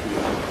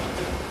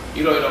break.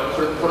 いろいろ殺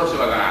し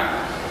技がある。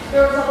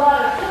 There's a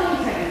lot of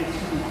killing techniques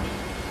from that.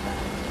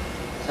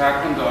 さ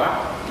あ、今度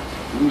は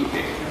右手。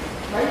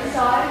 Right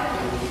side,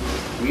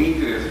 右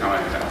手で捕まえ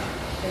た。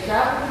 they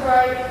grab with the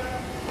right,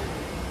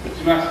 打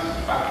ちます。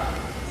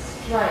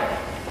strike.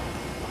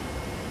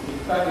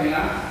 打った手が、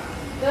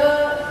 The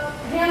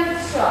hand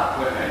that's struck こ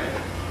れね、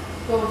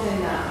 goes in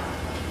now.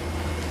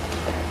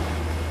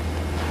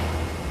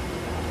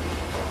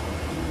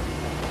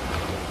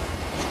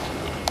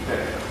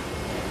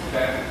 で、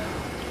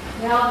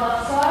 Now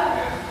left side,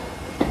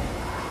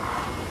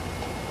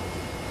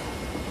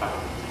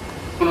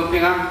 この手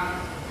が、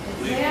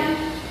 his hand.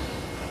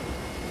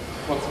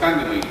 こう掴ん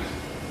でもいいです。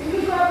 You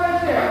can grab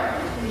right there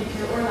if you need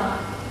to or not.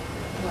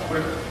 これ、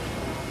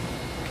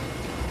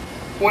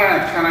これは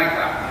効かないか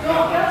ら、 No,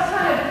 that's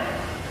kind of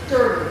dirty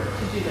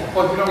to do that. こ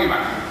う広げま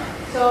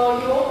す。 So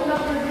you open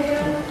up your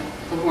hand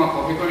ここがこ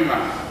うへこみます。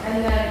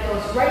 and then it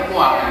goes right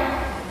Wow. there.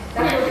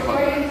 That goes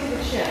right into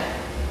the chin.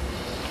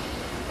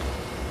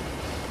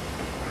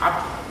 はっ。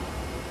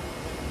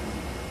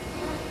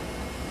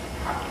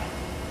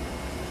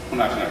こ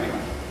の足が出ま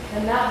す。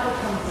 And that's what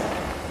comes in.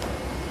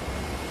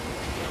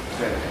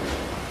 で、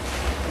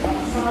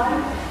 Left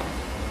side,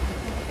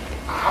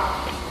 は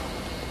っ。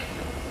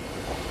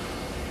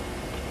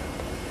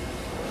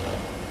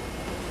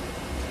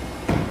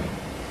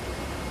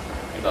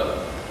どうぞ。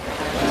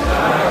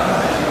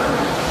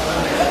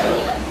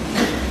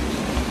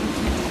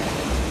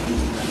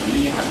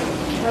右端。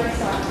 right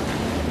side.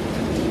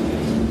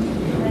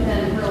 And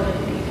then really.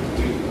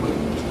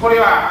 これ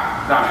は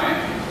ダメ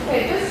ね。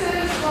 Okay, this is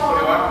こ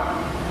れ called, は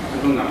自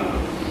分が持つ。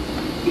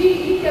 he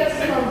gets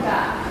thrown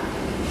back.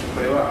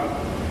 これは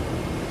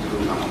自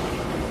分が持つ。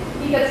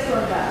 He gets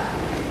thrown back.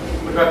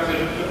 これは強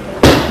い。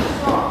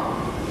 Strong.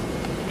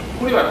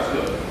 これは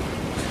強い。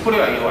これ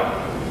は弱い。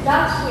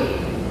 That's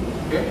weak.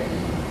 え？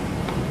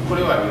こ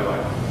れは弱い。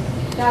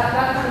 That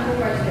kind of move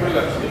right これ there.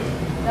 が強い。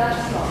 That's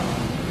strong.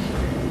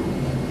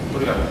 こ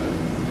れが強い。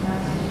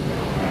 That's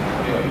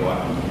これは弱い。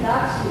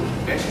 That's weak.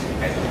 え？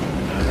はい。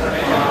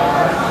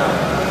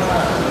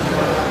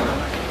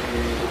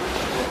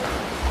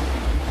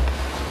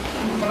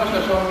この人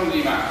は正面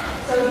にいま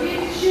す。 So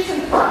she's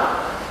in front.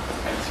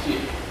 はい、次。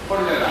これ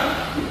じゃない。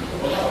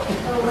 Oh,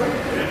 right.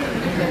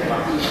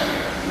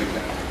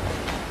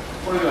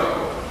 これではこ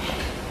う。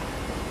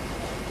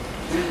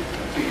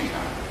次した。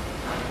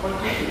これ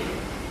次。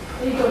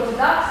 Then you go to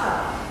that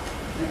side.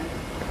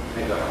 は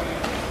い、どうぞ。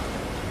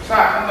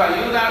は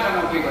有段者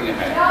の稽古に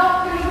入る。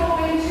 Now we're going to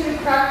go into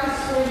practice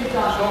for you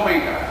done. 正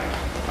面から。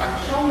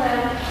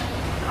 Showman.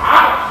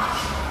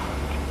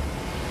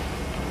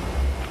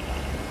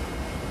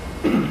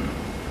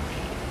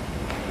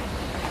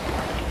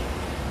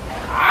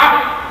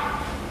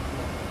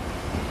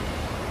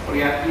 これ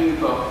やってみる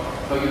と、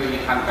時々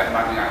反対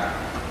間違い。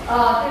 You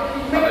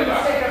make a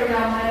mistake every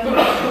now and then. You do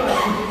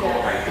that.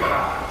 For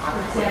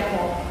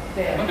example,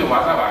 there. ほんで技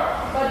は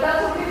But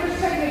that's okay. There's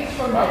techniques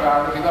from 技 there.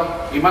 あるけど、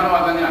今の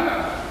技にはなら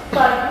ない。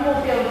 But you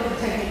won't be able to do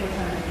the technique we're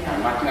trying to do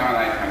now. 間違わ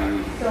ないため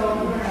に。 So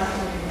we're not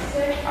making a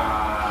mistake.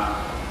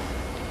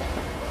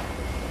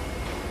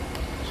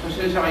 初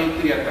心者はゆっ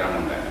くりやったら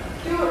問題ない。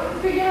 Do it.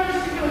 Beginners,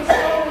 if you do it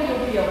slowly, you'll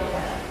be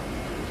okay.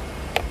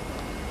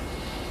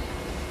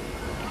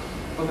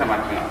 そしたら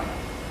間違う。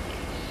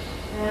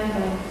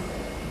 And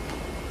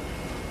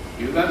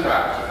有段者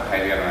はちょっと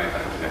入りやらないか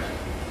ら難し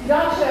い。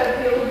 Gotcha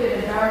would be a little bit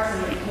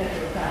embarrassing if you can't do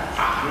it fast.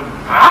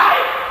 は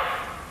い。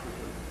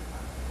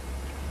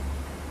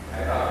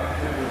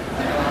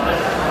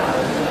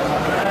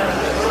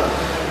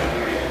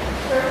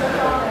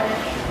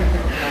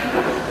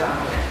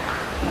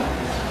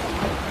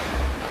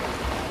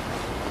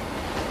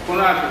 この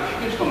後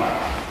引く人が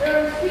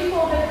There's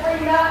people that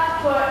bring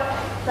that foot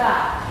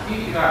back.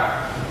 引き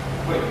が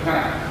これ引かな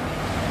い。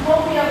 You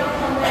won't be able to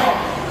come in.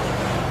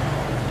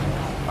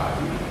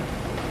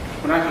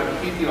 この後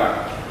引き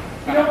が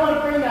You don't want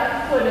to bring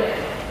that foot in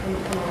when you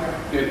come around.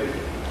 出る。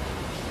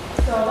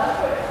 So that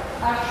foot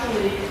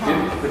actually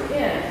comes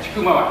in 引く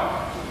回り。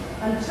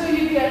 until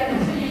you get in.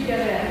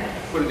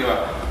 これでは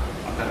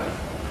当たらない。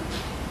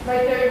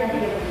 Right there, you won't be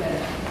able to get in.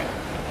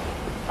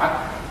 あ、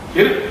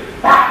出る。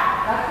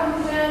 That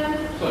comes in.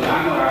 そう、何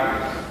のラーメ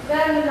ンです。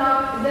 Then the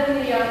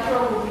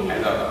throw will be. はい、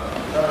どうぞ。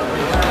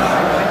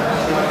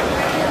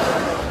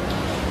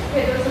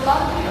 Okay, there's a lot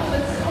of people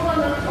that sit on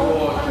the こ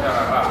うしたら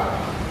ば、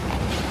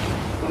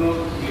この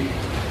次、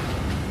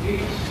1、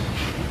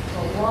 So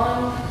 1,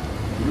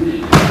 2、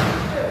 2.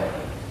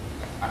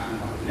 足の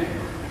方ね。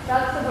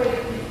 That's the way to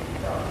keep it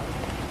going.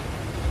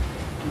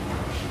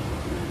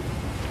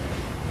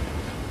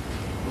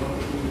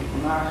 こ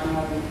の足が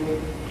出て、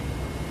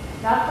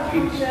 That's what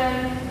comes in.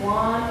 1,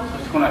 そ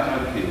してこの足が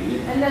出て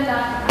2。 and then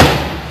that's what comes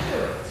in.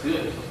 強い、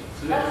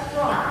強い。 That's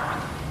strong.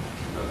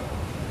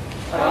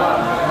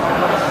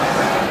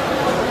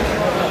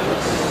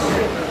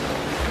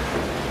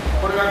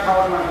 これが変わ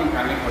りません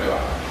かね、これは。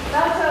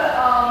 That's a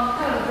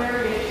kind of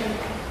variation.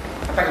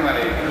 硬くなれ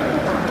る。 It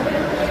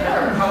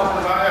hurts. 倒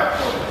す場合は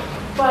こう。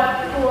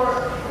 But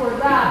for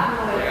that, you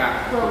want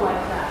to throw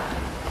like that.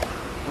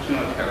 腰の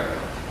力で。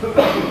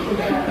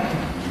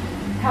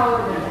 Power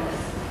limits.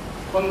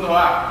 今度は、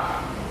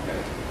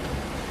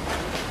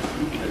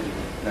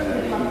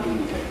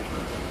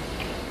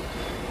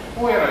こ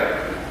うやられる。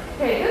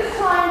 Okay, this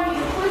time he's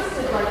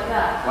twisted like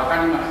that. わか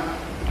ります。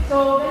 So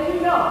then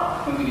you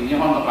know. この時日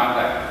本の万歳。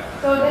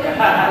 So then you can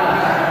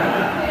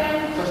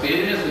そして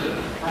襟にする。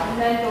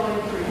 and then go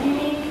into your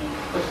knee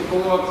そしてこ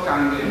こを掴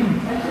んで、そ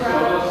して下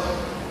ろす。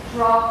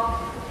 drop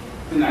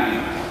ってなり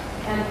ます。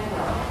 and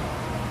throw.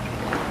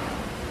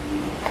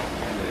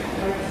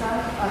 Right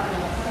side,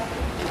 left side.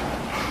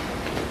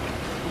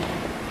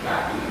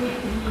 He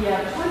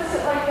twists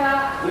it like that.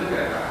 これか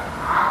ら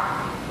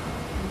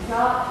He's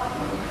up.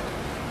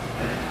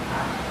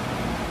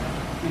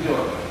 以上。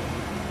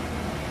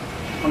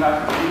この後、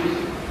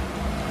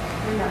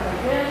 Bring that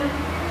leg in.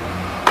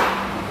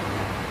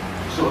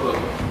 そうどうぞ。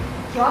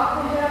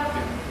 Drop the hip.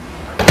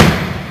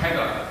 はい、ど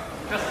うぞ。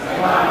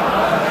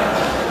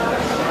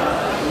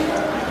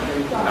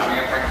ダメ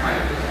が高くない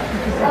で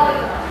す。 は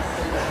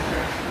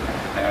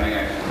い、お願い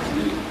します。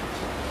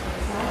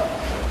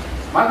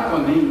まずこ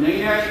のね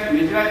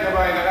じられた場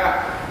合から、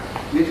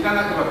ねじら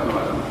なければこの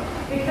技。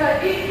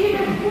 Because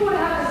even who would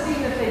have to see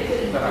that they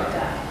didn't do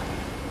that?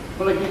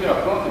 この肘は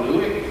この時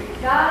上に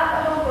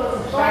That elbow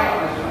is 下へ above,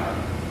 下ろします。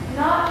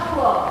 not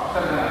below. 下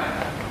じゃない。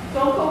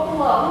 Don't go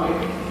below.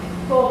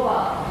 Go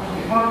above.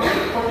 この時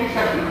こっち来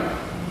たしま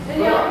す。 And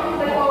the other people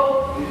they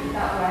go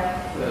that way.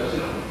 これ後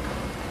ろ。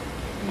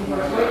 You go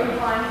right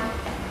behind.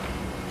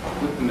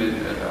 ずっとねじ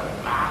られた。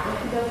 If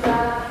he does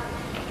that,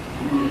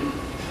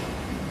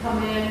 come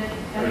in,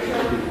 enter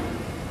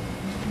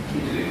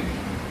肘で。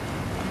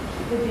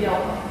 with the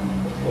elbow.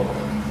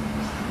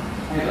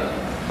 はい、どうぞ。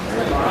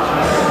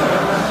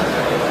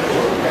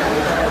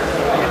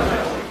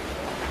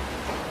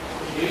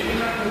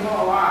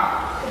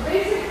 The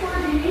basic for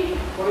knee,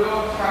 これを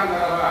掴んだ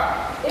ら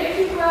ば、 if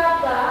you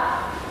grab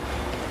that,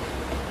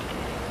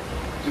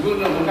 自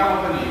分の胸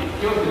元に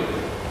気をつける。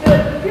 the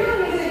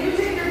feeling is that you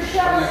take your こ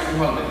れが chest 基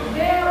本です。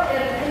 there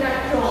and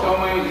connect 正 shoulder.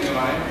 面位置では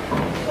ね、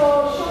 So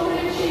shoulder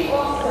to cheek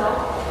also.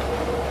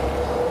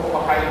 ここ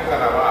入った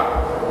らば、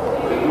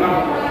これ胸元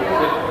に気を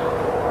つ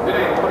ける。で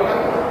ね、これが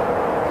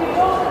If you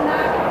don't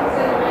connect, it's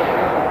in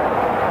there.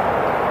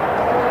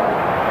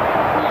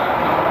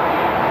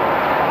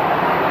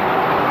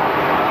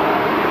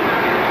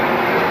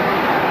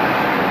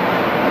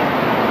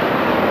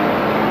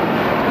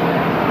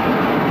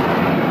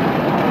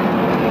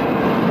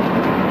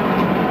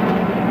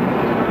 こ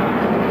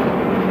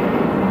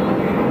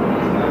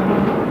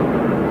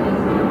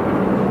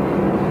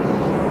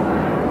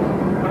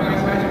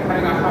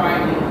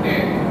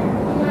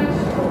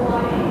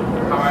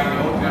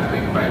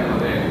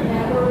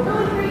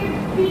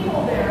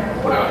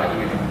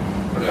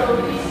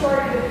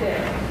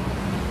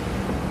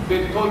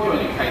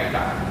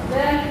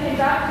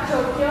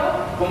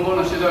向こう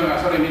の指導員は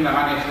それみんな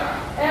真似した。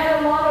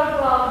 And a lot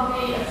of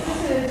the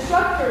assistant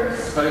instructors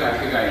それが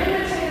世界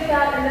imitated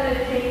that, and then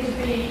it came to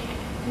be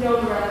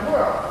known around the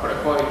world. これ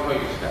こういう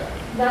スタイル。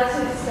 That's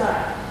his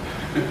style.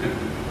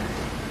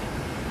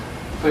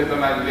 それと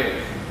同じ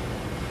で、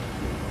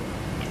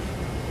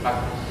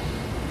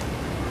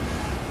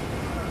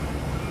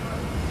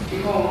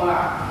基本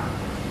は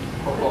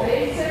こ The こ。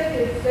 basic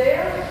is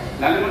there.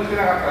 何もつけ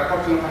なかった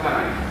らこっちの肩な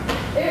い。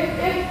 If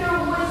there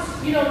was,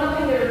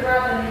 nothing there to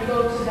grab, then you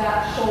go to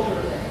that shoulder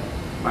thing.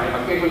 まあ今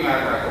稽古にあ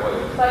るからここで。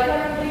 Like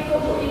every equal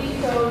to each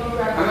toe, you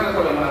grab 必ず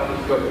これ胸元に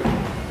引き寄せる。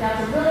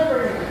 That's really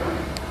bring it.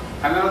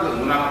 必ず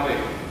胸元へ。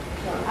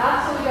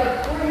 Absolutely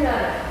got to bring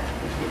that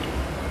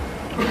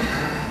in.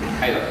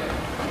 はいどうぞ。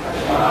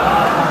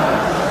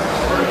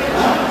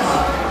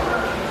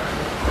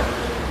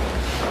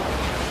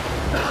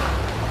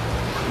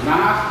回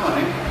すと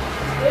ね、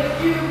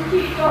 If you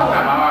keep また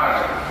going, 回ら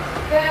れる。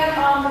 then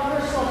the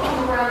person will come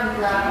around and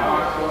回 grab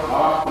すと you.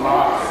 回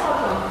す。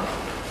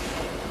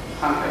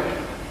 反対に。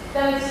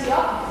 Then it's the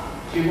opposite.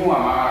 基本は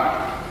回ら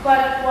ない。 But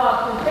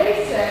the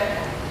basic,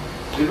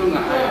 自分が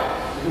入る。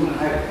自分が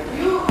入る。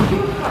 you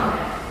come in.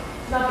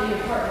 It's not that your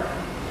partner.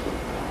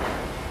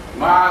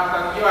 回った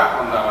時は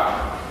今度は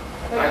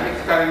相手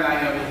疲れな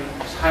いように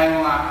最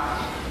後が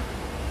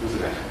難しい。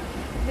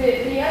 The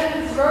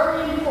end is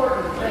very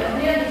important.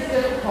 The end is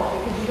difficult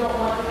because you don't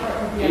want the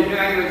partner to be イルミ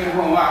ナギの基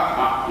本は、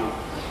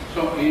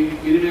イ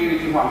ルミナギの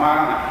基本は回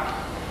らない。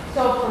 So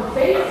for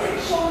basic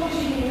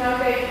shoji you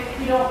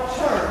don't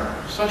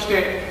turn. そし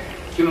て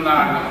気の流れの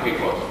傾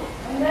向。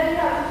 And then you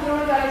have to throw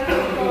that 回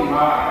in. ら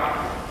な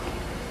い。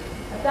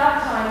 At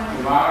that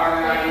time, 回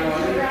らないよう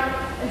turn に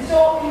around. And so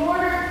in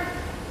order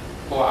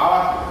こう合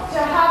わ to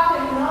have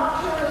them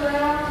not turn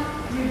around,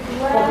 you せて、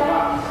こう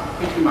grab,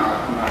 回る。回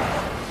る。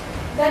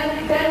 then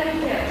you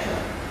can't turn.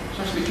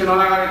 そして気の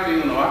流れとい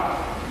うのは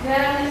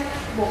Then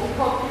what we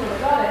call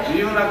kirogare, 自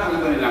由な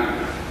角度に投げる。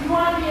 you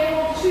want to be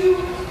able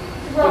to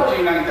こっ throw ち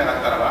に投げたか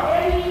ったらば、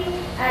 any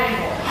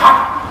angle.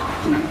 は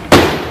っ！ To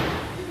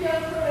be able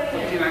to throw it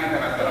こっち any に投げた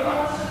かったら He ば、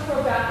 wants to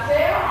throw back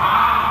there.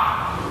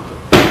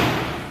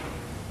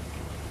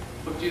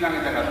 こっちに投げ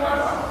たか He ったら wants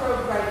ば、 to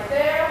throw right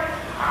there.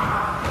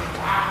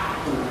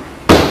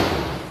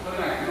 それ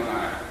が気の流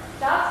れ。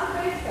 That's the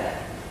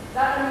basic.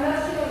 That's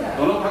kirogare.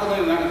 どの角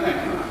度に投げたい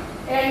かな。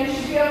 And you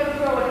should be able to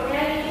throw at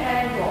any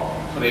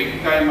angle. それ一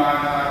回回らな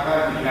かった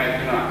らできない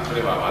というのは、そ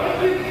れは技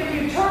If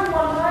you turn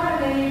one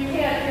time and then you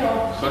can't,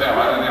 それは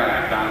技では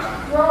ない、ダンス。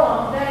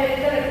 throw them, then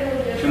it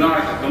really is. 気の流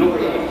れどの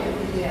角度も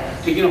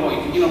Yes. 敵の方へ、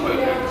敵の方 Be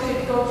へ。 able to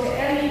go to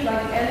any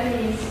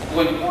enemy's こ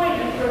こに、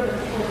 point and throw them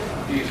towards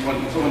them.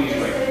 そこに行け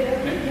ばいい。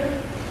ね、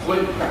ここ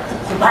に、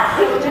 So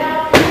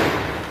now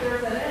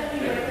there's an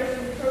enemy like this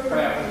and you throw them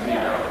over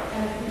there,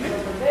 and if he's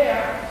over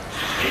there,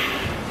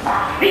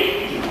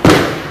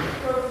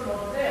 throw them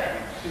over there.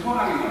 四方投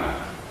げもない。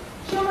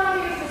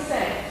 Shomagi is the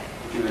same.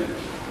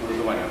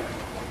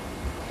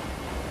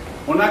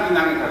 同じ投げ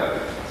方で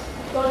す。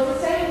 So it's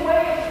the same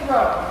way of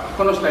throw.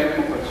 この下いつ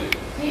もこっち。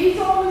 He's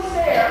always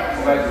there.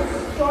 He's Right. going to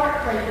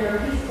start right there.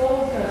 He's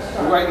always going to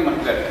ここが start. いつも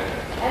左。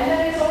 And then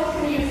he's always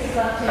going to use his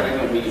left 彼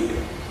の hand. 右手。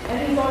 And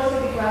he's always going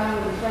to be grabbing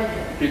with his right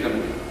hand. ピザ向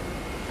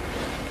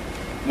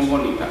こう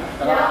にいた。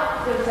だか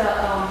ら、 Now there's a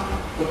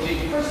こっち、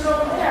こ person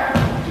over there.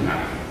 っち投げ。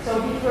 So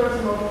he throws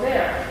him over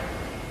there.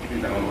 ピ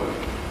ザ向こうに。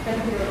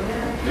 And he over there.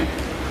 ね。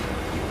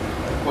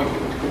こうやって、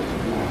こっち、こっち。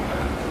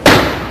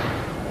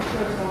 And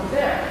throws him over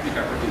there. ピ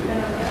ザこっちで。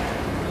 And ね。 over there.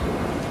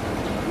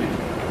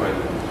 こうやっ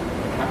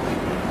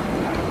て。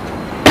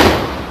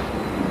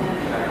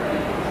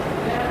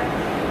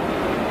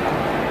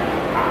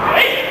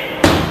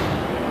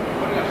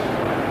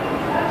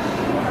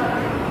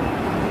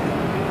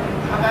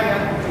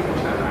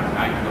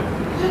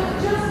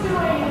 Just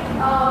doing,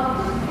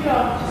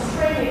 just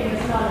training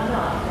is not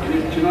enough.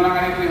 血の流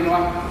れというのは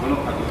どの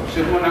角度、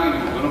四方投げ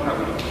にもどの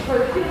角度。 For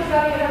the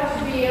kindergarten, you have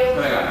to be able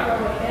to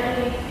throw at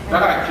any. だ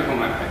から基本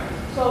が大事。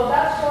 So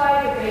that's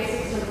why the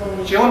basics are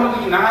really 基本の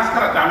時に流すか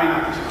らダメ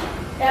なんですよ。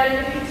 And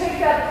if you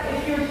take that,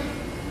 if you're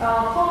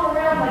floating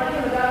around like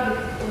kindergarten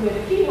with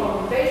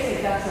keyhole, the basic,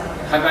 that's not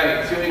good. 課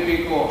題、強い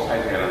傾向を最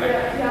初やらない。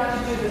 You have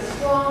to do the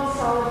strong,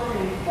 solid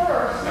training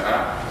first. だか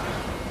ら、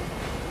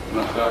こ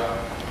の人は、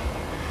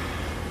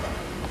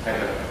最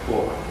初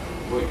こ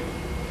う、こういう。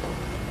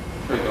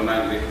それと同じ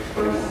で、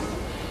これも。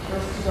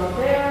 First to go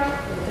there,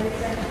 the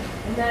basic,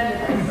 and then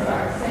the basic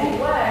the same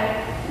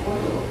way.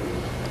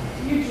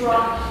 You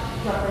drop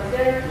right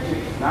there. 流し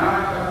て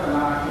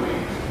もい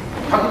い。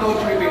角度を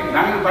決めて、投げ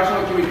る場所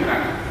を決めて投げ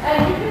る。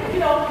 And you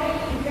can,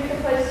 pick the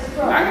place to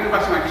投 throw. げる場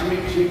所が決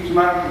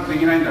まるとで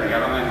きないんだらや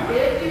らないの。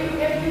 If you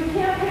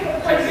can't pick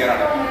a place to throw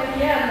at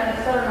the end, then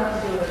it's better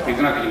not to do it at 別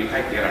all. な時に帰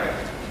ってやられ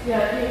る。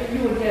 Yeah, you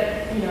would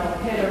get, hit or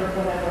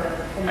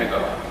whatever. はい、どう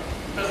ぞ。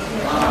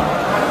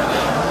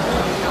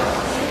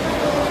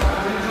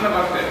つな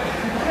がって。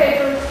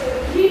 Okay,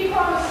 he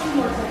promised 2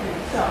 more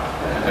techniques, so.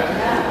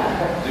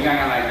 時間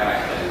がないから。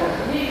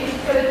 He's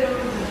going to do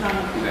it this time.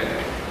 左。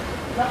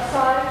 Left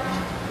side.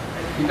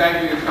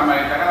 左手で捕まえ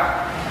たか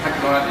ら、さっき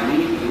と同じ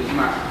右に打ち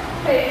ます。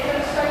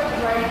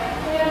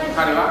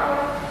彼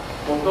は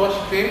落と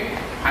して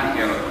パンチ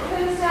やろうと。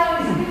 pins down,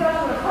 he's going to go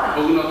for a punch.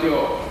 僕の手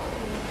を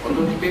落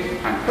として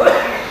パンチやろう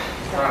と。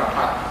だから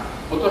パ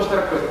ッ落とした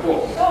らこれ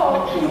こう。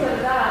 So, instead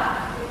of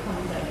that, it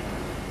comes in.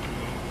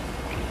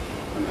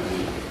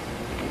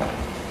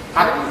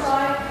 パ Other ッ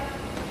side,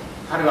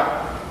 彼は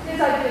his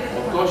idea is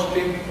落とし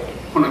て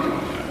この気持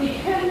ちになる。 he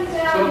pins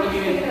down, So, he's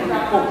begin thinking with of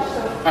that the punch, hook.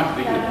 so Punch that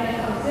begin.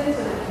 hand comes into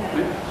the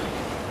pin.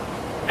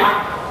 あ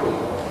っこう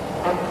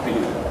パッていう。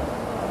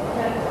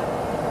 Okay.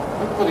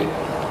 ここでこ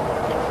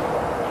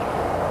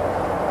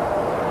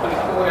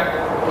うやって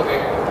ここで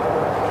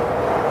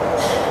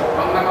こ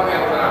んなことや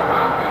ったらパ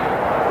ンってやる。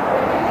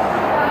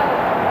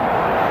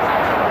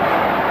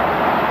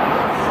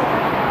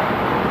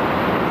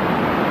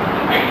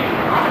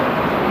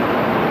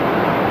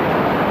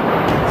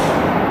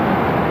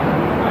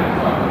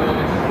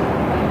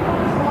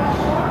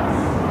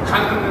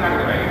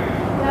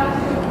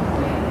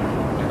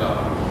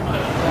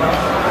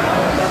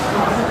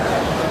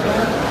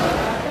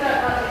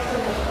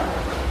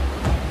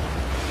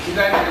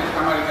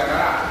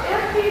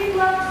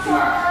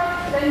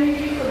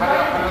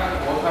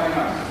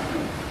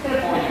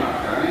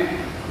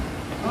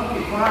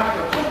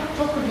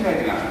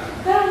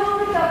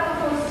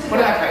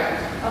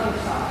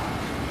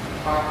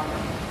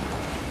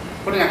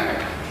 これが最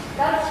初。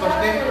そし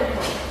て、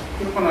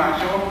この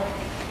足を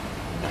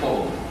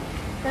こう。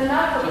そし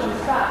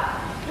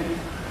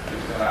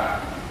た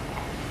ら、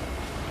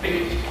1、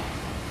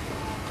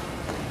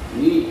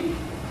2、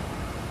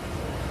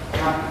3、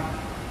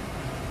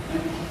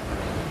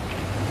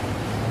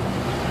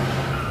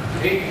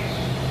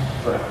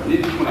ほら、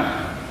2つこの足。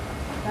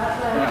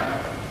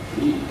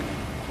2、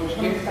そし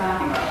て、こ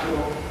の足を。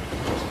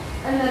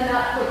 And then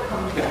that foot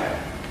comes down.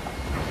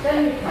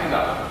 Then you come.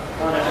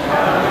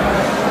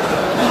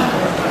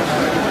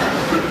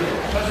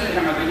 初心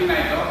者ができない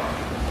と、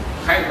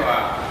最後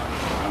は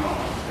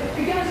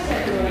できない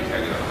けど、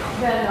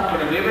こ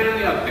れレベル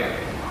によって、ち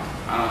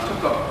ょっ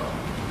と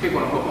結構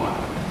の方法が。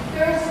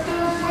There's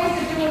ways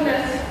of doing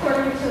this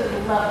according to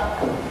the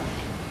level.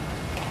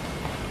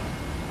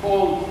 こ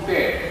う打って、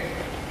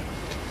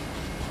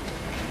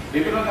レ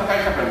ベルの高い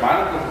人は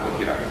丸くこ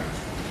う開く。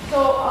 So,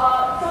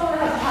 someone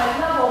that has a high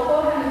level,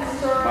 go ahead and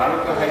start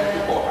丸く入って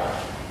こう。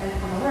 and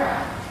come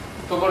around.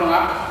 ところ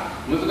が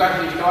難し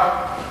い人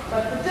は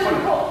But the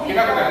difficult 開く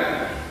だ people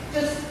け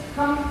で just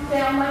come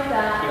down like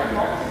that, and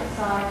walk to the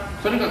side.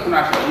 とにかくこの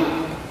足を抜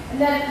く。 And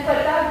then,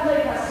 but that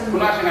leg has to こ move.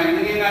 の足が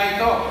逃げない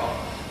と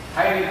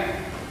入れない。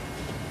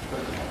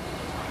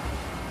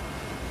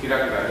開く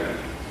だけで。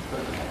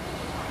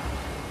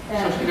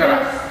 And そしてか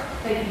ら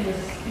they can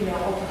just, you know,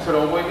 open それ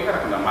を覚えてから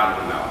今度は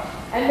丸く直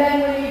す。 And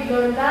then when you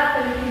learn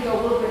that, then you can go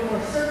a little bit more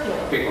circular.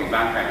 結構の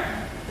段階に。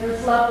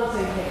 There's levels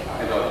in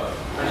K-pop. どうぞ。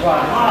こ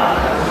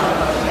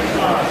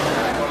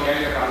のや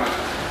り方は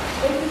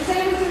It's the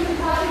same as in the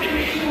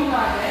Takemusu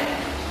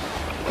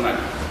同じ。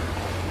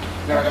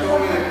だから正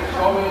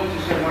面に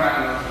しても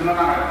らうのその流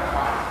れ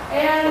は。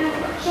 And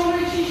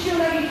Shomichi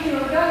Shunagi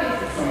Kinogami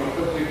is the そ same. の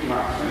一ついき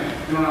ますね。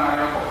その流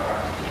れはここか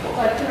ら。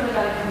 But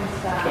Kinogami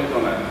comes それ back. と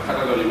同じ。肩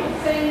取りも。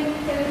 Same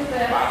as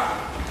this.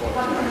 こう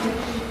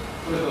Takemushi.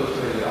 それとそ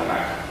れではな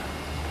い。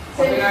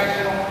お願い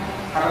しの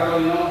体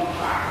取りの。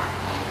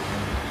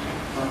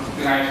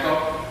お願いしと。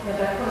 Yeah,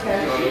 that's 白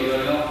okay. い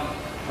色の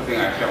お願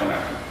いしは同じ。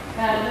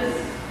 And this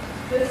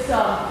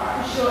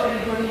show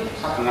anybody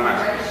さっと名前。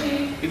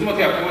 right? いつも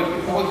手はこ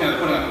こにこれが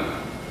来る。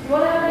 You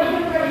want to make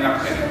it ready so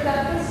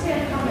that this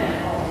can come in.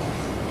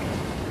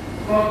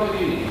 この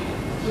時に、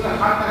その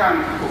反対側に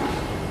こう。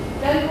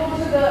 Then go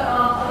to the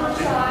other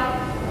side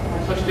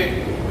そして、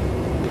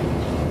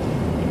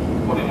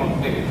これ持っ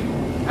て、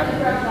 and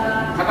grab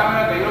that. 固め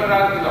られていろいろあ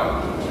るけど、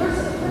 There's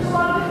a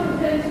lot of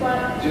different pins,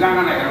 but 時間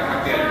がないから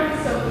買ってやる。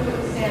 so we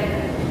would stand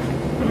it.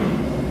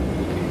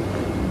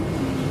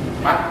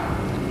 あ、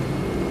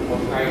押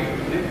さえ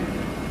てね。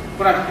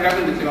これは開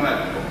くんですよ、同じ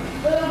と。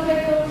 Little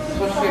bit goes to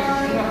そ the して、そ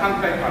の side. 反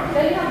対側に。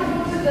 Then you have to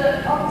go to the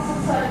opposite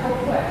side real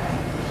quick.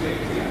 で、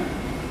次は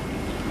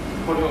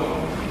これを、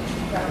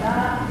 Grab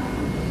that.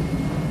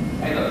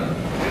 はい、どうぞ。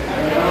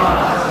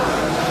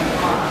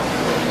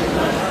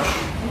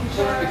そ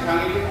して、下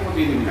げてここ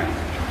で入れない。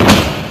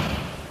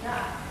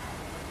 Yeah.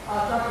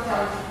 Drop it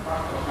down.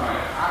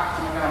 あ、そ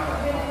のまま。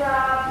 Big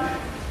grab.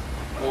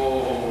 こ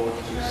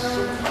う、小さく。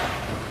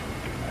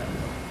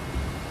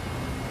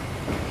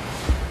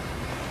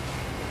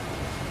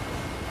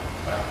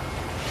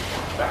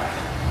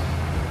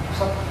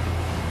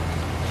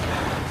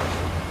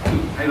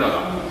 はい、どうぞ。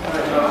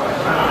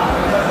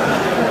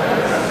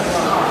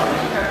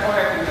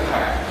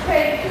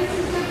 Okay, this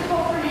is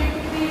difficult for you.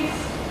 Please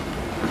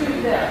do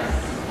this.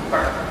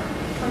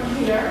 From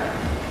here.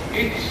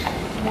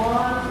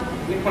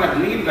 これ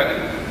握るだけで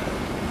す。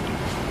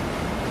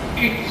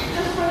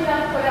 Just bring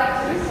that foot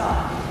out to the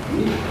side.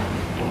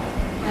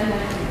 And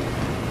then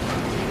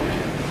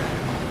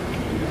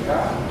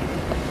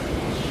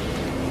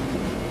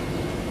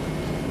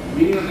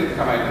右の手で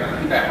構えたら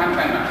左反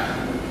対な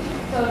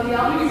so the 右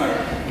回り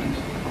opposite.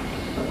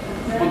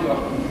 今度は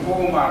こ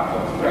う回る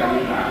とこれは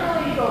右回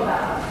り Really go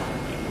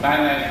慣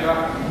れない人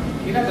は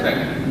開くだけ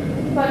で。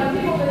 But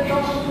people that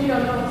don't, know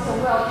it so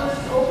well,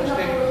 just open up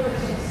a little bit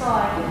to the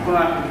side, この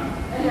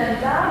and then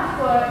that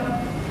foot,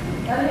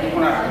 and then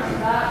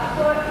that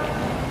foot.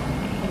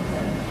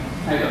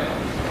 はい、どうぞ。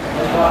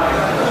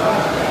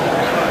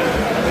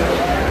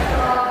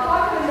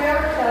Talk in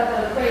America,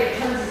 the rate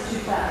turns is too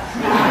fast.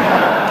 日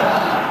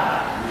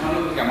本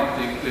の時はもっ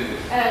とゆっくりで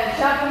す。 And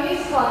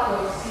Japanese clock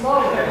goes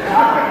slower.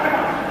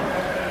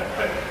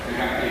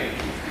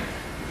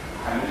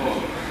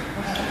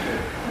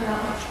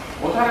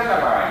 押された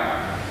場合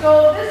が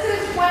So this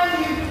is when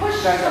you push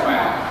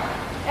someone,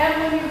 and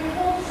when you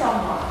pull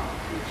someone.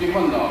 基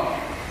本の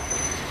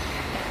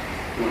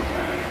気持ち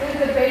がね。 This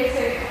is the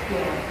basic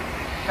feeling.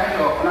 最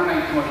初、お腹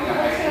に気持ちが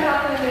入 What's っ going て、to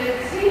happen is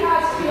he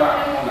has 次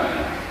はこう feeling, なり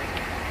ます。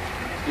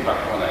次は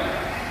こうなりま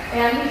す。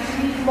 and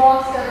he's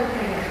lost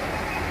everything.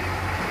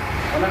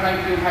 お腹に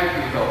急に入って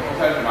くると、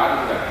押されても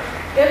歩くだけ。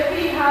 If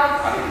he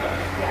has, 歩くだけ。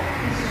 yeah,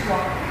 he's just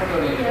walking. こ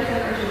とで He has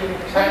energy.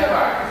 最初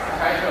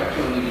は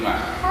気を抜きま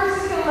す。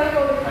 First he's going to let go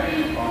of the はい、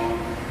 feet,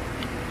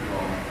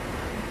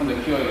 今度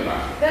気を入れま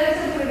す。 then he's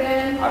going to put it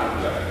in, 歩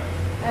くだけ。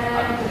 and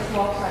he just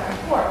walks back and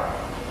forth.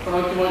 こ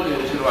の気持ちで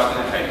後ろは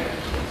当てない。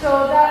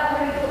 So that,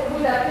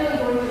 with that feeling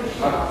going through the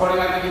まず shoulder. これ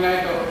ができな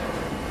いと、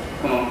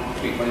この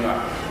結構に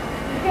は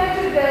You can't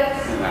do this.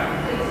 なる。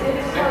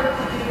 It's hard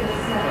to do this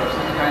これを now.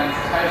 静かに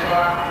最初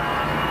は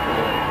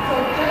So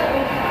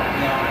gently.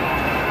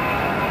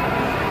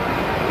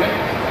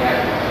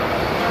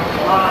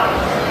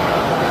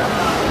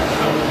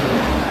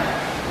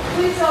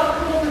 Please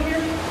come over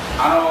here.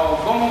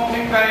 拷問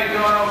検体上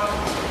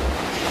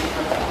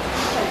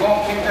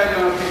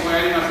の結構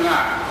やりますが、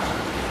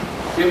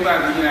全部は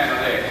できないの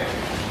で、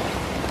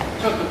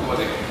ちょっとここ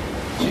で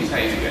小さ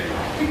い意味で。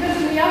 Because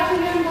in the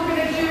afternoon we're going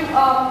to do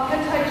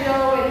Hentai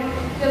Joe and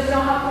he doesn't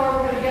know how far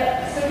we're going to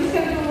get. So he's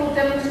going to do a little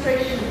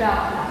demonstration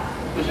about that.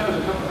 後ろ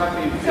の人ちょっと立っ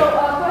ていいです So か。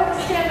 go ahead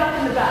and stand up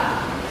in the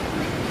back.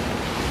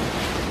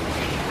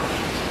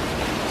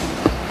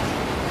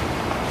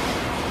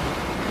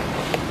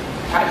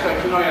 最初は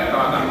昨日やった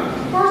技。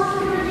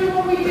 First we're going to do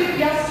what we did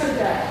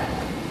yesterday.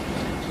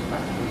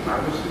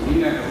 み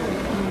んなで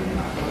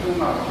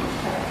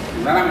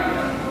斜めに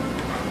やる。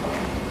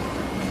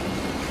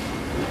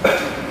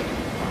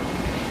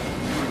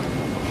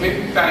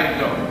検体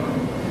上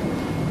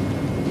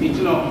3つ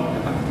の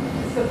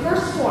It's the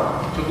first form.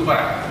 直払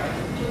い。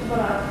 But,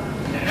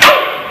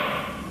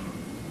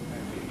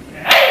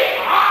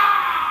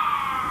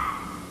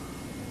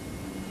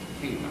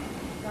 変化。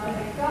 gotta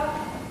make up.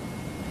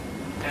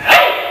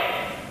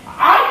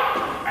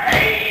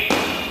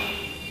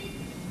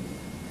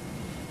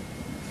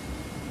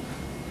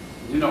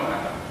 2の方。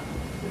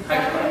 The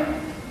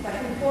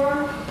second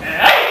form.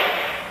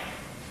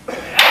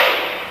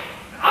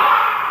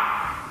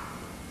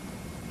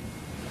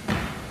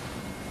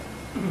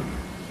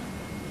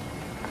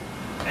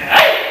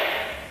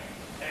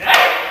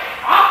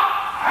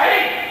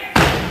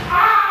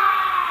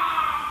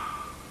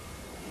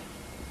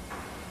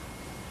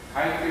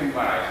 回転払い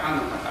3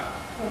の方。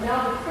 So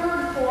now the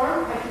third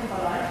form, I can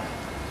buy.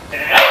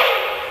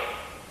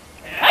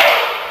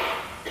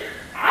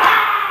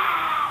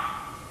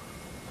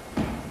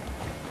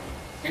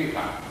 変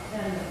化。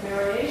 And the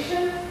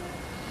variation.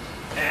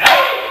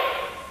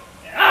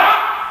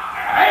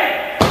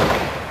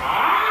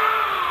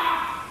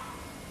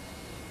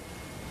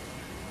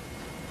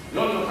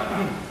 4の方。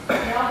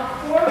 Now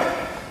the fourth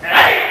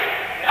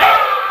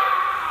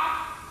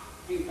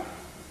変化。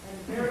 and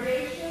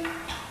variation.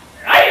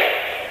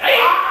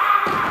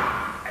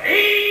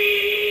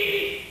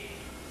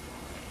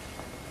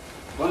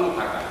 5の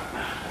方。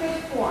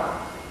 Fifth form.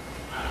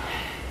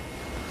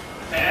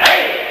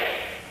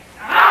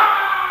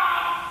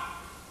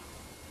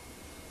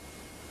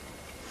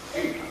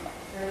 変化。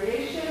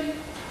 Variation.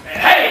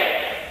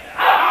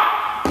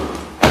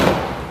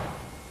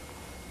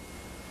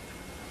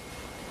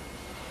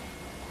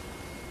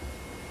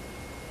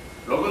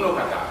 6の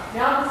方。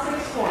 Now the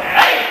sixth form.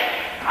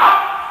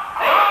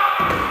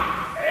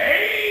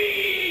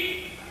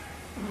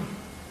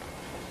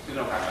 7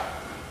の方。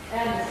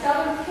 And the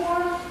seventh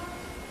form.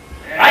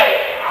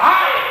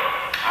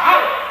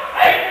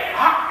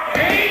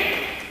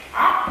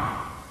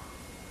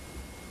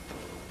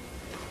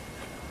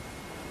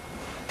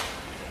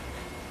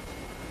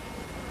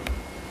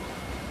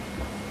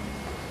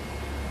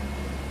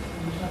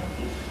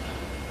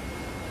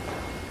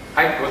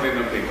 はい、午前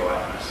の稽古終わ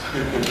りま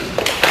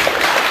す。